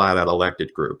of the Flat Out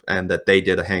Elected group, and that they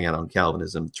did a hangout on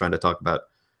Calvinism trying to talk about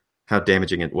how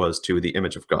damaging it was to the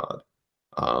image of God.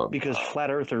 Because flat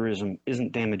eartherism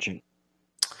isn't damaging.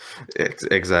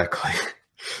 Exactly.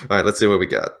 All right, let's see what we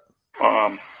got.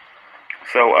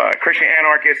 So Christian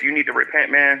anarchists, you need to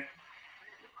repent, man.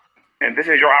 And this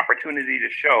is your opportunity to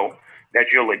show that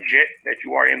you're legit, that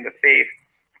you are in the faith,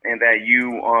 and that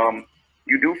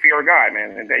you do fear God,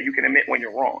 man, and that you can admit when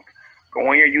you're wrong. Go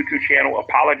on your YouTube channel,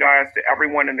 apologize to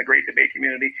everyone in the Great Debate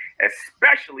community,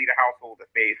 especially the household of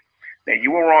faith, that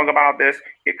you were wrong about this.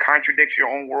 It contradicts your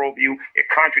own worldview. It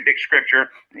contradicts Scripture,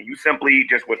 and you simply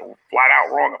just was flat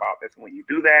out wrong about this. And when you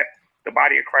do that, the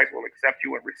body of Christ will accept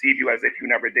you and receive you as if you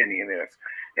never did any of this.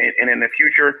 And in the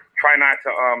future, try not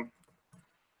to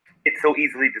get so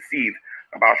easily deceived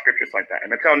about scriptures like that.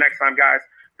 And until next time, guys,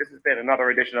 this has been another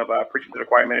edition of Preaching to the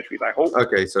Quiet Ministries, I hope.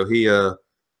 Okay, so he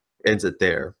ends it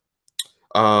there.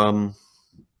 Let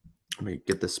me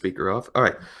get the speaker off. All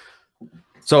right.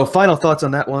 So final thoughts on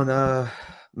that one,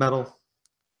 Metal?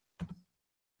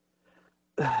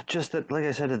 Just that, like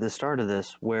I said at the start of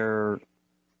this, where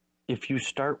if you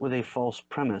start with a false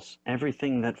premise,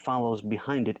 everything that follows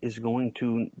behind it is going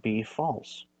to be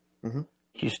false.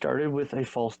 He started with a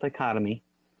false dichotomy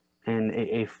and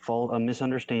a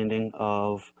misunderstanding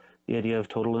of the idea of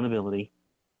total inability,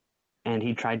 and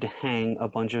he tried to hang a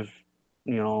bunch of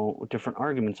different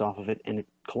arguments off of it, and it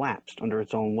collapsed under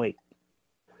its own weight.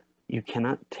 You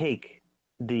cannot take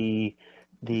the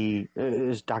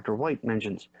as Dr. White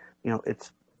mentions,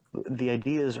 it's the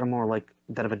ideas are more like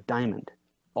that of a diamond,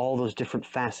 all those different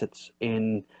facets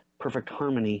in perfect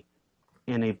harmony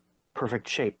in a perfect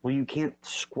shape. Well, you can't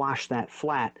squash that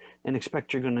flat and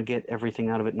expect you're going to get everything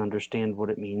out of it and understand what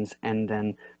it means and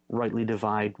then rightly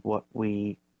divide what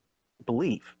we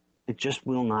believe. It just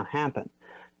will not happen.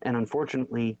 And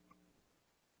unfortunately,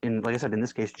 like I said, in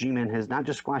this case, G-Man has not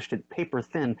just squashed it paper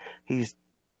thin, he's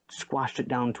squashed it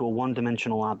down to a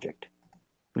one-dimensional object.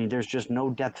 I mean, there's just no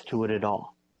depth to it at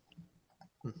all.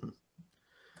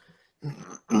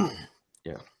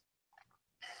 Yeah.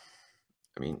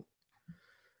 I mean,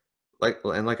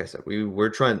 like I said,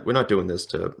 we're not doing this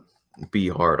to be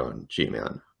hard on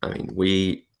G-Man. I mean,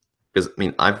 we because I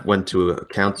mean, I've went to a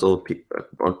council,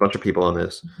 a bunch of people on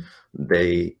this.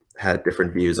 They had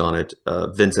different views on it.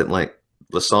 Vincent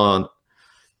Lasson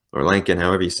or Lankin,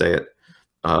 however you say it,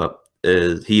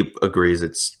 he agrees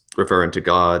it's referring to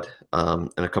God,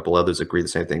 and a couple others agree the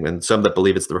same thing. And some that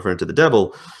believe it's referring to the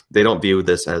devil, they don't view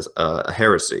this as a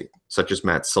heresy, such as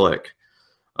Matt Slick.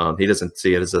 He doesn't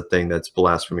see it as a thing that's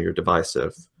blasphemy or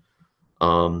divisive.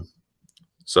 So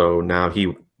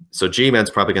G-Man's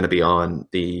probably going to be on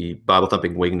the Bible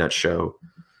Thumping Wingnut show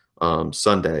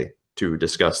Sunday to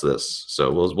discuss this.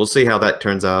 So we'll see how that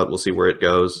turns out. We'll see where it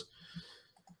goes.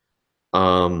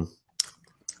 But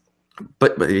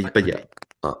yeah,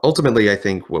 ultimately, I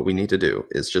think what we need to do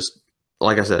is just,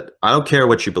 like I said, I don't care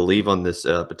what you believe on this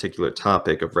particular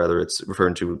topic of whether it's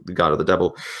referring to the God or the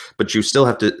devil, but you still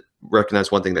have to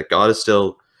recognize one thing, that God is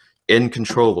still in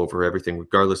control over everything,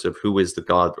 regardless of who is the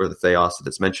God or the theos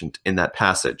that's mentioned in that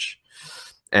passage.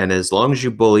 And as long as you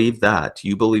believe that,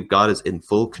 you believe God is in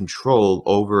full control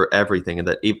over everything, and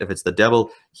that if it's the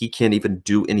devil, he can't even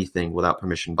do anything without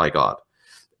permission by God.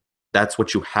 That's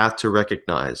what you have to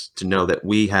recognize, to know that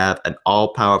we have an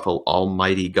all-powerful,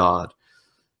 almighty God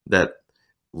that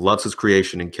loves his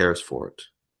creation and cares for it.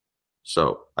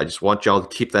 So I just want y'all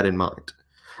to keep that in mind.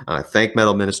 I thank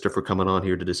Metal Minister for coming on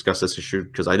here to discuss this issue,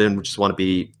 because I didn't just want to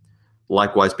be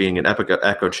likewise being an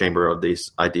echo chamber of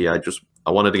this idea.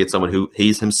 I wanted to get someone who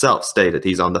he's himself stated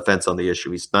he's on the fence on the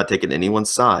issue. He's not taking anyone's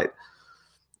side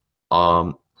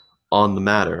on the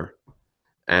matter,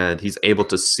 and he's able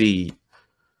to see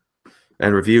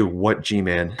and review what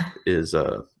G-Man is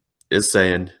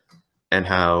saying, and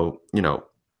how, you know,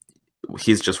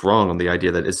 he's just wrong on the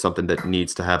idea that it's something that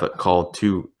needs to have a call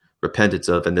to repentance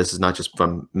of, and this is not just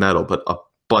from Metal, but a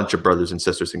bunch of brothers and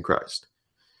sisters in Christ.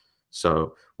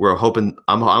 So we're hoping,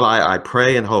 I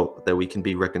pray and hope that we can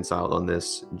be reconciled on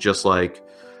this, just like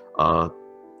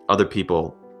other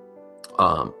people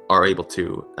are able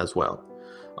to as well.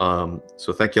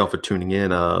 So thank you all for tuning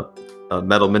in.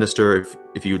 Metal Minister,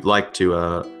 if you'd like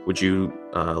to, would you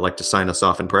like to sign us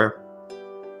off in prayer?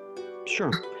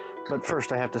 Sure. But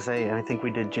first I have to say, I think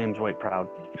we did James White proud.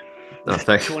 No,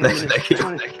 thank you.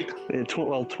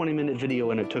 20-minute video,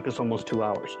 and it took us almost 2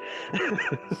 hours.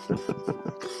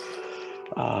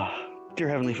 Dear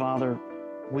Heavenly Father,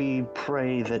 we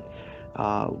pray that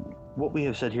what we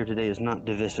have said here today is not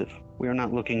divisive. We are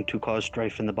not looking to cause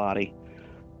strife in the body.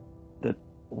 That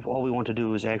all we want to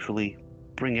do is actually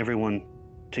bring everyone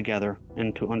together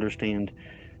and to understand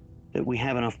that we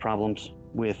have enough problems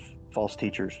with false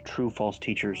teachers, true false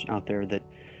teachers out there, that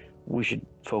we should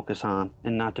focus on,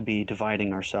 and not to be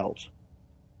dividing ourselves.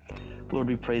 Lord,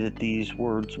 we pray that these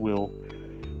words will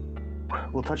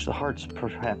touch the hearts,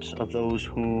 perhaps, of those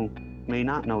who may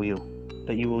not know you,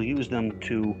 that you will use them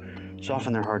to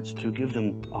soften their hearts, to give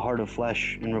them a heart of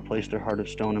flesh and replace their heart of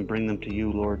stone, and bring them to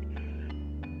you, Lord.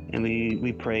 And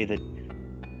we pray that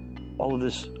all of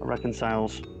this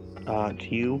reconciles to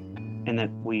you, and that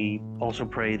we also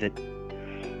pray that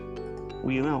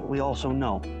we also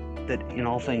know that in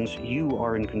all things you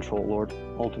are in control, Lord,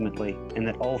 ultimately, and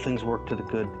that all things work to the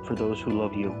good for those who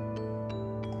love you.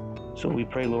 So we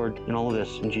pray, Lord, in all of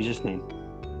this, in Jesus' name.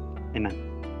 Amen.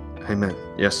 Amen.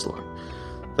 Yes, Lord.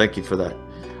 Thank you for that.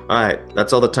 All right,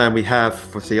 that's all the time we have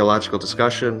for theological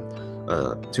discussion.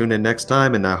 Tune in next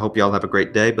time, and I hope you all have a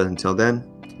great day. But until then,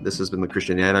 this has been the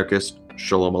Christian Anarchist.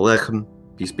 Shalom Aleichem.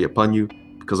 Peace be upon you,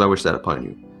 because I wish that upon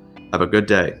you. Have a good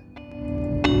day.